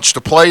he wants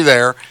to play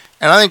there.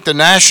 And I think the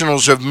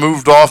Nationals have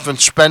moved off and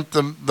spent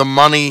the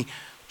money,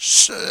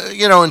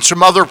 in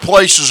some other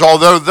places,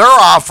 although their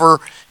offer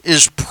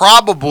is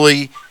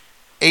probably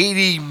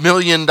 $80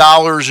 million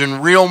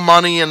in real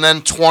money and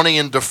then $20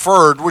 in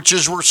deferred, which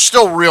is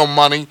still real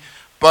money.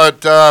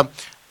 But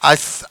I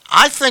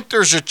think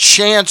there's a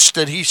chance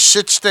that he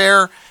sits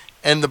there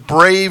and the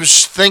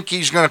Braves think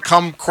he's going to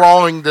come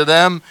crawling to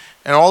them,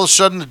 and all of a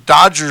sudden the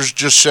Dodgers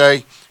just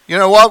say, you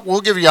know what, we'll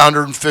give you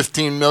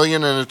 $115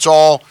 million, and it's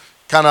all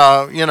kind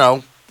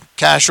of,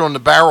 cash on the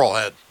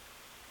barrelhead.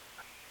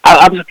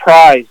 I'm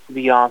surprised, to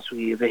be honest with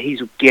you, that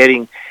he's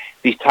getting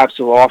these types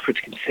of offers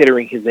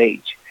considering his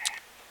age.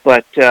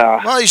 But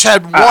well, he's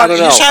had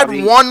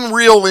one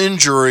real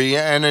injury,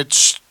 and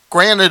it's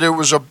granted it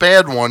was a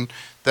bad one,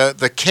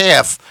 the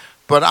calf.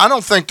 But I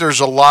don't think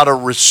there's a lot of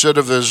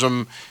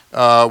recidivism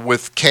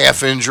with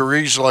calf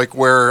injuries, like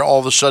where all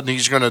of a sudden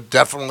he's going to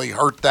definitely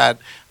hurt that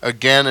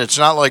again. It's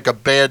not like a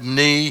bad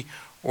knee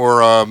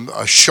or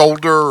a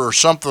shoulder or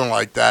something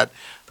like that.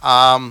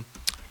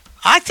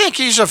 I think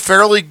he's a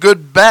fairly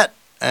good bet,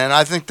 and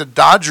I think the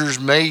Dodgers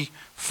may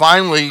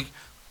finally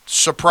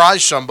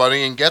surprise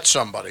somebody and get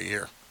somebody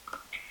here.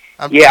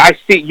 I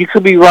see. You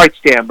could be right,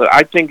 Stan, but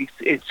I think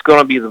it's going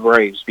to be the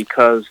Braves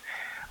because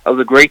of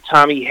the great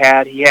time he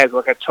had. He has,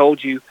 like I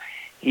told you,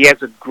 he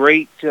has a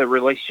great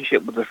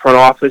relationship with the front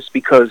office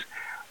because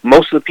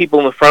most of the people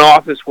in the front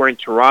office were in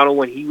Toronto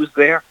when he was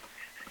there.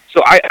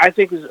 So I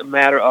think it's a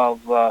matter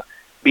of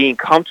being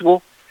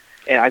comfortable,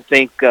 and I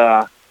think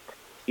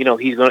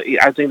he's going.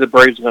 I think the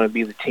Braves are going to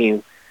be the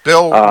team,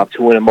 Bill,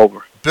 to win him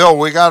over. Bill,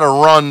 we got to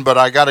run, but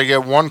I got to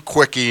get one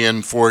quickie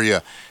in for you.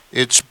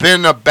 It's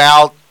been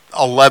about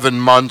 11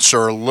 months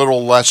or a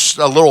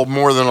little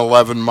more than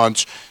 11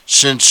 months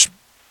since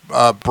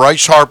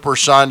Bryce Harper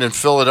signed in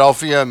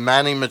Philadelphia and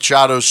Manny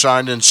Machado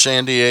signed in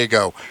San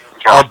Diego.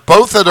 Are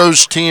both of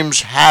those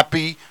teams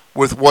happy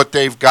with what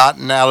they've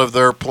gotten out of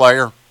their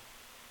player?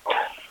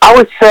 I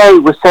would say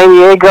with San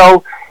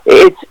Diego,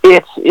 it's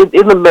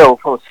in the middle.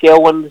 From a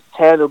scale 1 to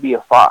 10, it'll be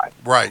a 5.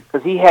 Right.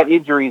 Because he had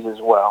injuries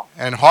as well.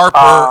 And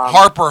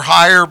Harper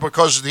higher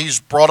because he's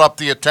brought up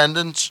the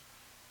attendance?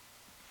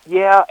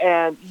 Yeah,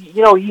 and,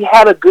 he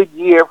had a good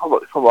year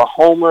from a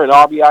homer and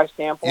RBI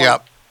standpoint.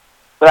 Yep.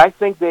 But I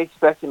think they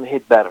expect him to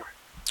hit better.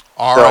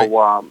 All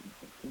right.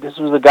 This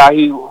was a guy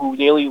who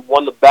nearly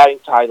won the batting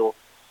title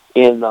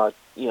in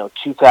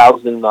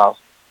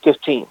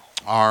 2015.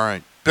 All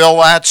right. Bill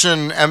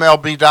Ladson,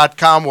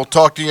 MLB.com. We'll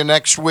talk to you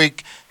next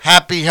week.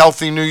 Happy,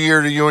 healthy New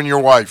Year to you and your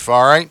wife,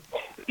 all right?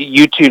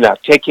 You too now.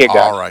 Take care, guys.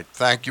 All right.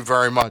 Thank you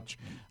very much.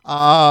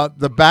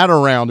 The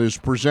Bat-Around is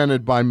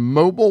presented by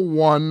Mobil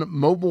 1.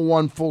 Mobil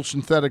 1 full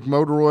synthetic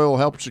motor oil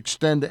helps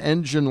extend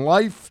engine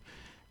life.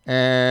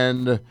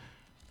 And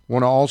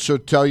want to also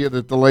tell you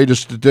that the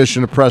latest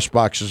edition of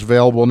PressBox is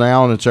available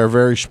now, and it's our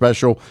very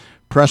special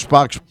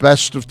PressBox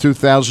Best of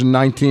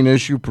 2019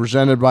 issue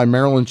presented by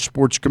Maryland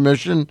Sports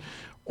Commission.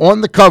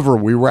 On the cover,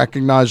 we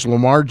recognize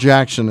Lamar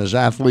Jackson as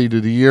Athlete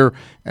of the Year,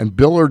 and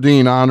Bill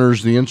Ladson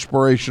honors the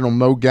inspirational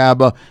Mo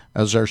Gaba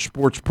as our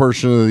Sports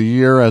Person of the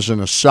Year. As an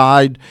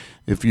aside,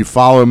 if you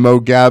follow Mo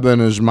Gaba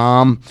and his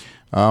mom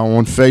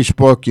on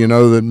Facebook, you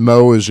know that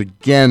Mo is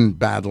again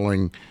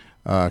battling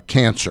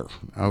cancer,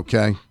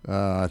 okay?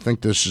 I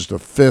think this is the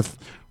 5th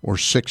or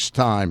 6th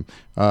time.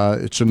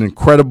 It's an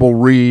incredible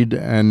read,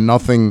 and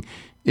nothing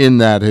in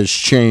that has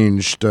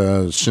changed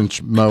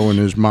since Mo and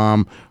his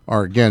mom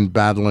are again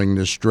battling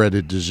this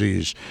dreaded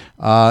disease.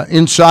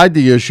 Inside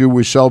the issue,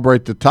 we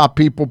celebrate the top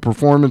people,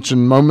 performance,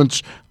 and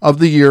moments of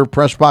the year.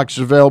 PressBox is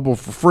available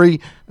for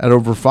free at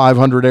over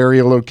 500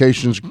 area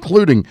locations,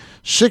 including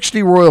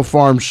 60 Royal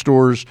Farm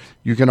stores.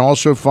 You can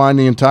also find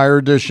the entire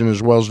edition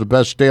as well as the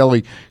best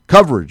daily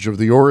coverage of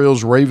the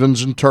Orioles,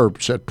 Ravens, and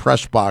Terps at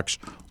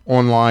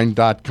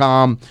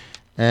PressBoxOnline.com.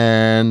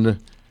 And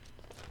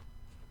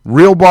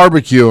Real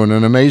Barbecue and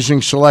an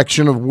amazing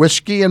selection of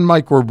whiskey and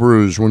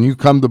microbrews. When you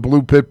come to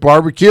Blue Pit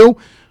Barbecue,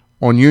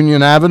 on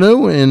Union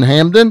Avenue in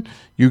Hamden.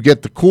 You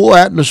get the cool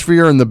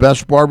atmosphere and the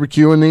best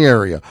barbecue in the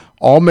area,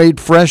 all made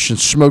fresh and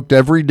smoked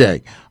every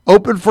day.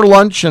 Open for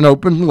lunch and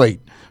open late,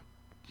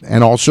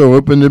 and also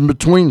open in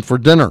between for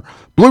dinner.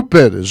 Blue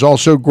Pit is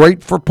also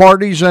great for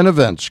parties and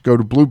events. Go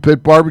to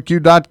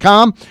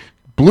bluepitbarbecue.com,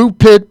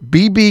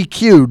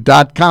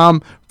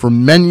 bluepitbbq.com for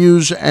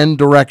menus and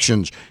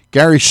directions.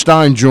 Gary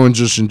Stein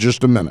joins us in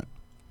just a minute.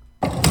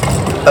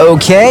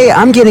 Okay,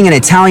 I'm getting an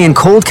Italian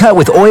cold cut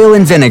with oil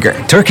and vinegar.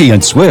 Turkey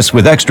and Swiss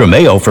with extra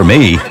mayo for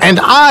me. And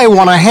I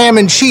want a ham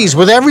and cheese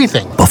with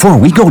everything. Before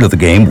we go to the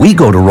game, we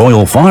go to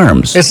Royal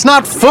Farms. It's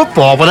not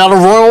football without a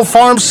Royal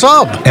Farms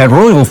sub. At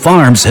Royal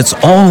Farms, it's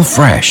all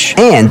fresh.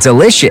 And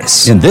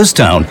delicious. In this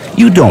town,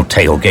 you don't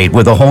tailgate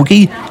with a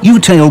hoagie. You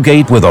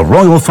tailgate with a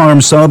Royal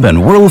Farms sub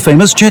and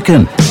world-famous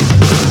chicken.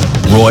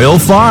 Royal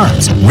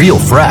Farms. Real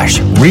fresh,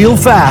 real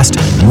fast,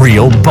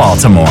 real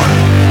Baltimore.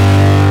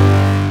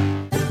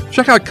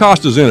 Check out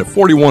Costa's Inn at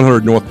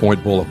 4100 North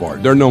Point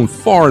Boulevard. They're known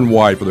far and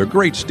wide for their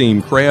great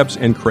steamed crabs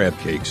and crab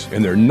cakes.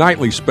 And their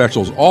nightly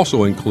specials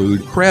also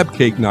include crab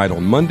cake night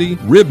on Monday,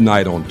 rib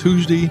night on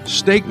Tuesday,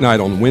 steak night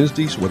on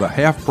Wednesdays with a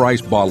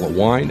half-price bottle of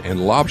wine,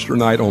 and lobster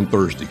night on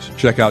Thursdays.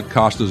 Check out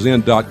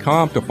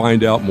costasinn.com to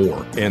find out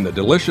more. And the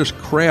delicious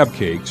crab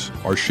cakes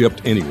are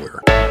shipped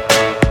anywhere.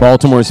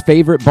 Baltimore's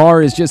favorite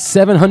bar is just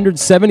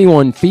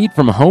 771 feet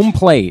from home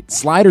plate.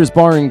 Sliders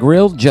Bar and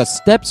Grill, just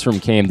steps from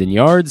Camden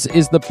Yards,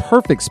 is the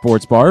perfect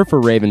sports bar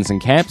for Ravens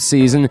and Caps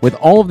season, with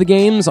all of the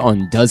games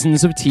on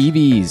dozens of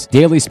TVs.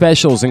 Daily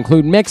specials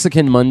include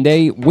Mexican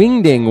Monday,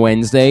 Wingding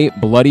Wednesday,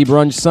 Bloody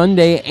Brunch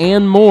Sunday,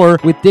 and more,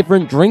 with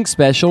different drink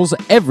specials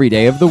every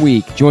day of the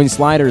week. Join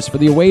Sliders for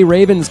the away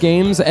Ravens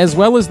games, as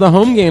well as the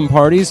home game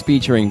parties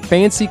featuring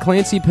Fancy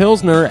Clancy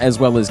Pilsner, as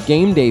well as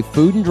game day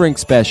food and drink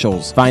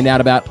specials. Find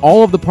out about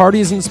all of the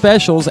parties and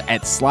specials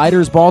at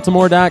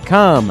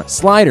slidersbaltimore.com.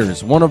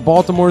 Sliders, one of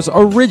Baltimore's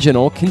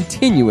original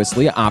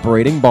continuously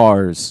operating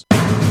bars.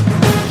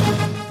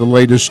 The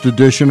latest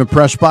edition of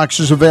PressBox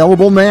is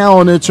available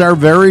now, and it's our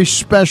very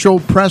special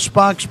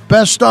PressBox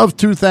Best of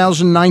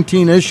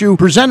 2019 issue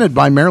presented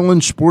by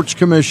Maryland Sports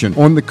Commission.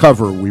 On the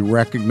cover, we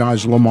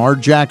recognize Lamar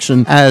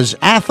Jackson as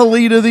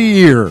Athlete of the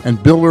Year,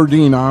 and Bill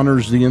Ladson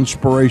honors the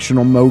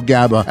inspirational Mo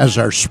Gaba as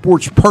our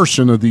Sports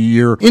Person of the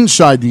Year.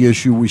 Inside the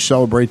issue, we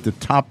celebrate the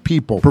top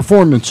people,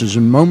 performances,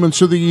 and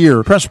moments of the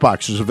year.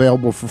 PressBox is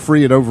available for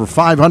free at over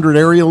 500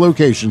 area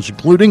locations,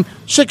 including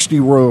 60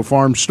 Royal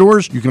Farm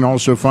stores. You can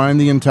also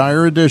find the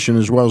entire edition,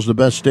 as well as the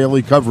best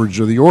daily coverage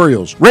of the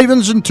Orioles,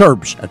 Ravens, and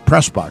Terps at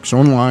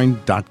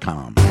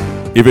PressBoxOnline.com.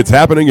 If it's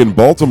happening in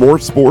Baltimore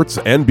sports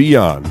and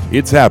beyond,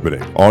 it's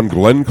happening on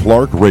Glenn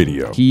Clark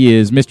Radio. He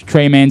is Mr.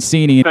 Trey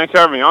Mancini. Thanks for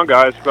having me on,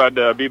 guys. Glad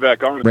to be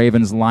back on.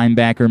 Ravens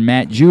linebacker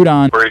Matt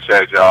Judon.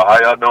 Appreciate y'all. How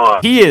y'all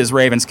doing? He is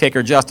Ravens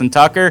kicker Justin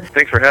Tucker.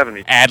 Thanks for having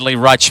me. Adley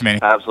Rutschman.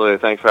 Absolutely.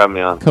 Thanks for having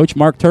me on. Coach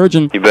Mark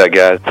Turgeon. You bet,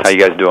 guys. How you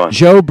guys doing?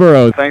 Joe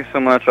Burrow. Thanks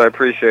so much. I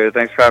appreciate it.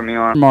 Thanks for having me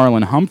on.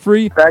 Marlon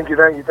Humphrey. Thank you.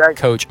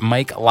 Coach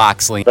Mike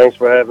Loxley. Thanks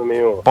for having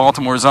me on.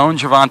 Baltimore's own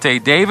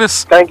Javante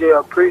Davis. Thank you.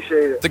 I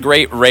appreciate it. The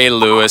great Ray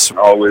Lewis.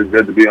 Always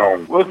good to be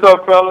on. What's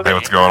up, fellas? Hey,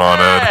 what's going on,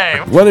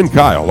 Ed? Glenn and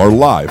Kyle are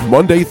live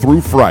Monday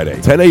through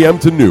Friday, 10 a.m.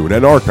 to noon,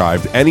 and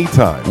archived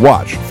anytime.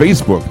 Watch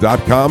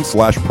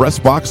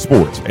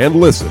Facebook.com/PressBoxSports and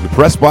listen to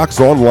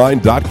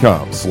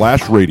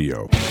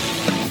PressBoxOnline.com/radio.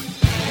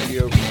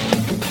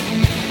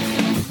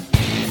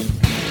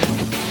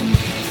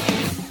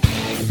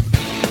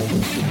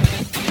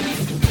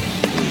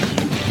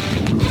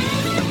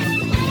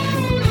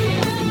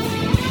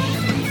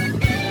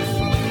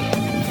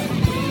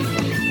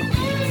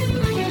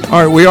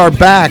 All right, we are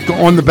back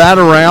on the bat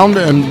around,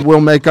 and we'll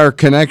make our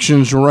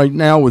connections right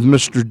now with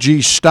Mr.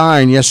 G.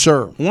 Stein. Yes,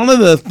 sir. One of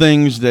the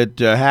things that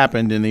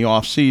happened in the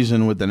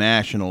offseason with the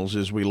Nationals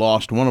is we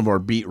lost one of our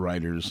beat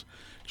writers,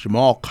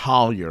 Jamal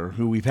Collier,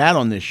 who we've had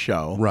on this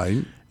show.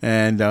 Right.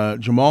 And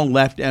Jamal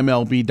left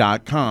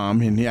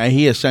MLB.com, and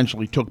he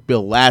essentially took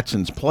Bill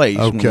Latson's place.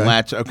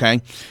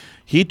 Okay.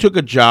 He took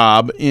a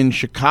job in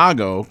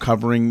Chicago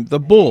covering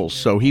the Bulls.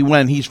 So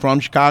he's from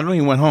Chicago,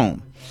 he went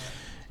home.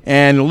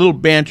 And a little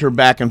banter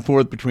back and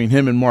forth between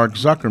him and Mark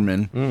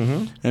Zuckerman.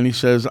 Mm-hmm. And he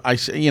says, and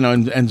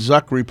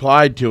Zuck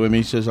replied to him,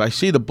 he says, I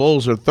see the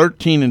Bulls are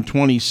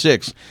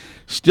 13-26.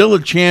 Still a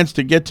chance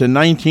to get to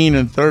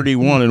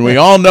 19-31. And we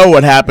all know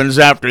what happens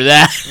after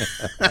that.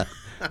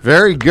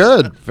 Very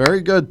good.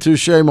 Very good.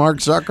 Touche, Mark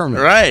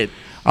Zuckerman. Right.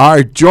 All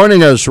right,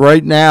 joining us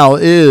right now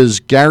is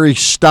Gary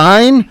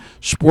Stein,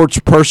 sports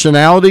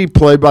personality,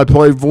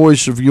 play-by-play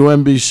voice of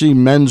UMBC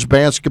men's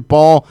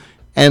basketball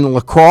and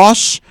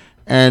lacrosse,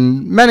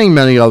 and many,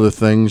 many other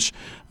things.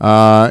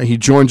 He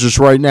joins us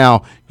right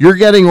now. You're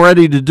getting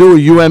ready to do a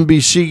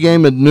UMBC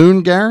game at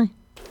noon, Gary?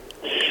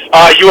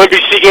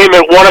 UMBC game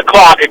at 1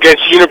 o'clock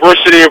against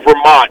University of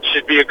Vermont.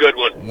 Should be a good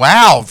one.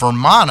 Wow,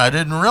 Vermont. I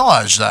didn't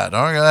realize that.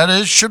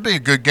 Okay, should be a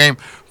good game.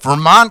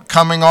 Vermont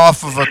coming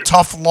off of a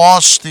tough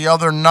loss the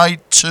other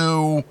night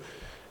to...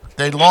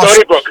 They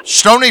lost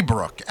Stony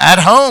Brook at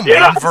home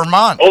in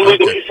Vermont. Only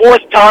the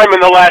fourth time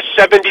in the last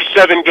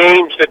 77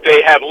 games that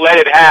they have led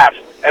at half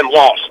and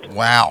lost.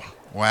 Wow.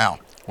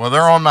 Well,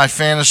 they're on my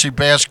fantasy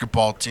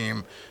basketball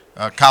team,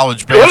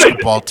 college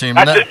basketball team.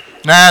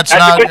 That's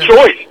a good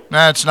choice.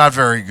 Nah, it's not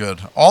very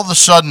good. All of a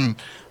sudden,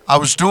 I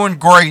was doing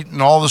great,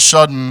 and all of a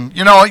sudden,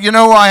 you know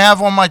who I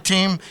have on my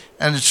team?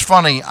 And it's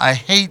funny, I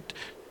hate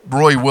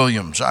Roy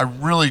Williams. I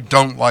really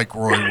don't like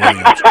Roy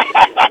Williams.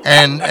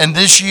 and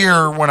this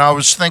year, when I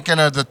was thinking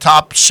of the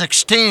top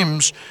 6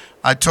 teams,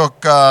 I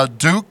took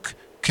Duke,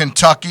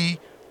 Kentucky,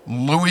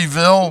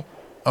 Louisville,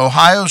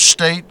 Ohio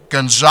State,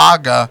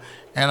 Gonzaga,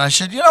 and I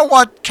said, you know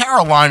what?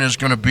 Carolina's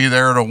going to be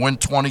there to win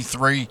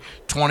 23,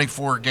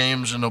 24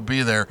 games, and they'll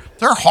be there.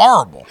 They're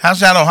horrible. How's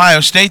that Ohio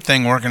State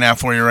thing working out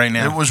for you right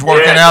now? It was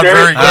working out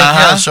very good,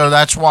 yeah, so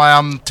that's why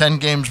I'm 10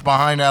 games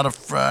behind out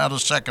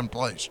of second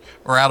place,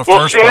 or out of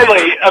first place. Well,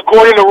 Stanley,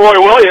 according to Roy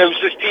Williams,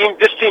 this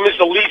team is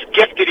the least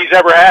gifted he's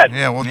ever had.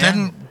 Yeah, well,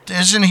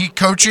 isn't he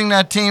coaching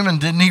that team,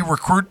 and didn't he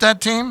recruit that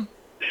team?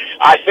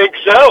 I think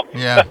so.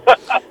 Yeah.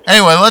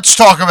 Anyway, let's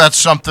talk about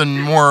something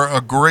more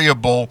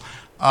agreeable.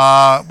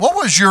 What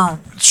was your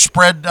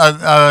spread,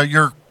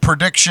 your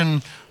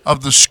prediction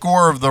of the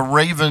score of the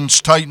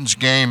Ravens-Titans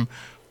game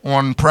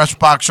on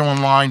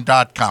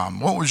PressBoxOnline.com?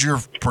 What was your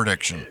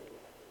prediction?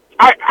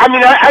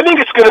 I think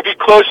it's going to be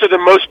closer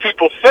than most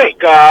people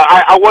think.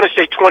 I want to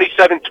say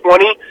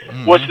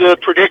 27-20 was the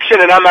prediction,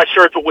 and I'm not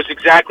sure if it was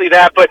exactly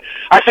that, but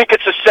I think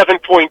it's a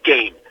 7-point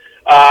game.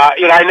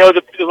 I know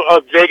that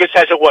Vegas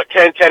has it,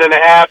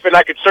 10.5, and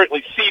I could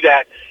certainly see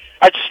that.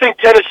 I just think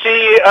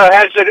Tennessee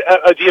has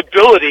the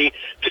ability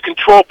to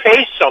control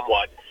pace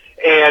somewhat.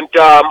 And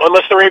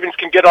unless the Ravens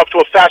can get off to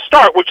a fast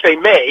start, which they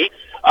may,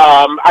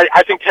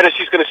 I think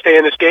Tennessee's going to stay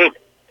in this game.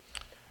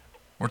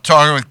 We're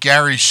talking with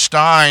Gary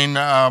Stein.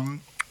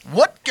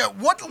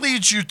 What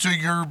leads you to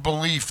your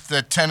belief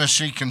that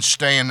Tennessee can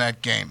stay in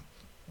that game?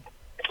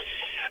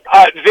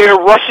 Their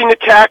rushing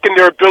attack and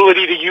their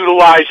ability to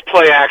utilize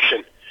play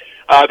action.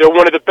 They're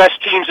one of the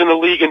best teams in the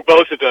league in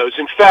both of those.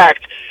 In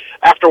fact,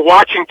 after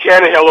watching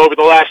Tannehill over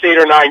the last 8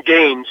 or 9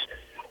 games,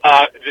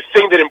 the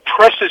thing that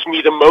impresses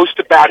me the most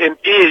about him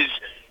is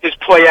his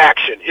play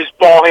action, his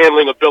ball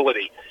handling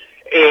ability.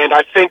 And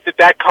I think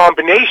that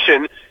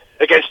combination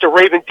against a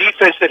Raven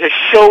defense that has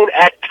shown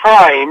at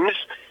times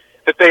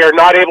that they are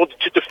not able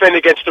to defend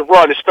against the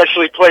run,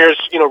 especially players,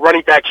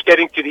 running backs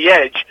getting to the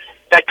edge,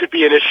 that could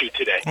be an issue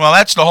today. Well,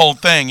 that's the whole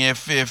thing.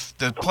 If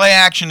the play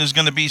action is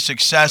going to be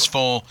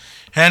successful,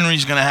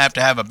 Henry's going to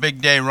have a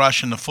big day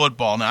rushing the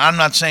football. Now, I'm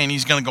not saying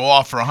he's going to go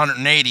off for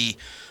 180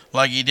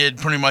 like he did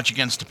pretty much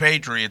against the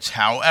Patriots.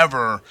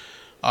 However,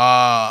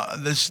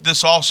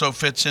 this also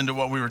fits into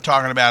what we were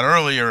talking about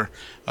earlier,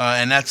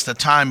 and that's the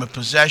time of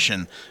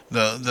possession.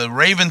 The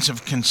Ravens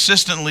have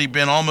consistently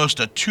been almost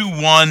a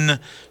 2-1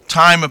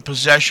 time of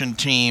possession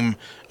team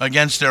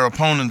against their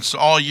opponents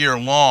all year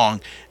long.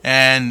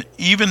 And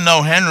even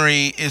though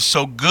Henry is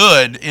so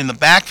good in the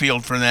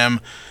backfield for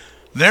them,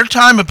 their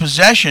time of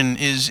possession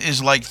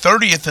is like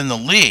 30th in the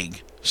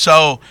league.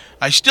 So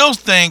I still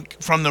think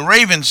from the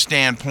Ravens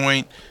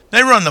standpoint,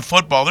 they run the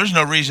football. There's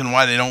no reason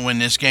why they don't win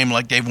this game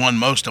like they've won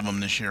most of them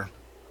this year.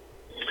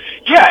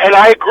 Yeah, and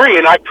I agree,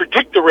 and I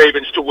predict the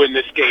Ravens to win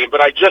this game.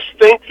 But I just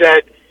think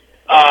that,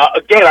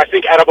 again, I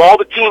think out of all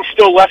the teams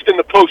still left in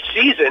the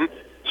postseason,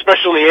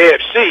 especially in the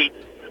AFC,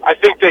 I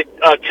think that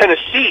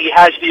Tennessee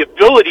has the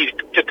ability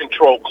to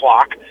control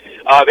clock.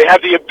 They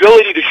have the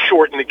ability to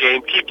shorten the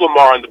game, keep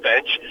Lamar on the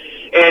bench.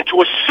 And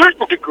to a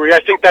certain degree, I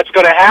think that's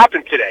going to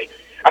happen today.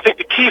 I think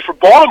the key for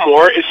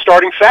Baltimore is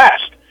starting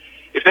fast.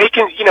 If they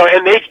can,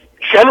 and they've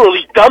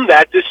generally done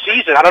that this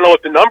season. I don't know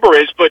what the number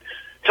is, but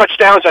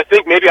touchdowns, I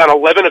think, maybe on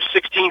 11 of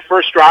 16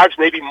 first drives,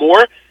 maybe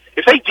more.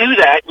 If they do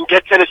that and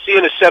get Tennessee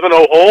in a 7-0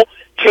 hole,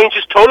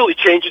 totally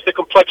changes the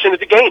complexion of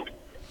the game.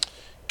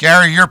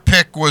 Gary, your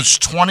pick was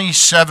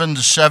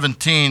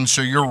 27-17,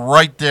 so you're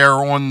right there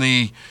on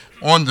the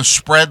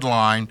spread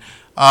line.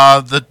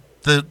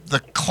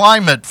 The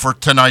climate for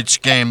tonight's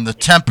game, the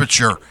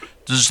temperature,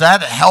 does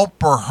that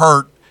help or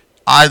hurt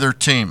either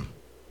team?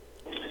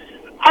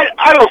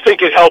 I don't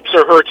think it helps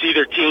or hurts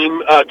either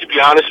team, to be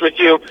honest with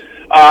you.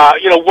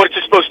 What's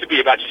it supposed to be,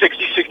 about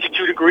 60,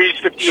 62 degrees,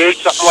 58,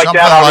 something like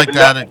that? Something like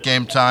that at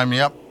game time,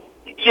 yep.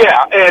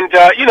 Yeah, and,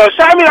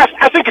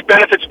 I think it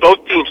benefits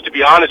both teams, to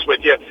be honest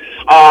with you.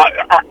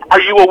 Are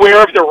you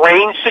aware of the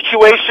rain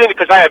situation?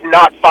 Because I have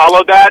not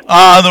followed that.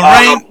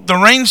 The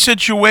rain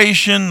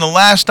situation, the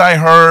last I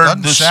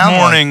heard this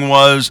morning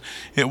was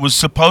it was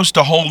supposed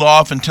to hold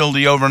off until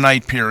the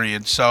overnight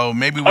period. So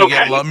maybe we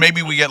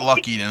get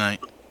lucky tonight.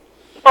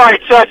 All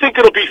right, so I think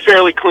it'll be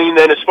fairly clean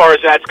then as far as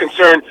that's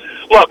concerned.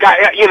 Look,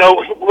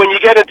 when you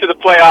get into the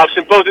playoffs,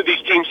 and both of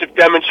these teams have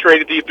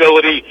demonstrated the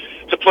ability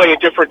to play in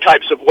different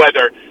types of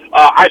weather,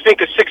 I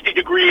think a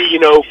 60-degree,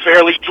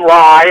 fairly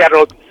dry, I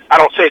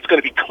don't say it's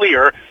going to be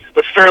clear,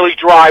 but fairly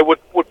dry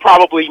would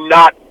probably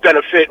not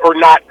benefit or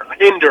not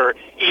hinder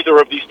either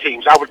of these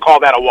teams. I would call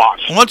that a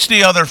wash. What's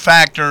the other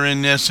factor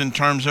in this in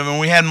terms of, and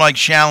we had Mike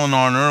Shalin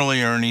on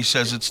earlier, and he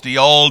says it's the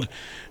old,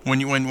 when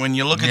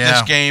you look at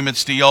this game,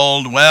 it's the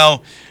old,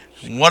 well,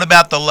 what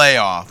about the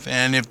layoff?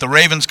 And if the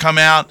Ravens come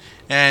out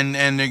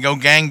and they go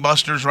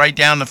gangbusters right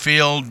down the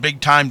field,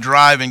 big-time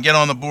drive, and get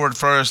on the board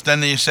first,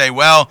 then you say,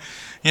 well,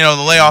 the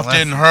layoff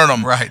didn't hurt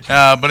them. Right.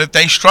 But if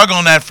they struggle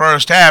in that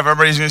first half,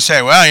 everybody's going to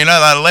say, well,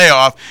 that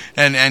layoff,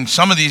 and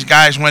some of these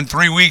guys went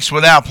 3 weeks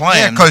without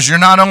playing. Yeah, because you're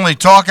not only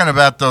talking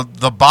about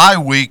the bye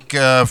week.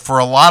 For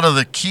a lot of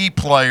the key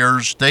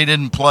players, they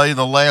didn't play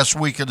the last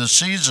week of the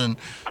season.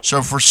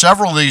 So for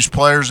several of these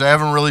players, they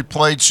haven't really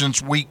played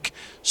since week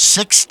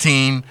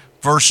 16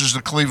 versus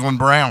the Cleveland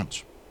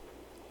Browns.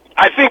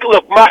 I think,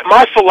 look,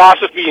 my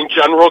philosophy in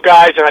general,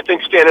 guys, and I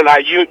think Stan and I,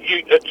 you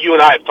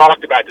and I have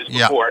talked about this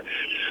before.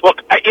 Look,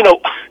 I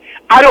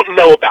don't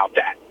know about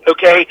that,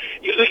 okay?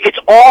 It's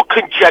all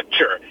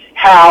conjecture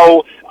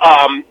how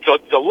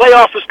the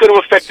layoff is going to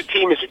affect the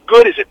team. Is it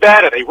good? Is it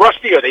bad? Are they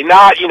rusty? Are they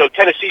not?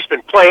 Tennessee's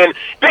been playing.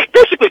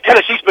 Basically,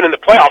 Tennessee's been in the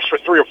playoffs for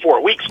 3 or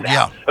 4 weeks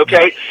now,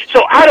 okay?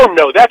 So I don't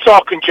know. That's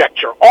all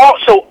conjecture.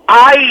 So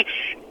I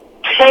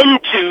tend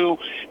to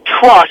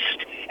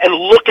trust and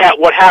look at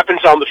what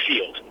happens on the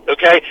field.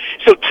 Okay,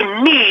 so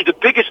to me, the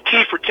biggest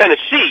key for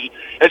Tennessee,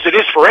 as it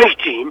is for any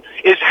team,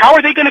 is how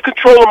are they going to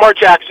control Lamar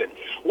Jackson?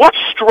 What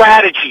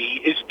strategy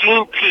is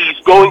Dean Pease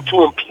going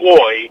to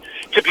employ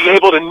to be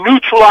able to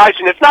neutralize,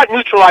 and if not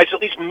neutralize,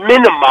 at least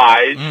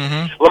minimize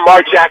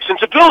Lamar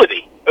Jackson's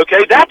ability?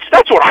 Okay,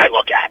 that's what I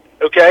look at.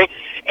 Okay,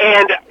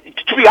 and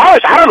to be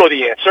honest, I don't know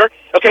the answer.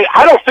 Okay,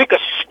 I don't think a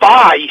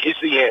spy is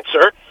the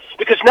answer.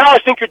 Because now I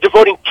think you're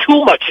devoting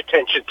too much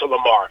attention to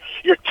Lamar.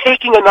 You're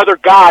taking another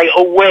guy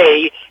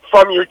away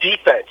from your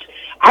defense.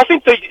 I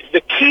think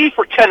the key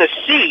for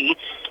Tennessee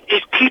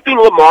is keeping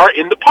Lamar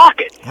in the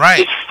pocket.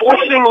 Right. It's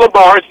forcing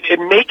Lamar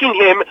and making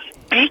him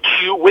beat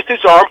you with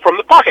his arm from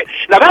the pocket.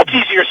 Now, that's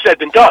easier said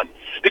than done,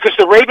 because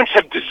the Ravens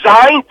have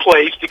designed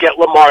plays to get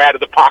Lamar out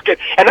of the pocket,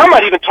 and I'm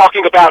not even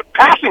talking about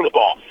passing the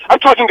ball. I'm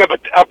talking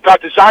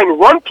about design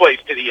run plays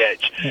to the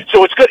edge.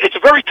 So it's good. It's a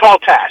very tall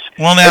task.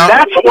 Well, now,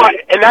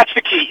 and that's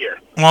the key here.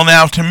 Well,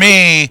 now, to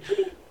me,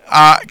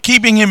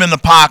 keeping him in the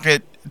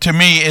pocket, to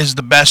me, is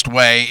the best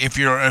way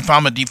if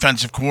I'm a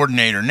defensive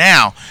coordinator.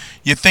 Now,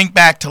 you think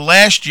back to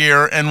last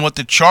year and what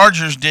the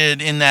Chargers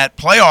did in that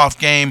playoff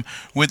game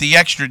with the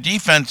extra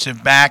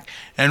defensive back,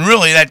 and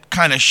really that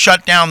kind of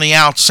shut down the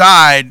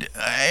outside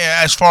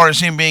as far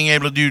as him being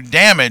able to do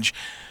damage.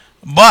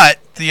 But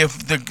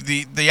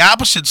the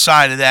opposite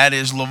side of that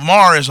is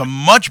Lamar is a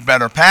much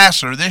better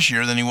passer this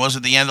year than he was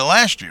at the end of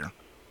last year.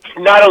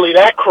 Not only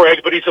that, Craig,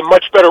 but he's a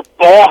much better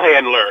ball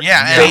handler.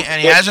 Yeah,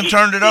 and he hasn't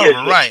turned it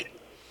over, right.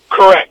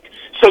 Correct.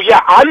 So,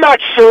 yeah, I'm not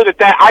sure that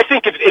I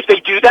think if they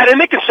do that, and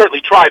they can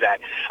certainly try that,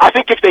 I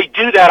think if they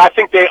do that, I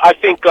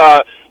think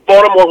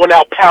Baltimore will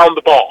now pound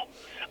the ball.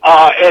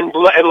 And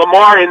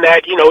Lamar in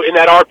that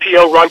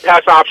RPO run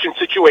pass option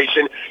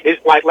situation is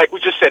like we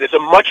just said, is a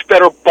much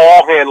better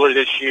ball handler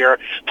this year.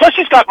 Plus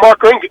he's got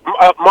Mark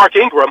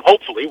Ingram,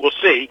 hopefully, we'll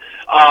see,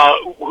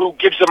 who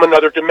gives them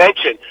another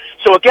dimension.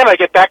 So again, I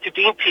get back to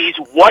Dean Pease.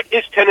 What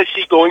is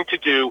Tennessee going to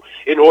do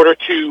in order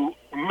to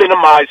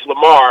minimize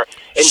Lamar?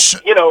 And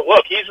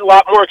look, he's a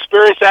lot more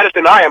experienced at it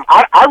than I am.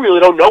 I really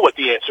don't know what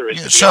the answer is,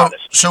 to be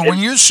honest. So when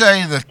you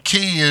say the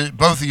key,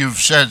 both of you have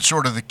said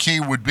sort of the key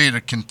would be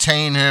to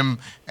contain him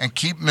and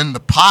keep him in the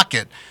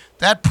pocket,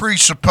 that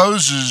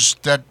presupposes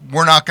that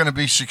we're not going to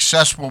be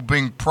successful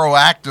being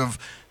proactive,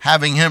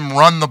 having him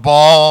run the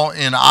ball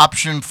in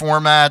option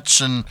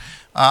formats. And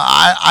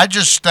I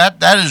just,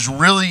 that is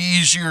really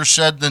easier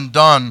said than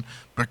done,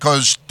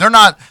 because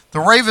the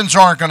Ravens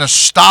aren't going to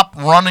stop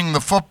running the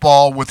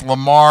football with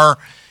Lamar,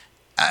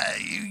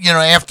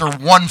 after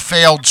one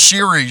failed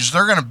series.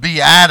 They're going to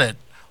be at it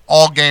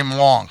all game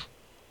long.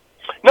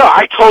 No,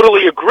 I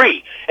totally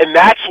agree. And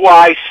that's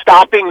why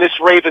stopping this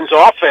Ravens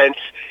offense,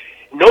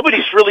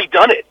 nobody's really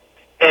done it.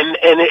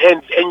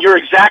 And you're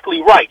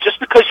exactly right. Just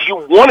because you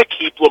want to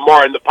keep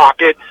Lamar in the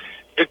pocket,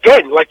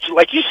 again, like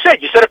you said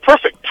it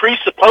perfect,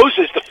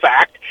 presupposes the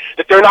fact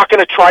that they're not going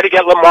to try to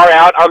get Lamar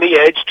out on the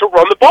edge to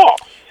run the ball.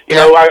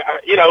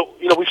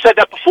 We've said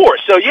that before.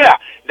 So yeah,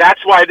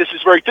 that's why this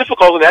is very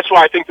difficult, and that's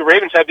why I think the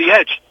Ravens have the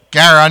edge.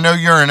 Gary, I know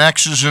you're an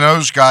X's and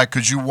O's guy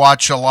because you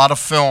watch a lot of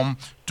film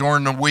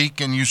during the week,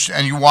 and you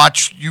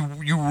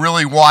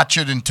really watch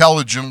it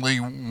intelligently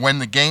when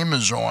the game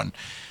is on.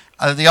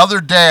 The other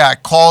day I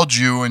called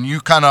you, and you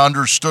kind of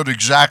understood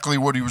exactly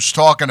what he was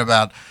talking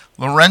about.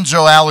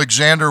 Lorenzo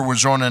Alexander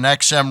was on an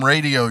XM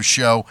radio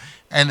show,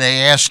 and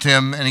they asked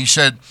him, and he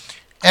said,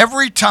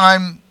 every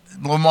time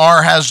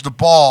Lamar has the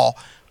ball,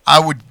 I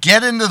would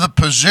get into the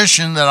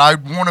position that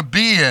I'd want to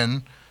be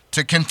in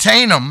to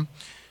contain him,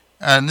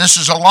 and this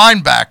is a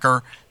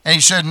linebacker, and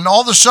he said, and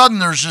all of a sudden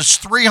there's this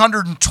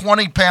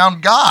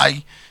 320-pound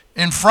guy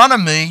in front of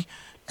me,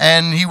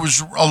 and he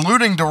was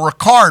alluding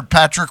to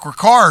Patrick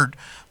Ricard,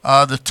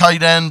 the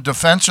tight end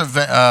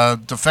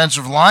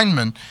defensive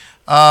lineman.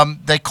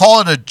 They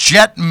call it a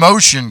jet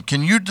motion.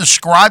 Can you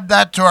describe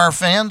that to our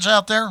fans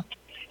out there?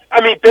 I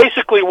mean,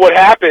 basically what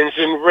happens,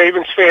 and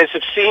Ravens fans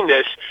have seen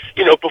this,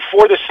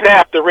 before the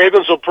snap, the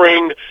Ravens will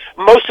bring,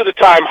 most of the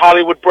time,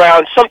 Hollywood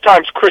Brown,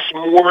 sometimes Chris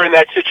Moore in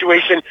that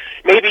situation,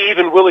 maybe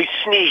even Willie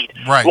Snead,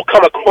 will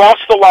come across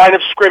the line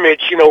of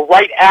scrimmage,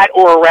 right at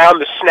or around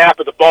the snap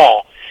of the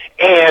ball.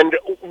 And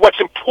what's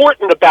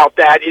important about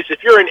that is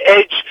if you're an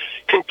edge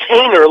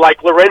container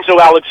like Lorenzo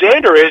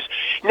Alexander is,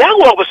 now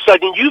all of a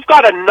sudden you've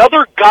got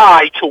another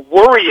guy to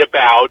worry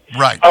about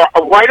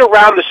right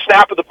around the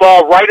snap of the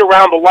ball, right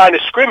around the line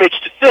of scrimmage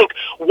to think,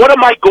 what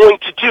am I going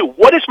to do?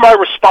 What is my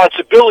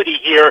responsibility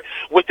here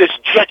with this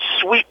jet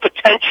sweep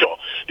potential?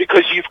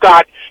 Because you've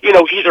got,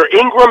 either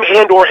Ingram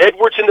and or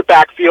Edwards in the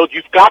backfield,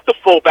 you've got the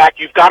fullback,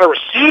 you've got a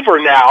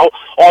receiver now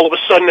all of a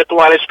sudden at the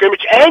line of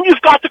scrimmage, and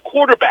you've got the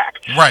quarterback.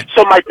 Right.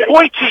 So my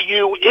point to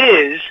you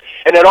is,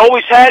 and it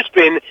always has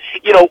been,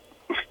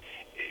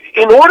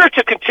 in order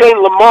to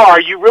contain Lamar,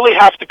 you really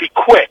have to be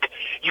quick.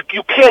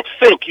 You can't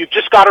think. You've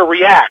just got to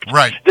react.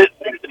 Right.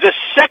 The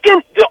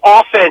second the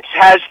offense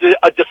has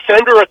a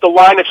defender at the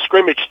line of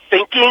scrimmage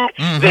thinking,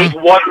 they've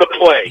won the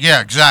play.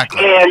 Yeah,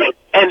 exactly.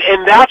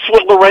 And that's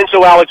what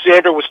Lorenzo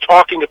Alexander was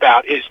talking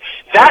about, is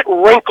that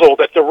wrinkle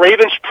that the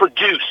Ravens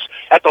produce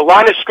at the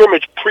line of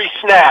scrimmage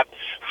pre-snap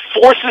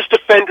forces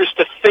defenders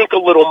to think a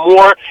little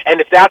more, and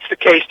if that's the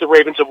case, the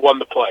Ravens have won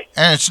the play.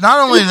 And it's not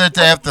only that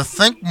they have to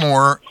think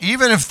more,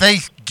 even if they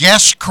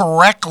guess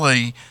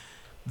correctly,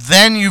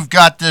 then you've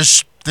got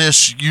this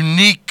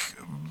unique,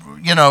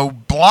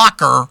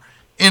 blocker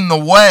in the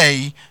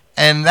way,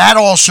 and that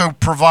also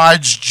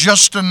provides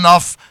just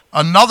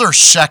another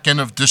second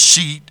of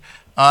deceit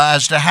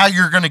as to how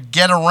you're going to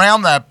get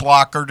around that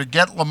blocker to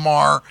get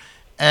Lamar,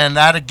 and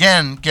that,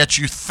 again, gets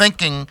you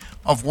thinking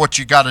of what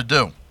you got to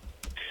do.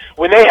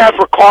 When they have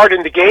Ricard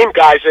in the game,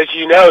 guys, as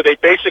you know, they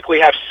basically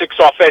have 6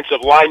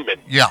 offensive linemen.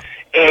 Yeah.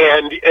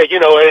 And,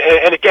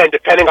 and again,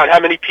 depending on how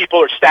many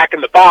people are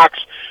stacking the box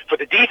for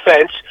the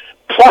defense,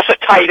 plus a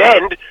tight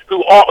end who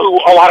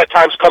a lot of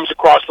times comes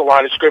across the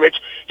line of scrimmage,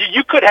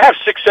 you could have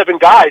 6-7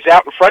 guys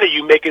out in front of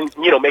you making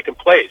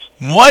plays.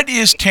 What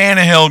is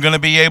Tannehill going to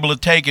be able to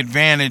take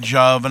advantage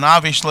of? And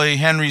obviously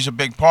Henry's a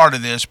big part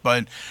of this,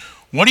 but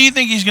what do you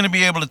think he's going to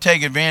be able to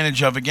take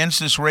advantage of against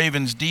this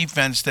Ravens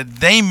defense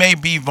that they may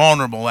be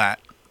vulnerable at?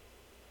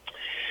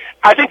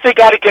 I think they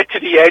got to get to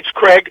the edge,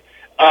 Craig.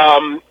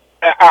 And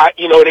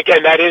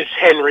again, that is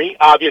Henry,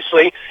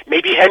 obviously.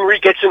 Maybe Henry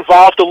gets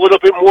involved a little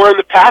bit more in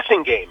the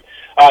passing game.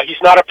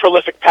 He's not a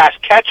prolific pass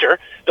catcher.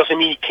 Doesn't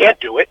mean he can't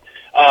do it.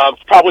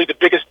 Probably the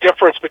biggest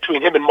difference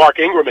between him and Mark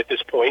Ingram at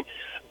this point.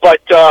 But,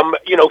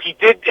 he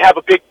did have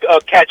a big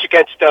catch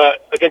against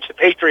the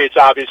Patriots,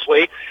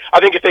 obviously. I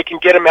think if they can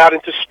get him out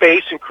into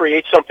space and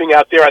create something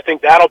out there, I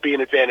think that'll be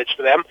an advantage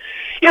for them.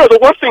 The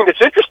one thing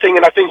that's interesting,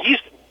 and I think he's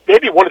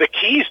maybe one of the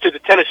keys to the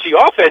Tennessee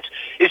offense,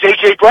 is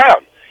A.J.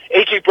 Brown.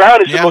 A.J.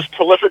 Brown is the most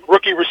prolific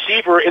rookie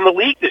receiver in the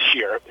league this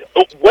year,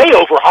 way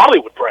over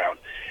Hollywood Brown.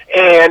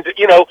 And,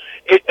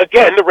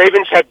 again, the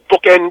Ravens had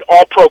bookend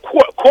all-pro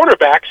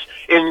cornerbacks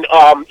in,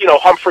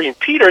 Humphrey and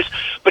Peters,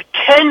 but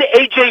can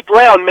A.J.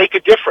 Brown make a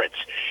difference?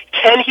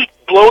 Can he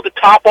blow the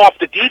top off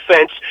the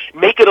defense,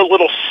 make it a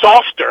little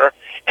softer,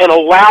 and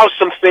allow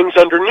some things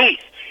underneath?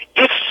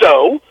 If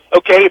so,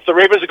 if the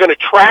Ravens are going to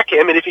track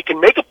him, and if he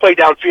can make a play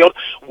downfield,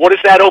 what does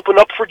that open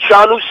up for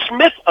Jonnu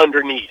Smith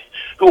underneath,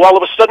 who all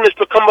of a sudden has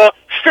become a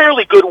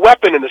fairly good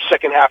weapon in the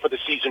second half of the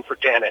season for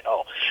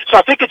Tannehill? So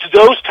I think it's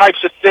those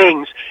types of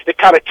things that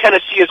kind of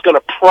Tennessee is going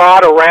to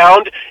prod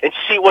around and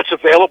see what's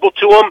available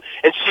to them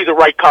and see the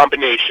right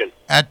combination.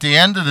 At the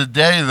end of the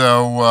day,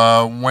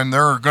 though, when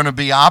there are going to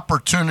be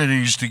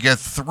opportunities to get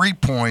 3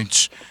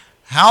 points,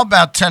 how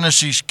about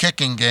Tennessee's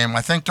kicking game?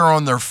 I think they're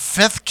on their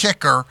 5th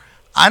kicker.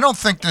 I don't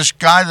think this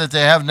guy that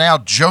they have now,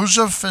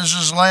 Joseph is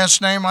his last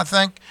name, I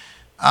think.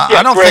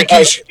 I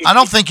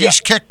don't think he's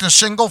kicked a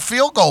single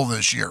field goal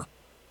this year.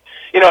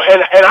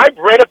 And I've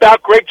read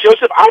about Greg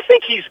Joseph. I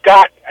think he's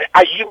got.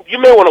 You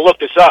may want to look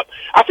this up.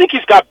 I think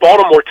he's got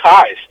Baltimore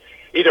ties.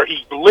 Either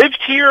he lived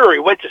here or he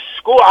went to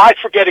school. I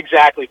forget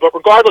exactly, but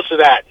regardless of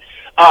that,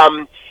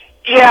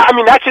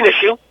 that's an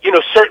issue.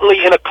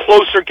 Certainly in a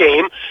closer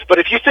game. But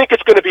if you think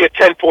it's going to be a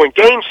 10-point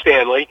game,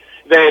 Stanley,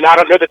 then I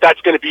don't know that that's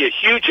going to be a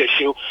huge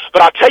issue.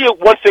 But I'll tell you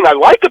one thing I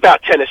like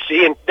about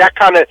Tennessee, and this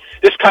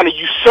kind of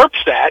usurps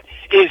that,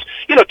 is,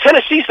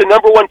 Tennessee's the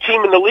number 1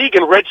 team in the league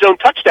in red zone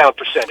touchdown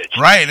percentage.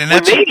 Right, and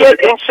when they get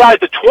inside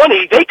the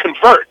 20, they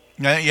convert.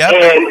 Yeah.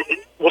 And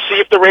we'll see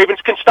if the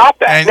Ravens can stop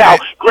that. Now,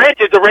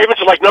 granted, the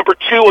Ravens are like number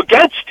 2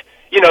 against,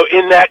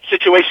 in that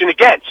situation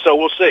again. So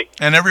we'll see.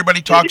 And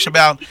everybody talks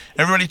about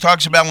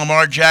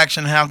Lamar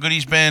Jackson, how good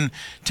he's been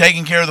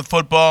taking care of the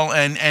football,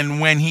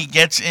 and when he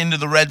gets into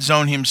the red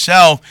zone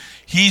himself,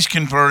 he's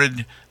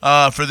converted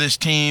for this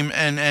team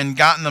and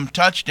gotten them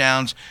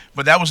touchdowns.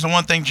 But that was the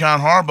one thing John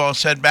Harbaugh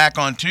said back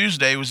on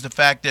Tuesday, was the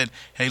fact that,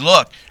 hey,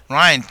 look,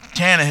 Ryan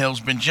Tannehill's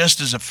been just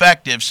as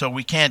effective, so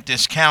we can't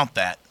discount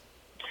that.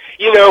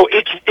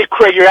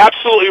 Craig, you're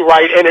absolutely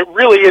right, and it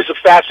really is a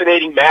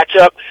fascinating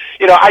matchup.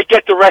 I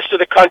get the rest of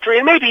the country,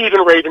 and maybe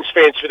even Ravens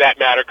fans for that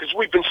matter, because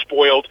we've been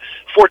spoiled.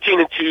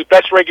 14-2,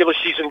 best regular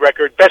season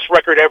record, best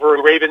record ever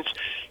in Ravens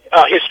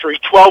history,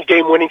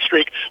 12-game winning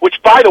streak,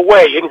 which, by the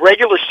way, in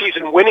regular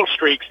season winning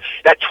streaks,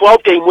 that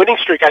 12-game winning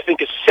streak, I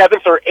think, is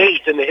 7th or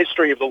 8th in the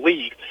history of the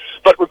league.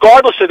 But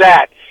regardless of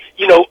that,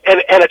 and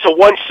it's a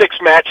 1-6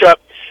 matchup.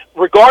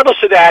 Regardless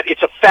of that,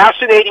 it's a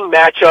fascinating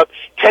matchup.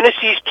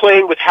 Tennessee's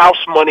playing with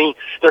house money.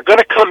 They're going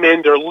to come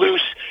in. They're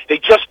loose. They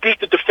just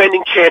beat the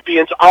defending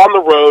champions on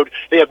the road.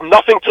 They have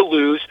nothing to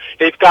lose.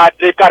 They've got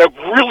a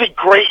really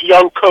great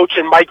young coach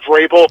in Mike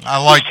Vrabel.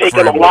 I like He's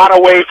taken Vrabel. a lot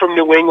away from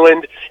New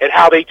England and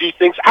how they do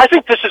things. I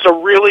think this is a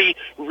really,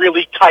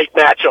 really tight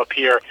matchup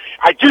here.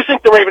 I do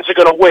think the Ravens are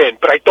going to win,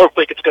 but I don't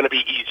think it's going to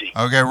be easy.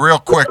 Okay, real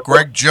quick,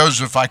 Greg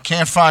Joseph. I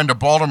can't find a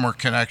Baltimore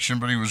connection,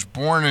 but he was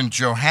born in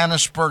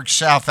Johannesburg,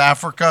 South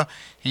Africa.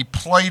 He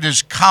played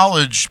his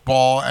college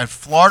ball at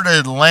Florida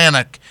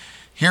Atlantic.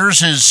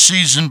 Here's his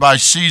season by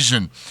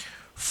season.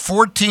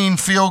 14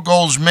 field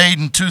goals made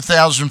in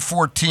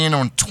 2014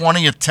 on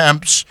 20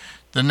 attempts.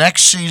 The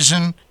next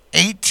season,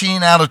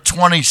 18 out of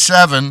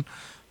 27.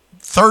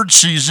 Third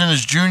season,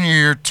 his junior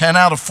year, 10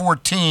 out of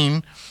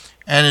 14.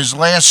 And his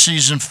last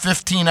season,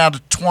 15 out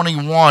of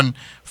 21.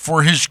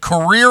 For his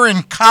career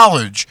in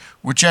college,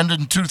 which ended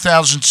in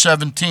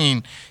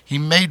 2017, he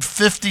made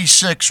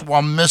 56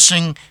 while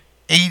missing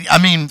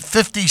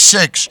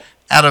 56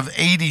 out of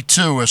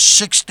 82, a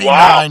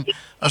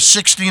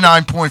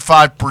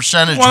 69.5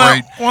 percentage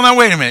rate. Well, now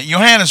wait a minute.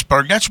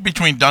 Johannesburg, that's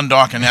between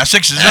Dundalk and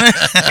Essex, isn't it?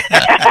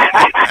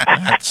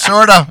 It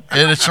sort of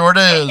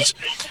is.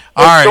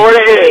 All right. Sort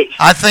of is.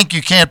 I think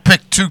you can't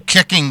pick two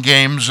kicking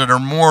games that are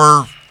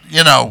more,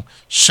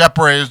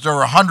 separated. They're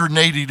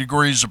 180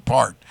 degrees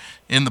apart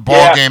in the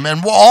ball game.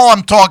 And all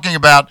I'm talking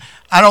about,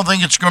 I don't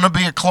think it's going to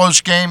be a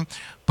close game,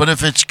 but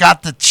if it's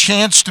got the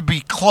chance to be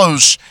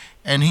close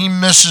and he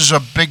misses a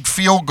big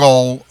field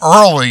goal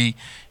early,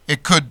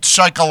 it could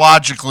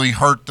psychologically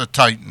hurt the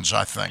Titans,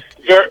 I think.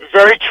 Very,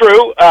 very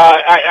true.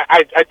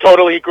 I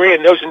totally agree.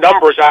 And those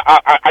numbers,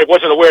 I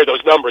wasn't aware of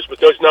those numbers, but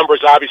those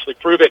numbers obviously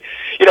prove it.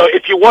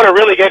 If you want to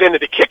really get into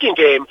the kicking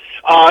game,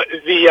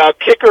 the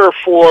kicker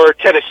for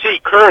Tennessee,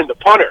 Kern, the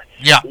punter,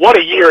 what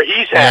a year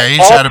he's had. Yeah,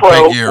 he's had a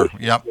big year.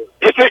 Yep.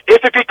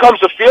 If it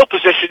becomes a field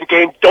position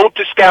game, don't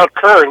discount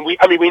Kern. We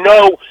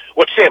know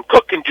what Sam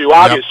Cook can do,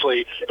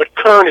 obviously, but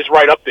Kern is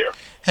right up there.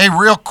 Hey,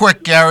 real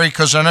quick, Gary,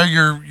 because I know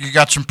you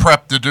got some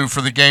prep to do for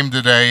the game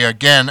today.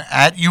 Again,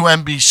 at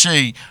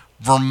UMBC,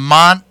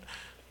 Vermont,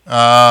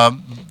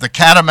 the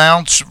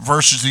Catamounts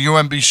versus the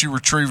UMBC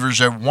Retrievers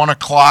at 1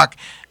 o'clock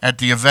at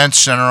the Event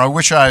Center. I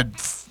wish I had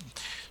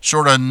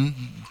sort of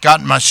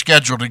gotten my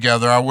schedule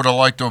together. I would have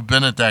liked to have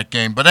been at that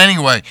game. But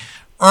anyway,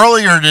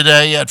 earlier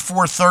today at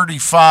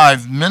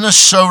 4:35,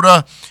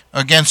 Minnesota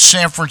against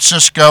San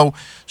Francisco.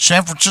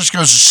 San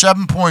Francisco's a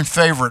 7-point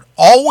favorite.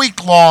 All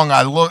week long,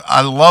 I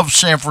love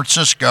San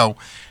Francisco.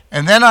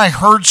 And then I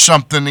heard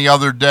something the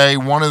other day.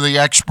 One of the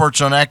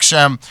experts on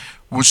XM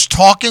was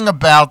talking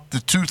about the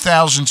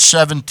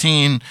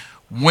 2017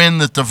 win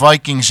that the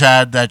Vikings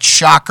had, that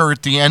shocker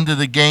at the end of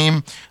the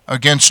game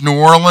against New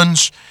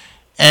Orleans.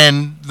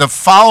 And the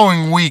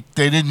following week,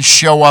 they didn't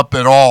show up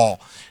at all.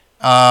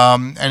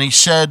 And he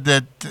said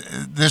that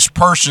this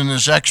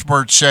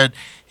expert said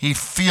he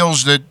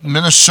feels that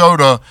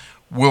Minnesota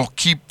will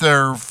keep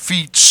their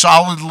feet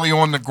solidly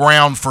on the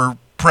ground for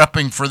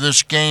prepping for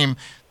this game.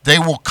 They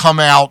will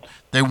come out.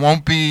 They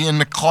won't be in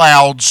the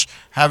clouds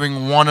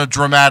having won a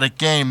dramatic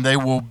game. They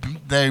will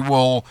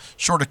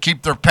sort of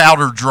keep their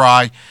powder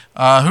dry.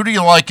 Who do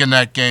you like in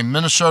that game,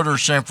 Minnesota or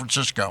San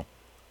Francisco?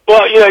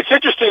 Well, it's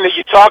interesting that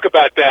you talk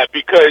about that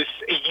because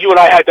you and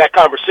I had that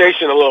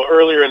conversation a little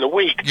earlier in the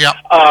week. Yep.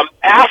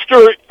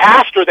 After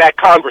that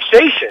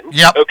conversation,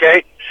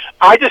 okay,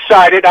 I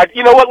decided,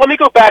 you know what, let me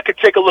go back and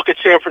take a look at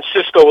San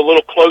Francisco a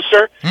little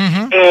closer.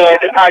 Mm-hmm.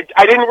 And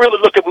I didn't really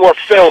look at more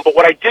film, but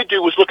what I did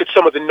do was look at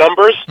some of the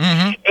numbers.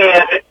 Mm-hmm.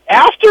 And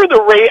after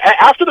the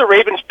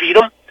Ravens beat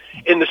them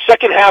in the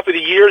second half of the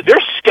year,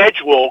 their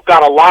schedule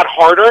got a lot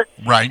harder.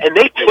 Right. And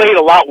they played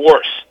a lot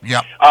worse.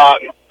 Yep.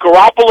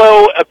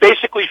 Garoppolo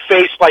basically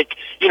faced,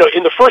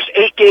 in the first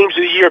 8 games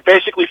of the year,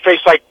 basically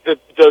faced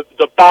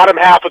the bottom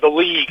half of the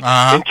league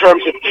in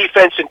terms of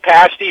defense and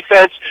pass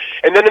defense.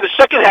 And then in the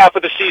second half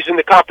of the season,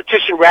 the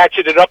competition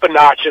ratcheted up a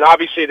notch, and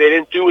obviously they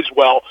didn't do as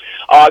well.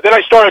 Then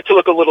I started to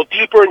look a little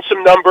deeper in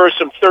some numbers,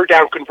 some third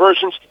down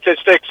conversion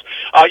statistics,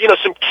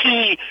 some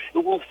key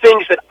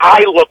things that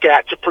I look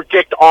at to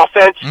predict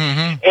offense.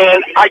 Mm-hmm.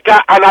 And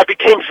I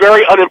became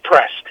very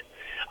unimpressed.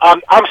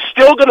 I'm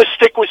still going to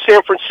stick with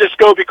San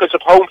Francisco because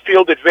of home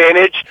field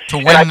advantage,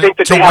 and I think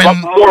that they have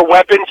more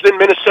weapons than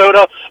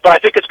Minnesota. But I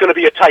think it's going to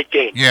be a tight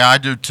game. Yeah, I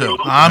do too.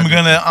 I'm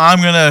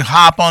gonna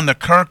hop on the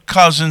Kirk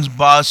Cousins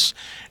bus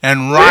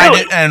and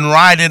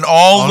ride it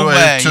all the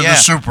way to the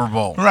Super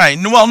Bowl. Right.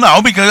 Well,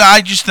 no, because I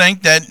just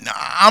think that Super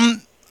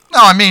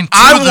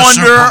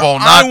Bowl.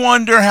 I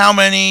wonder how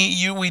many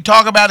we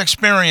talk about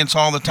experience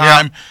all the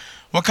time. Yeah.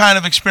 What kind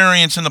of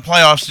experience in the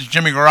playoffs does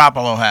Jimmy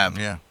Garoppolo have?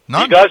 Yeah.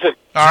 He doesn't.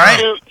 All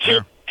right.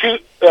 Two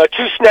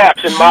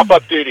snaps and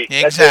mop-up duty.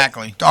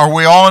 Exactly. Are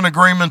we all in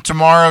agreement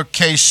tomorrow?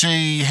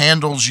 KC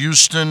handles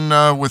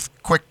Houston with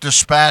quick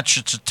dispatch.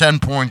 It's a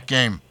 10-point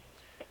game.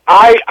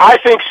 I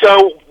think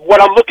so.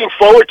 What I'm looking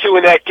forward to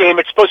in that game,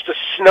 it's supposed to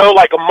snow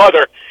like a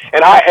mother,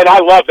 and I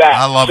love that.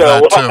 I love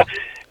that too.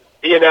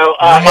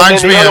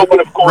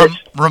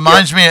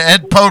 Reminds me of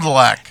Ed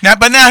Podolak.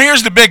 Now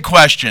here's the big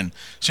question.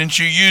 Since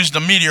you used the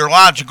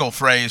meteorological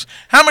phrase,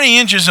 how many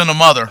inches in a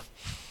mother?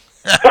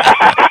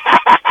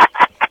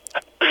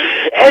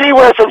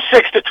 Anywhere from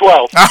 6 to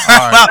 12.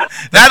 Well,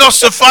 that'll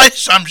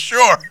suffice, I'm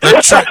sure.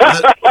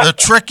 The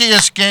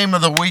trickiest game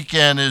of the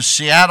weekend is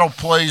Seattle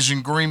plays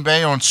in Green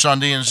Bay on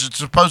Sunday, and is it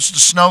supposed to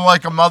snow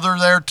like a mother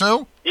there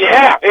too?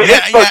 Yeah,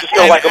 it's supposed to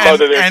snow like a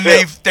mother there and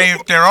too.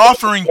 they're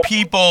offering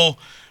people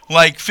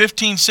like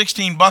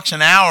 $15-16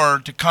 an hour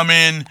to come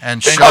in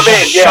and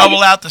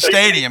shovel out the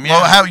stadium. Yeah.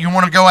 Well, how you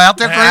want to go out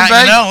there, Green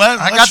Bay?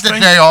 I got the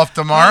day off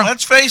tomorrow.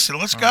 Let's face it.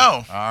 Let's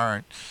go. All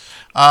right.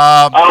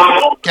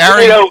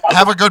 Gary,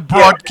 have a good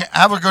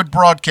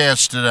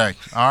broadcast today.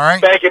 All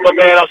right. Thank you, my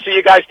man. I'll see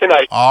you guys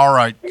tonight. All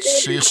right.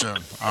 See you soon.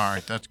 All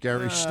right. That's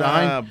Gary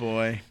Stein. Oh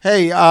boy.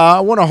 Hey, I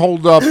want to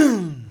hold up,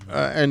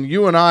 and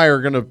you and I are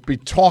going to be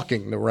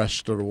talking the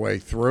rest of the way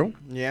through.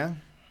 Yeah.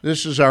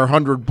 This is our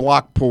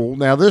 100-block pool.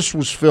 Now, this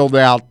was filled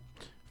out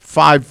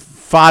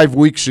 6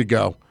 weeks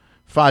ago.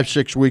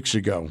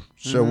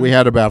 So we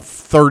had about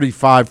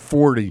 35,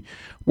 40.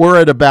 We're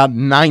at about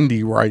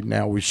 90 right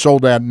now. We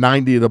sold out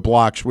 90 of the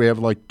blocks. We have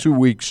like 2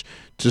 weeks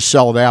to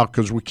sell it out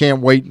because we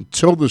can't wait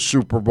until the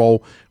Super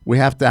Bowl. We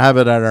have to have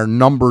it at our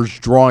numbers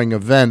drawing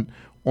event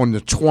on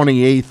the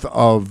 28th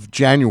of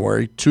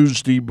January,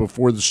 Tuesday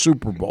before the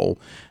Super Bowl.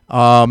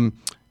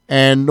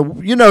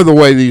 And you know the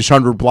way these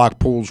 100-block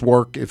pools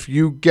work. If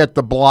you get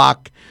the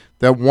block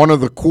that one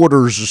of the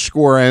quarters, the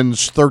score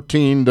ends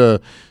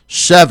 13-7,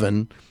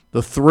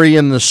 the 3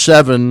 and the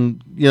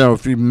 7,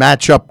 if you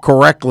match up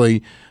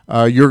correctly,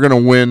 you're going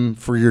to win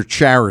for your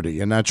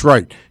charity. And that's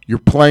right. You're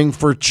playing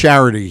for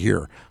charity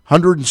here.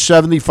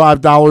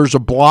 $175 a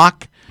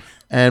block,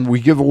 and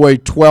we give away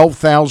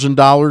 $12,000,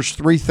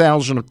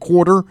 $3,000 a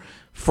quarter.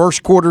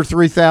 First quarter,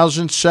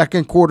 $3,000.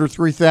 Second quarter,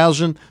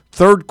 $3,000.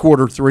 Third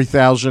quarter,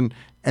 $3,000.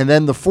 And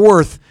then the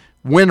fourth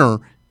winner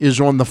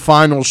is on the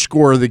final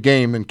score of the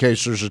game in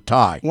case there's a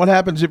tie. What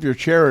happens if your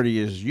charity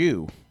is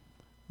you?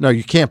 No,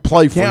 you can't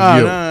play for you.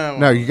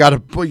 No, you got to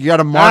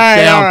mark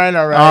down.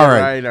 All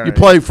right. You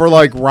play for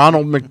like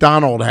Ronald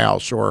McDonald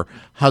House or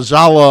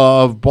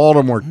Hazala of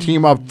Baltimore.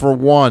 Team Up for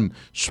One.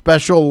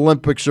 Special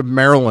Olympics of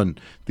Maryland.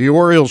 The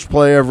Orioles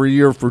play every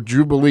year for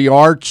Jubilee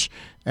Arts,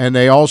 and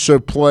they also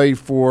play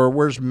for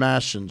where's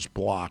Masson's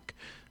block?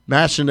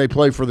 Masson, they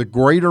play for the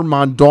Greater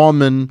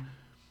Mondawmin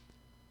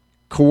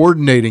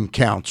Coordinating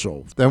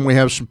Council. Then we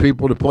have some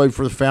people to play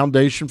for the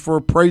Foundation for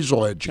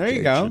Appraisal Education. There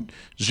you go.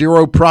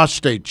 Zero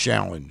Prostate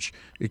Challenge.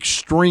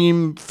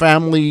 Extreme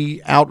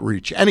Family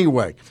Outreach.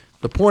 Anyway,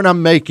 the point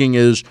I'm making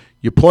is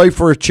you play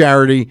for a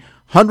charity,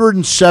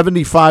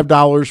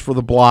 $175 for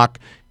the block.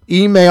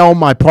 Email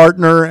my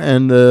partner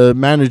and the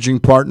managing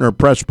partner of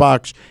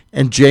PressBox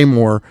and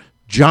JMOR,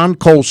 John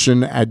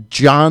Colson at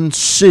John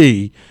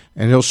C.,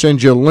 and he'll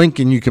send you a link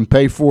and you can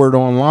pay for it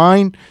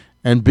online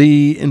and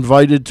be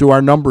invited to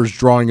our numbers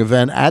drawing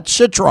event at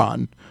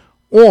Citron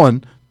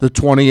on the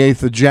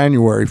 28th of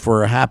January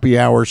for a happy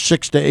hour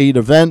 6 to 8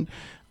 event.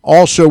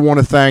 Also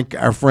want to thank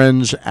our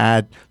friends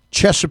at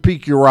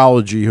Chesapeake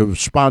Urology who have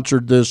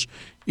sponsored this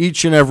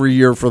each and every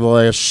year for the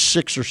last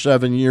 6 or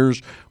 7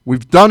 years.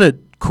 We've done it,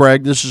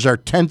 Craig. This is our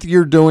 10th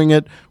year doing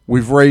it.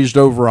 We've raised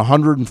over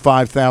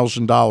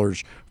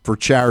 $105,000 for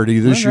charity.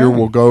 This year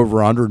we'll go over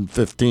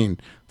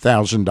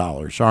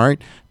 $115,000, all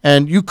right?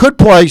 And you could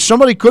play,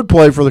 somebody could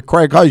play for the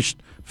Craig Heist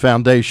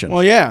Foundation.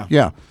 Well, yeah.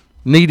 Yeah.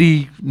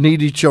 Needy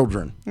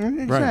children.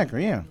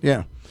 Exactly, right.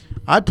 Yeah.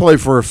 I play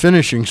for a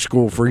finishing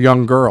school for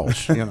young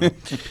girls,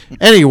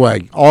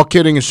 Anyway, all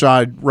kidding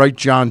aside, right,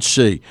 John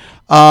C.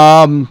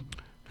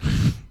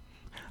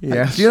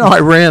 Yes. I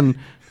ran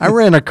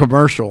a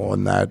commercial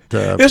on that.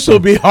 This will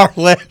be our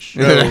last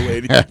show,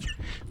 ladies.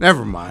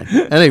 Never mind.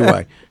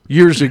 Anyway,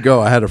 years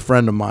ago, I had a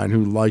friend of mine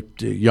who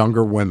liked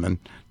younger women,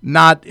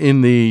 not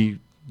in the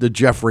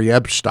Jeffrey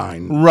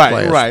Epstein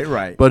class.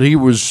 Right. But he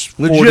was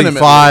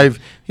 45.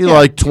 He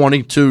liked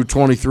 22,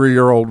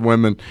 23-year-old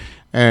women.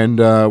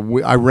 And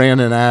I ran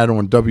an ad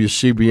on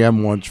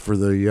WCBM once for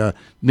the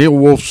Neil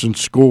Wolfson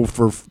School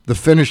for the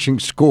finishing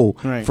school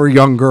for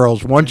young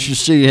girls. Once you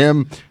see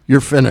him,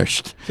 you're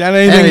finished. Is that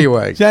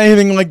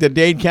anything like the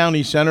Dade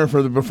County Center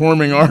for the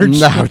Performing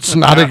Arts? No, it's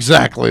not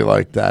exactly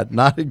like that.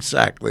 Not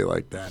exactly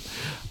like that.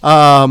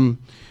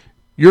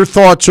 Your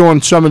thoughts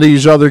on some of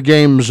these other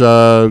games?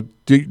 Do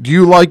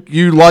you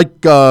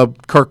like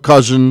Kirk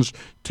Cousins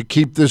to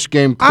keep this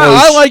game close?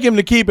 I like him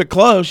to keep it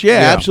close.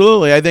 Yeah.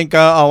 Absolutely. I think a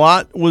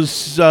lot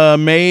was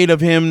made of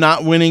him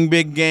not winning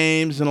big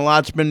games, and a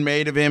lot's been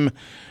made of him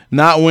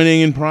not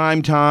winning in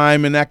prime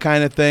time and that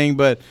kind of thing.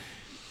 But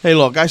Hey,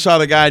 look, I saw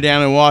the guy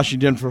down in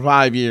Washington for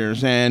 5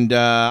 years, and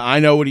I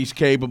know what he's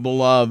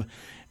capable of.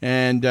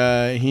 And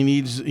he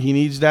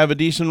needs to have a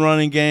decent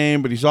running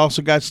game, but he's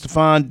also got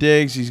Stephon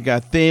Diggs. He's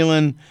got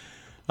Thielen.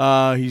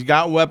 He's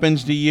got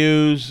weapons to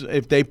use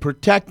if they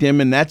protect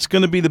him, and that's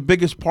going to be the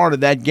biggest part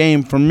of that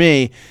game for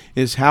me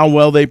is how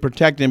well they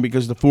protect him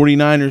because the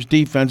 49ers'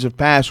 defensive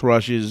pass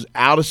rush is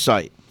out of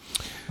sight.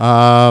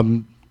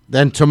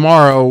 Then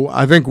tomorrow,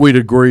 I think we'd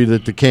agree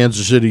that the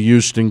Kansas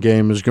City-Houston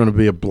game is going to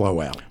be a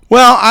blowout.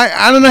 Well,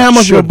 I don't know how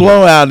much of a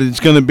blowout it's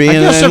going to be. I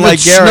guess and if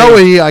it's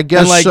snowy, I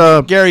guess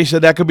Gary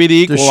said that could be the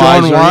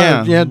equalizer.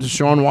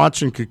 Deshaun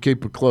Watson could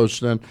keep it close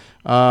then.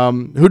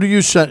 Who do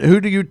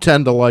you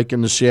tend to like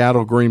in the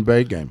Seattle-Green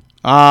Bay game?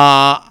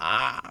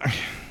 I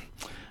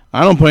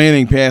don't put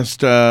anything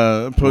past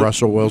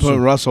Russell Wilson. Put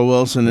Russell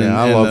Wilson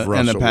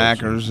and the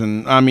Packers,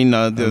 and I mean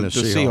the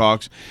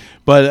Seahawks.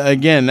 But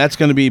again, that's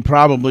going to be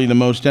probably the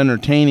most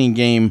entertaining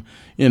game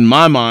in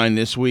my mind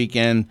this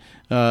weekend,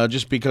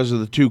 just because of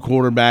the two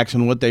quarterbacks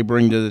and what they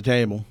bring to the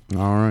table.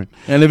 All right.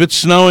 And if it's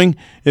snowing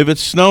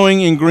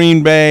in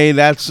Green Bay,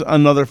 that's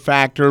another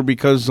factor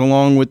because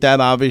along with that,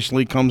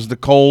 obviously, comes the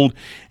cold.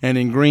 And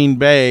in Green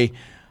Bay,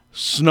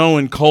 snow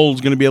and cold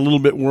is going to be a little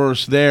bit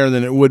worse there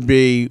than it would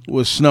be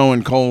with snow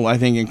and cold, I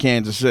think, in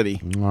Kansas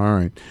City. All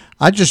right.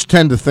 I just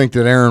tend to think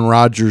that Aaron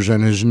Rodgers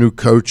and his new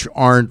coach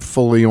aren't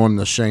fully on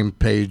the same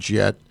page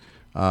yet.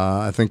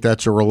 I think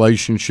that's a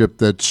relationship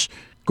that's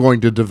going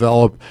to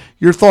develop.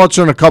 Your thoughts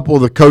on a couple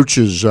of the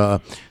coaches,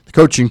 the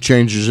coaching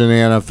changes in the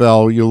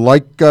NFL. You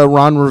like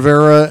Ron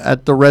Rivera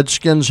at the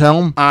Redskins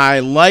helm? I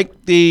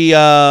like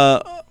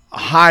the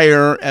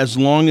hire as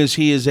long as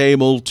he is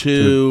able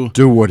to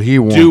do what he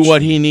wants, do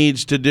what he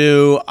needs to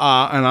do.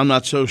 And I'm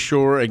not so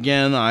sure.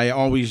 Again, I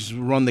always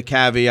run the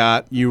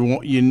caveat: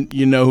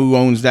 you know who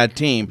owns that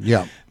team.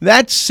 Yeah.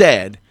 That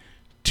said,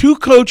 2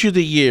 Coach of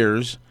the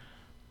Years,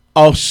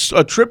 a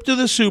trip to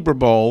the Super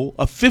Bowl,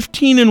 a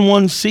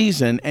 15-1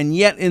 season, and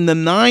yet in the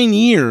 9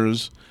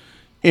 years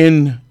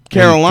in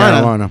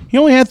Carolina, he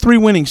only had 3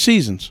 winning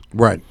seasons.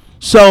 Right.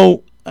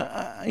 So.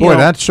 Boy,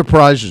 that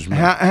surprises me.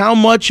 How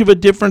much of a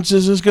difference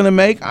is this going to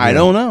make? I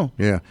don't know.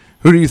 Yeah.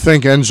 Who do you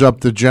think ends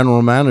up the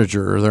general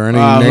manager? Are there any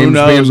names who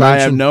knows? being mentioned? I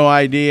have no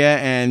idea.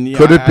 And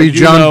could it be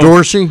John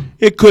Dorsey?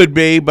 It could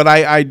be, but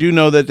I do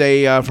know that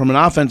they, from an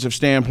offensive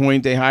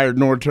standpoint, they hired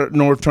North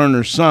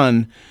Turner's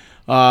son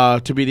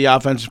to be the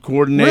offensive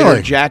coordinator.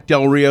 Really? Jack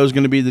Del Rio is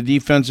going to be the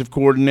defensive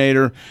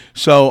coordinator.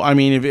 So, I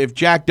mean, if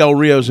Jack Del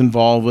Rio's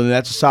involved with it,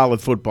 that's a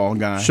solid football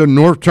guy. So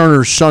North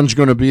Turner's son's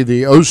going to be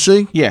the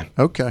OC? Yeah.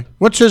 Okay.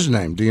 What's his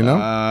name? Do you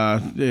know?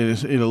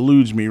 It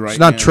eludes me right now. It's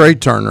not Trey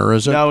Turner,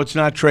 is it? No, it's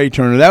not Trey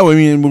Turner. That would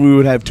mean we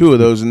would have 2 of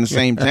those in the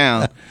same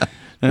town.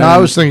 No, I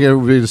was thinking it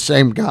would be the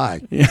same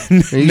guy.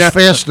 He's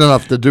fast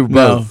enough to do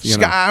both.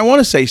 No. I want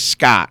to say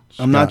Scott.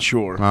 I'm not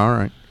sure. All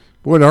right.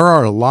 Boy, there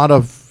are a lot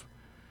of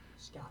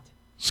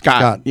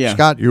Scott, yeah.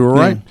 Scott, you were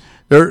right.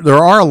 There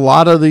are a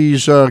lot of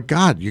these. You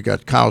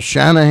got Kyle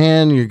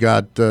Shanahan, you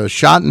got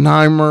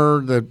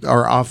Schottenheimer that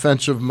are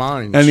offensive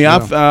minds. And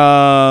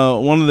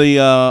one of the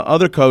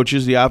other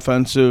coaches,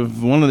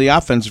 one of the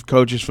offensive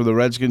coaches for the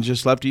Redskins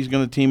just left. He's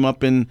going to team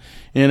up in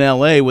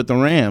L.A. with the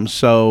Rams.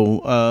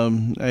 So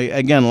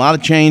again, a lot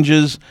of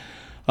changes,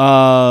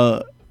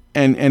 and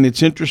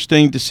it's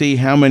interesting to see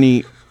how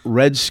many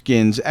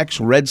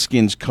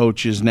ex-Redskins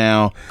coaches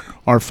now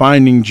are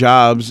finding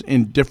jobs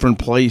in different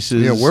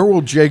places. Yeah, where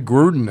will Jay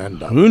Gruden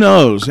end up? Who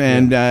knows?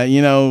 And,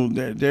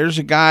 there's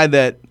a guy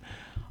that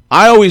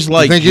I always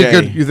liked.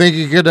 You think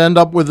he could end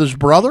up with his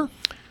brother?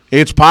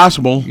 It's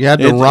possible. You had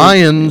the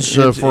Ryans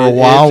for a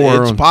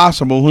while. It's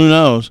possible. Who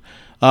knows?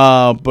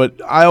 But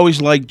I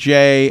always liked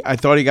Jay. I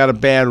thought he got a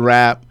bad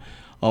rap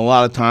a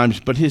lot of times,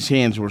 but his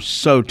hands were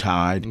so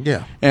tied.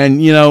 Yeah.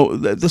 And,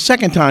 the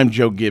second time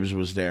Joe Gibbs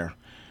was there,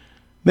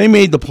 they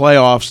made the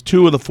playoffs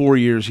 2 of the 4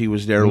 years he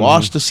was there,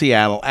 lost to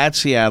Seattle,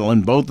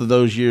 in both of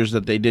those years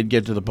that they did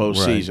get to the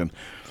postseason. Right.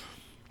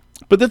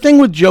 But the thing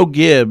with Joe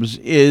Gibbs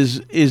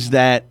is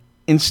that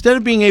instead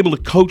of being able to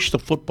coach the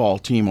football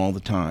team all the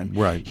time,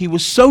 right, he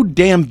was so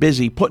damn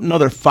busy putting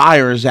other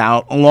fires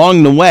out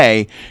along the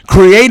way,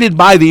 created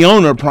by the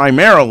owner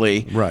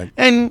primarily. Right.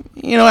 And,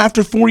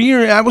 after 4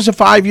 years, that was a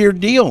 5-year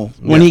deal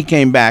when he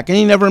came back, and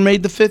he never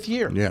made the 5th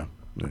year. Yeah.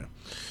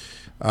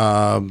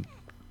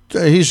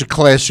 He's a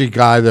classy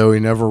guy, though. He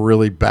never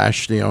really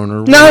bashed the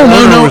owner.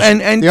 No.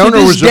 And the owner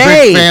was a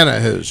big fan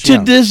of his. To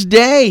this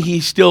day,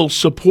 he still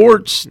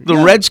supports the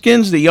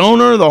Redskins, the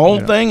owner, the whole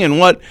thing, and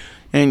what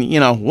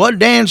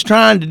Dan's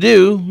trying to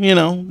do,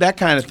 that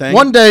kind of thing.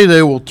 One day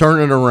they will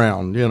turn it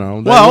around,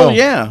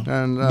 yeah.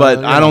 And,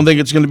 but I don't think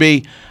it's going to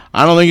be.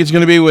 I don't think it's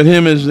going to be with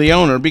him as the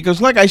owner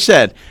because, like I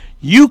said,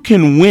 you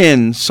can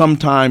win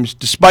sometimes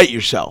despite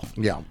yourself.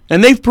 Yeah.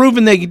 And they've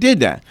proven they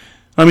did that.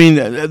 I mean,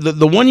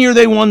 the 1 year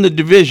they won the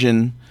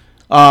division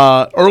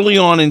early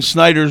on in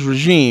Snyder's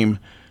regime,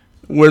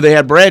 where they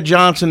had Brad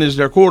Johnson as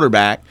their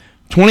quarterback,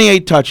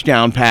 28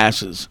 touchdown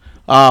passes,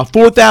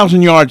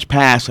 4,000 yards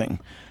passing,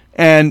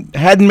 and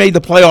hadn't made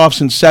the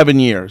playoffs in 7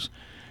 years.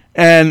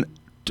 And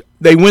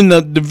they win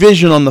the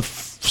division on the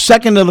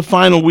second of the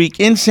final week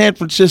in San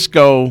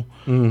Francisco,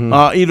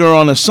 either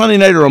on a Sunday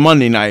night or a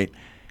Monday night,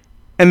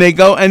 and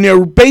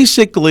they're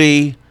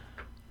basically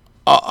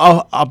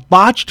a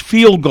botched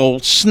field goal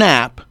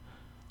snap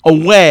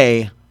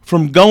away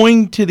from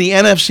going to the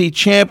NFC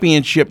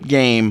Championship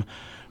game,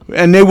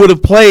 and they would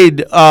have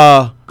played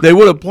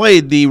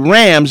the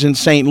Rams in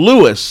St.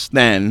 Louis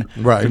then,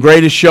 right? The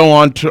greatest show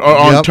on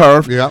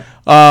turf. Yep.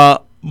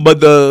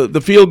 But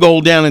the field goal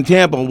down in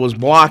Tampa was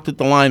blocked at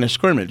the line of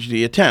scrimmage,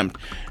 the attempt.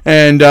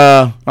 And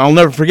I'll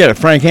never forget it.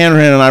 Frank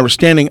Hanrahan and I were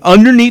standing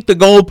underneath the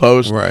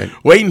goalpost,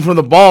 waiting for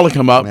the ball to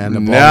come up. And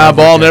the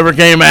ball never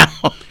came out.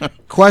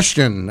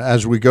 Question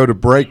as we go to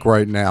break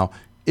right now.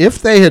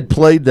 If they had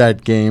played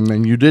that game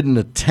and you didn't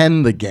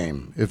attend the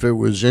game, if it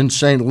was in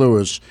St.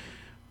 Louis,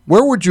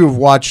 where would you have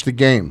watched the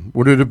game?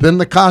 Would it have been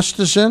the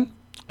Costas Inn?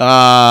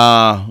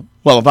 Well,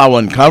 if I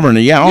wasn't covering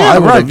it, I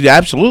would have,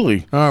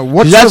 absolutely.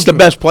 That's the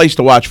best place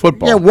to watch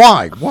football. Yeah,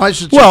 why? Why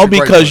is it? Well,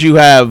 because you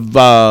have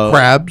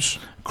crab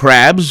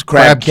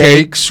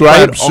cakes,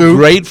 right? Crab soup.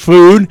 Great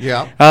food.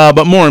 Yeah.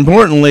 But more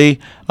importantly,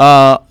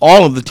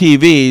 all of the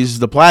TVs,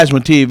 the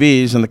plasma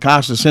TVs, and the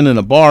Costas Inn in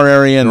the bar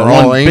area, and They're the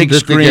all one aimed big at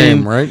screen, the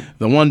game, right?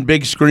 The one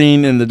big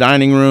screen in the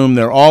dining room.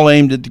 They're all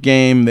aimed at the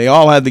game. They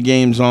all have the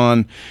games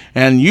on,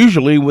 and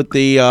usually with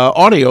the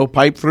audio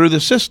piped through the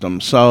system.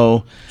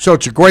 So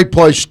it's a great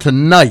place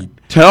tonight.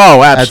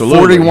 Oh,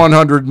 absolutely. At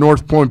 4100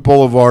 North Point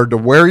Boulevard to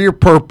wear your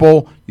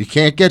purple. You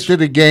can't get to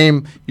the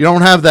game. You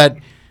don't have that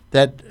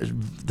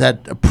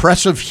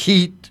oppressive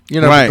heat,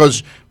 Right.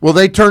 because will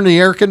they turn the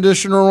air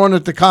conditioner on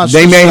at the Costas?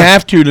 They may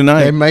have to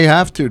tonight. They may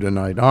have to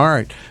tonight. All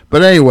right.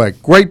 But anyway,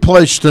 great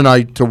place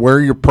tonight to wear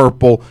your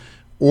purple.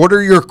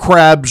 Order your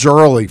crabs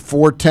early,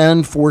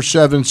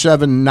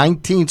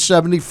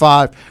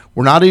 410-477-1975.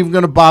 We're not even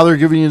going to bother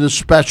giving you the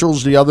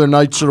specials the other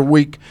nights of the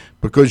week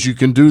because you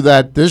can do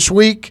that this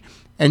week.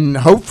 And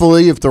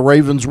hopefully, if the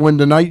Ravens win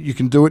tonight, you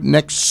can do it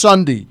next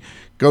Sunday.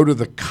 Go to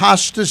the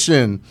Costas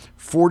Inn,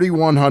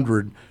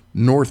 4100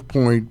 North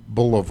Point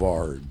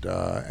Boulevard.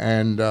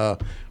 And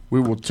we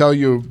will tell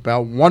you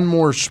about one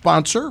more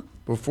sponsor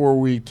before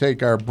we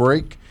take our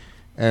break,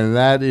 and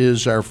that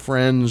is our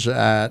friends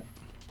at,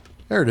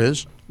 there it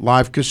is,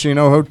 Live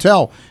Casino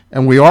Hotel.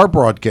 And we are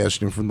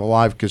broadcasting from the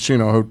Live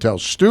Casino Hotel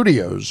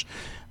studios.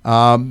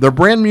 Their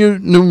brand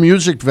new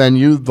music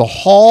venue, The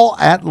Hall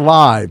at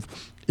Live,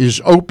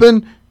 is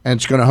open, and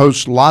it's going to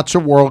host lots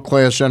of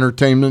world-class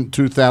entertainment in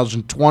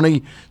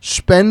 2020.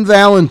 Spend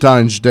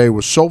Valentine's Day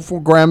with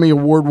Soulful Grammy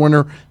Award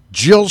winner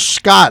Jill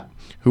Scott,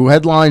 who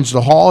headlines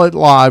The Hall at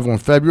Live on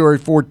February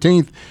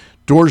 14th.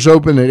 Doors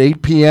open at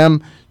 8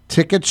 p.m.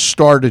 Tickets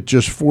start at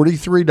just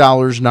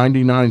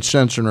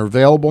 $43.99 and are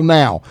available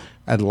now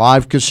at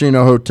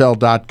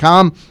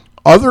livecasinohotel.com.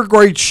 Other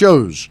great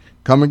shows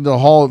coming to The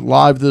Hall at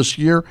Live this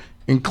year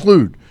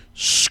include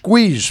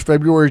Squeeze,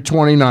 February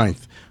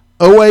 29th,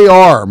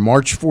 OAR,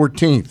 March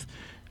 14th,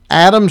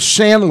 Adam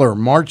Sandler,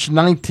 March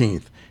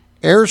 19th,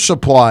 Air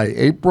Supply,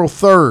 April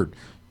 3rd,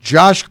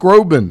 Josh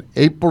Groban,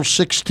 April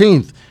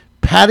 16th,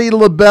 Patti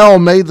LaBelle,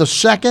 May the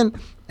 2nd,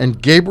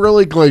 and Gabriel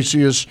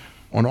Iglesias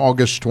on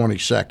August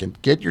 22nd.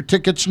 Get your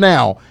tickets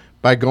now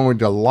by going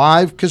to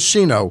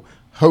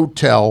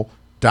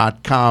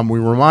livecasinohotel.com. We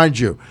remind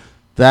you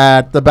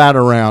that the Bat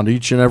Around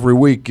each and every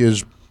week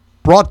is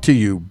brought to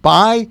you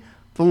by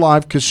the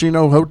Live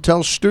Casino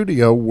Hotel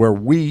studio where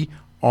we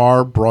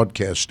are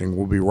broadcasting.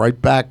 We'll be right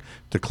back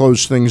to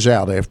close things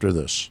out after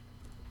this.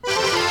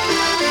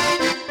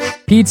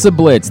 Pizza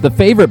Blitz, the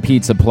favorite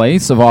pizza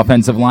place of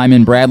offensive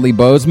lineman Bradley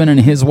Bozeman and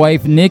his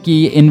wife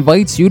Nikki,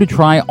 invites you to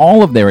try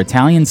all of their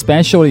Italian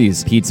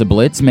specialties. Pizza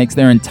Blitz makes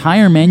their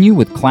entire menu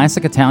with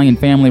classic Italian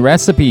family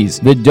recipes.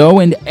 The dough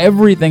and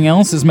everything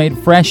else is made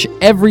fresh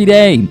every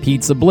day.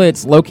 Pizza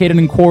Blitz, located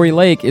in Quarry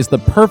Lake, is the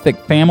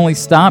perfect family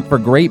stop for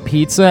great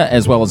pizza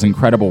as well as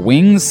incredible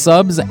wings,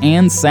 subs,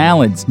 and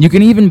salads. You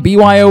can even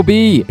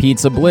BYOB.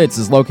 Pizza Blitz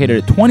is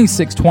located at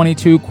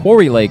 2622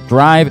 Quarry Lake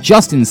Drive,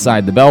 just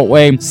inside the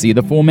Beltway. See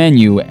the full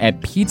menu at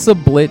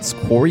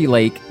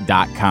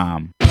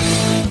pizzablitzquarrylake.com.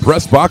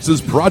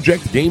 PressBox's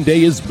Project Game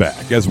Day is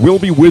back, as we'll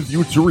be with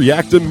you to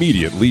react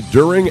immediately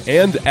during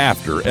and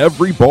after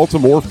every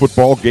Baltimore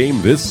football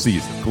game this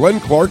season. Glenn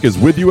Clark is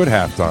with you at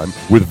halftime,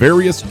 with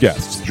various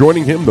guests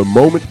joining him the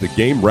moment the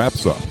game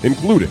wraps up,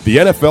 including the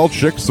NFL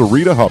chick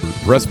Sarita Hubbard,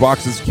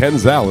 PressBox's Ken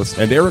Zales,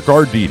 and Eric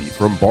Arditi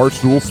from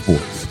Barstool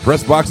Sports.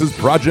 PressBox's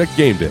Project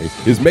Game Day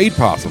is made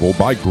possible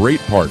by great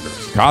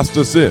partners: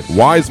 Costas Inn,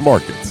 Wise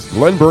Markets,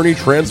 Glen Burnie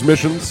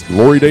Transmissions,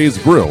 Glory Days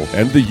Grill,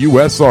 and the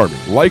U.S. Army.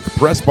 Like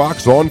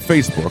PressBox on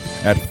Facebook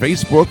at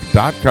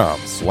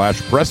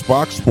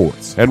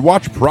facebook.com/PressBoxSports and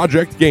watch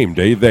Project Game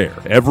Day there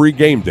every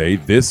game day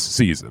this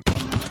season.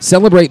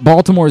 Celebrate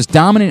Baltimore's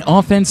dominant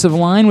offensive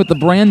line with the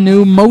brand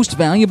new Most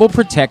Valuable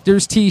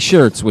Protectors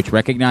t-shirts, which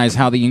recognize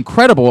how the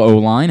incredible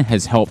O-line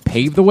has helped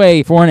pave the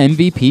way for an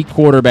MVP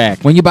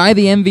quarterback. When you buy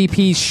the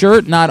MVP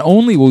shirt, not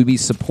only will you be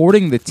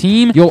supporting the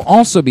team, you'll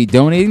also be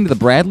donating to the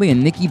Bradley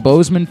and Nikki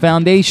Bozeman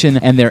Foundation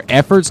and their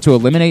efforts to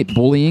eliminate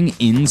bullying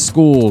in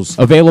schools.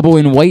 Available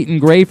in white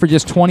and gray for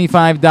just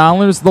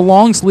 $25, the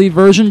long sleeve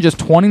version just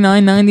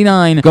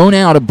 $29.99. Go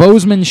now to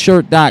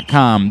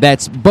BozemanShirt.com.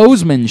 That's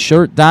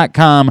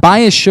BozemanShirt.com. Buy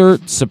a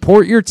shirt,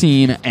 support your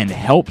team, and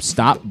help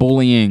stop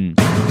bullying.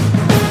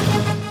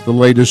 The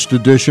latest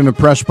edition of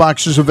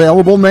PressBox is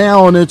available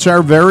now, and it's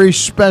our very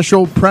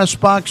special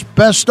PressBox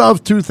Best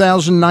of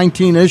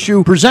 2019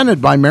 issue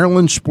presented by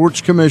Maryland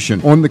Sports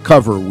Commission. On the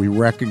cover, we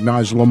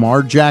recognize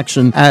Lamar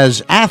Jackson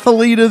as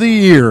Athlete of the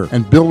Year,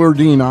 and Bill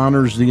Ladson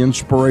honors the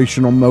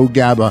inspirational Mo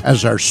Gaba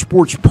as our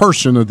Sports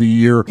Person of the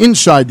Year.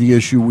 Inside the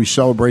issue, we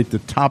celebrate the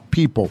top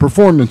people,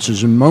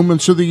 performances, and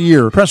moments of the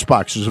year.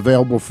 PressBox is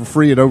available for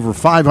free at over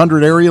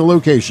 500 area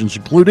locations,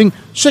 including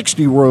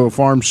 60 Royal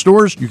Farm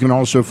stores. You can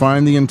also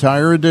find the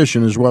entire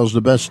edition, as well as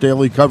the best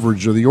daily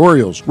coverage of the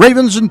Orioles,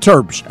 Ravens, and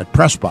Terps at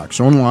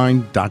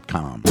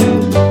PressBoxOnline.com.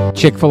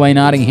 Chick-fil-A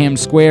Nottingham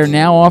Square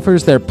now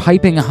offers their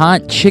piping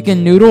hot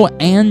chicken noodle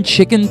and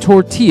chicken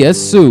tortilla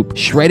soup.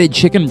 Shredded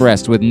chicken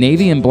breast with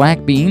navy and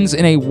black beans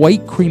in a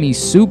white creamy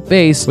soup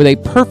base with a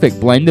perfect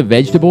blend of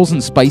vegetables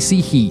and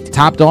spicy heat.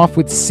 Topped off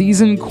with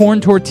seasoned corn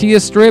tortilla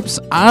strips,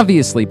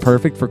 obviously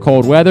perfect for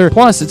cold weather.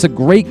 Plus, it's a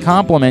great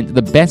complement to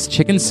the best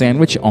chicken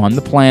sandwich on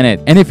the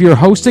planet. And if you're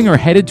hosting or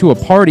headed to a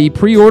party,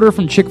 pre-order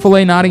from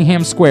Chick-fil-A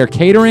Nottingham Square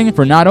Catering,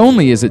 for not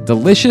only is it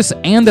delicious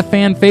and a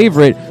fan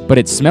favorite, but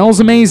it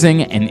smells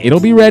amazing and it'll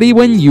be ready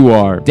when you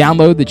are.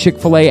 Download the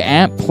Chick-fil-A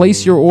app,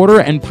 place your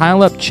order, and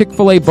pile up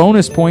Chick-fil-A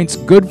bonus points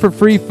good for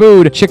free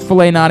food.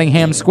 Chick-fil-A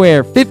Nottingham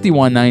Square,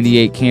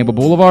 5198 Campbell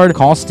Boulevard.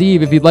 Call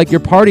Steve if you'd like your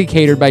party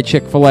catered by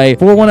Chick-fil-A,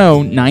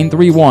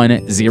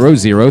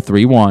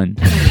 410-931-0031.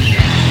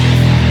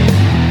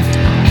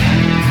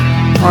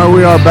 All right,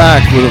 we are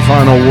back with a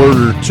final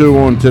word or two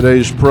on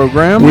today's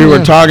program. We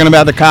were talking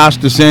about the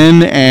Costas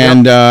Inn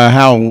and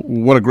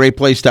what a great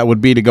place that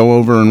would be to go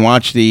over and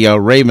watch the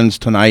Ravens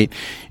tonight.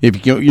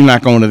 If you're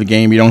not going to the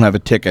game, you don't have a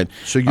ticket.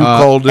 So you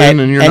called in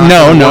and you're not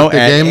going to work the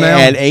game now?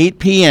 At 8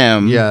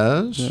 p.m.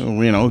 Yes.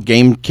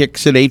 Game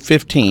kicks at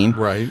 8:15.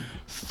 Right.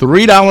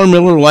 $3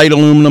 Miller Lite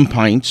aluminum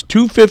pints,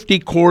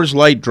 $2.50 Coors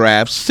Light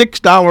drafts,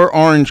 $6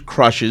 orange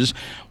crushes,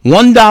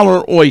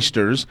 $1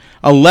 oysters,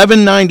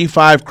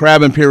 $11.95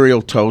 crab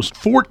imperial toast,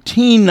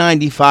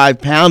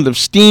 $14.95 pound of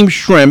steamed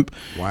shrimp.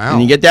 Wow!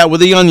 And you get that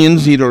with the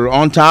onions, either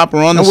on top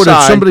or on the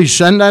side. Did somebody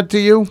send that to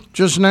you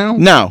just now?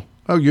 No.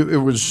 Oh, it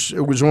was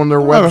on their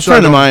website. A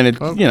friend of mine,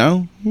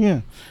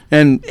 yeah.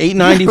 And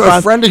 $8.95.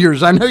 A friend of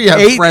yours. I know you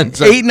have friends.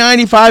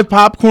 $8.95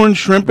 popcorn,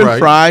 shrimp, and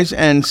fries,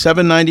 and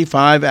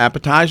 $7.95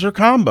 appetizer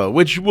combo,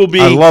 which will be.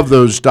 I love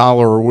those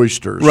dollar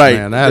oysters. Right,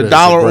 man. the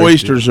dollar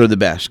oysters are the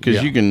best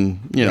because you can,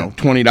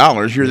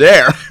 $20, you're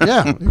there.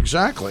 Yeah,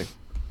 exactly.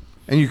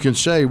 And you can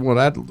say, well,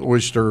 that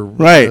oyster,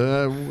 right?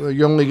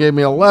 You only gave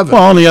me 11.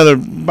 Well, on the other,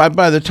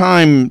 by the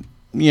time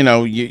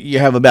you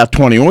have about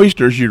 20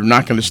 oysters, you're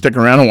not going to stick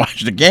around and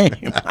watch the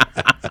game.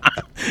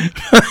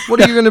 What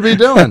are you going to be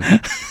doing?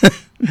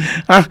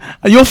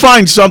 You'll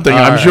find something,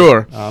 I'm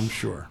sure. I'm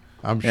sure.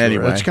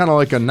 Anyway. It's kind of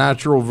like a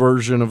natural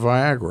version of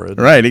Viagra.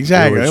 Right,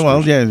 exactly.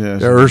 Well, yeah.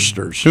 They're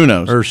oysters. Who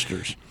knows?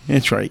 Oysters.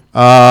 That's right.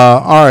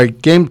 All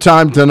right, game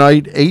time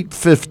tonight,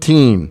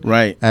 8:15.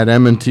 Right. At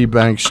M&T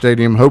Bank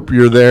Stadium. Hope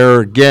you're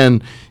there.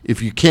 Again,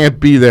 if you can't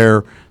be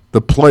there,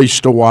 the place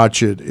to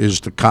watch it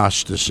is the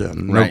Costas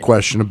Inn. No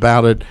question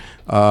about it.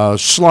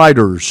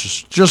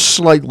 Sliders, just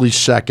slightly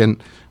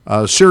second.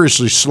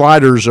 Seriously,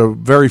 Sliders, a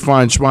very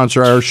fine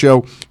sponsor of our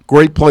show.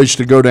 Great place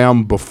to go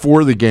down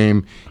before the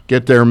game.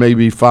 Get there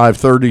maybe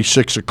 5:30,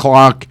 6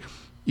 o'clock.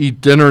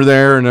 Eat dinner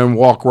there, and then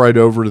walk right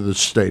over to the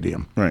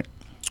stadium. Right.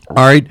 All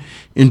right.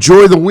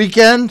 Enjoy the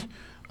weekend.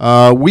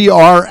 We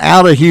are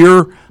out of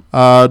here.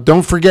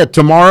 Don't forget,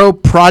 tomorrow,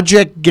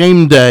 Project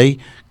Game Day.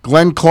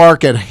 Glenn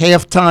Clark at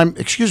halftime.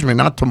 Excuse me,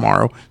 not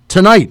tomorrow.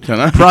 Tonight.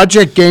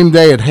 Project Game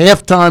Day at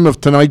halftime of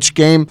tonight's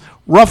game.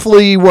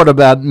 Roughly,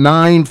 about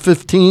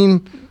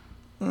 9:15?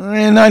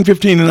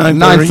 9:15 to 9:30.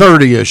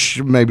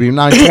 9:30-ish, maybe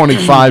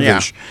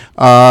 9:25-ish.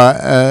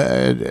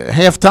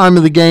 Halftime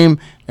of the game,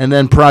 and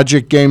then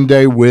Project Game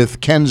Day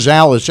with Ken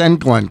Zales and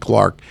Glenn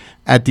Clark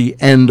at the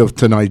end of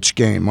tonight's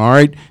game. All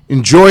right?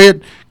 Enjoy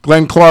it.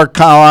 Glenn Clark,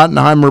 Kyle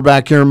Ottenheimer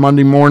back here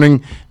Monday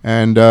morning,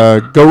 and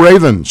go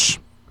Ravens.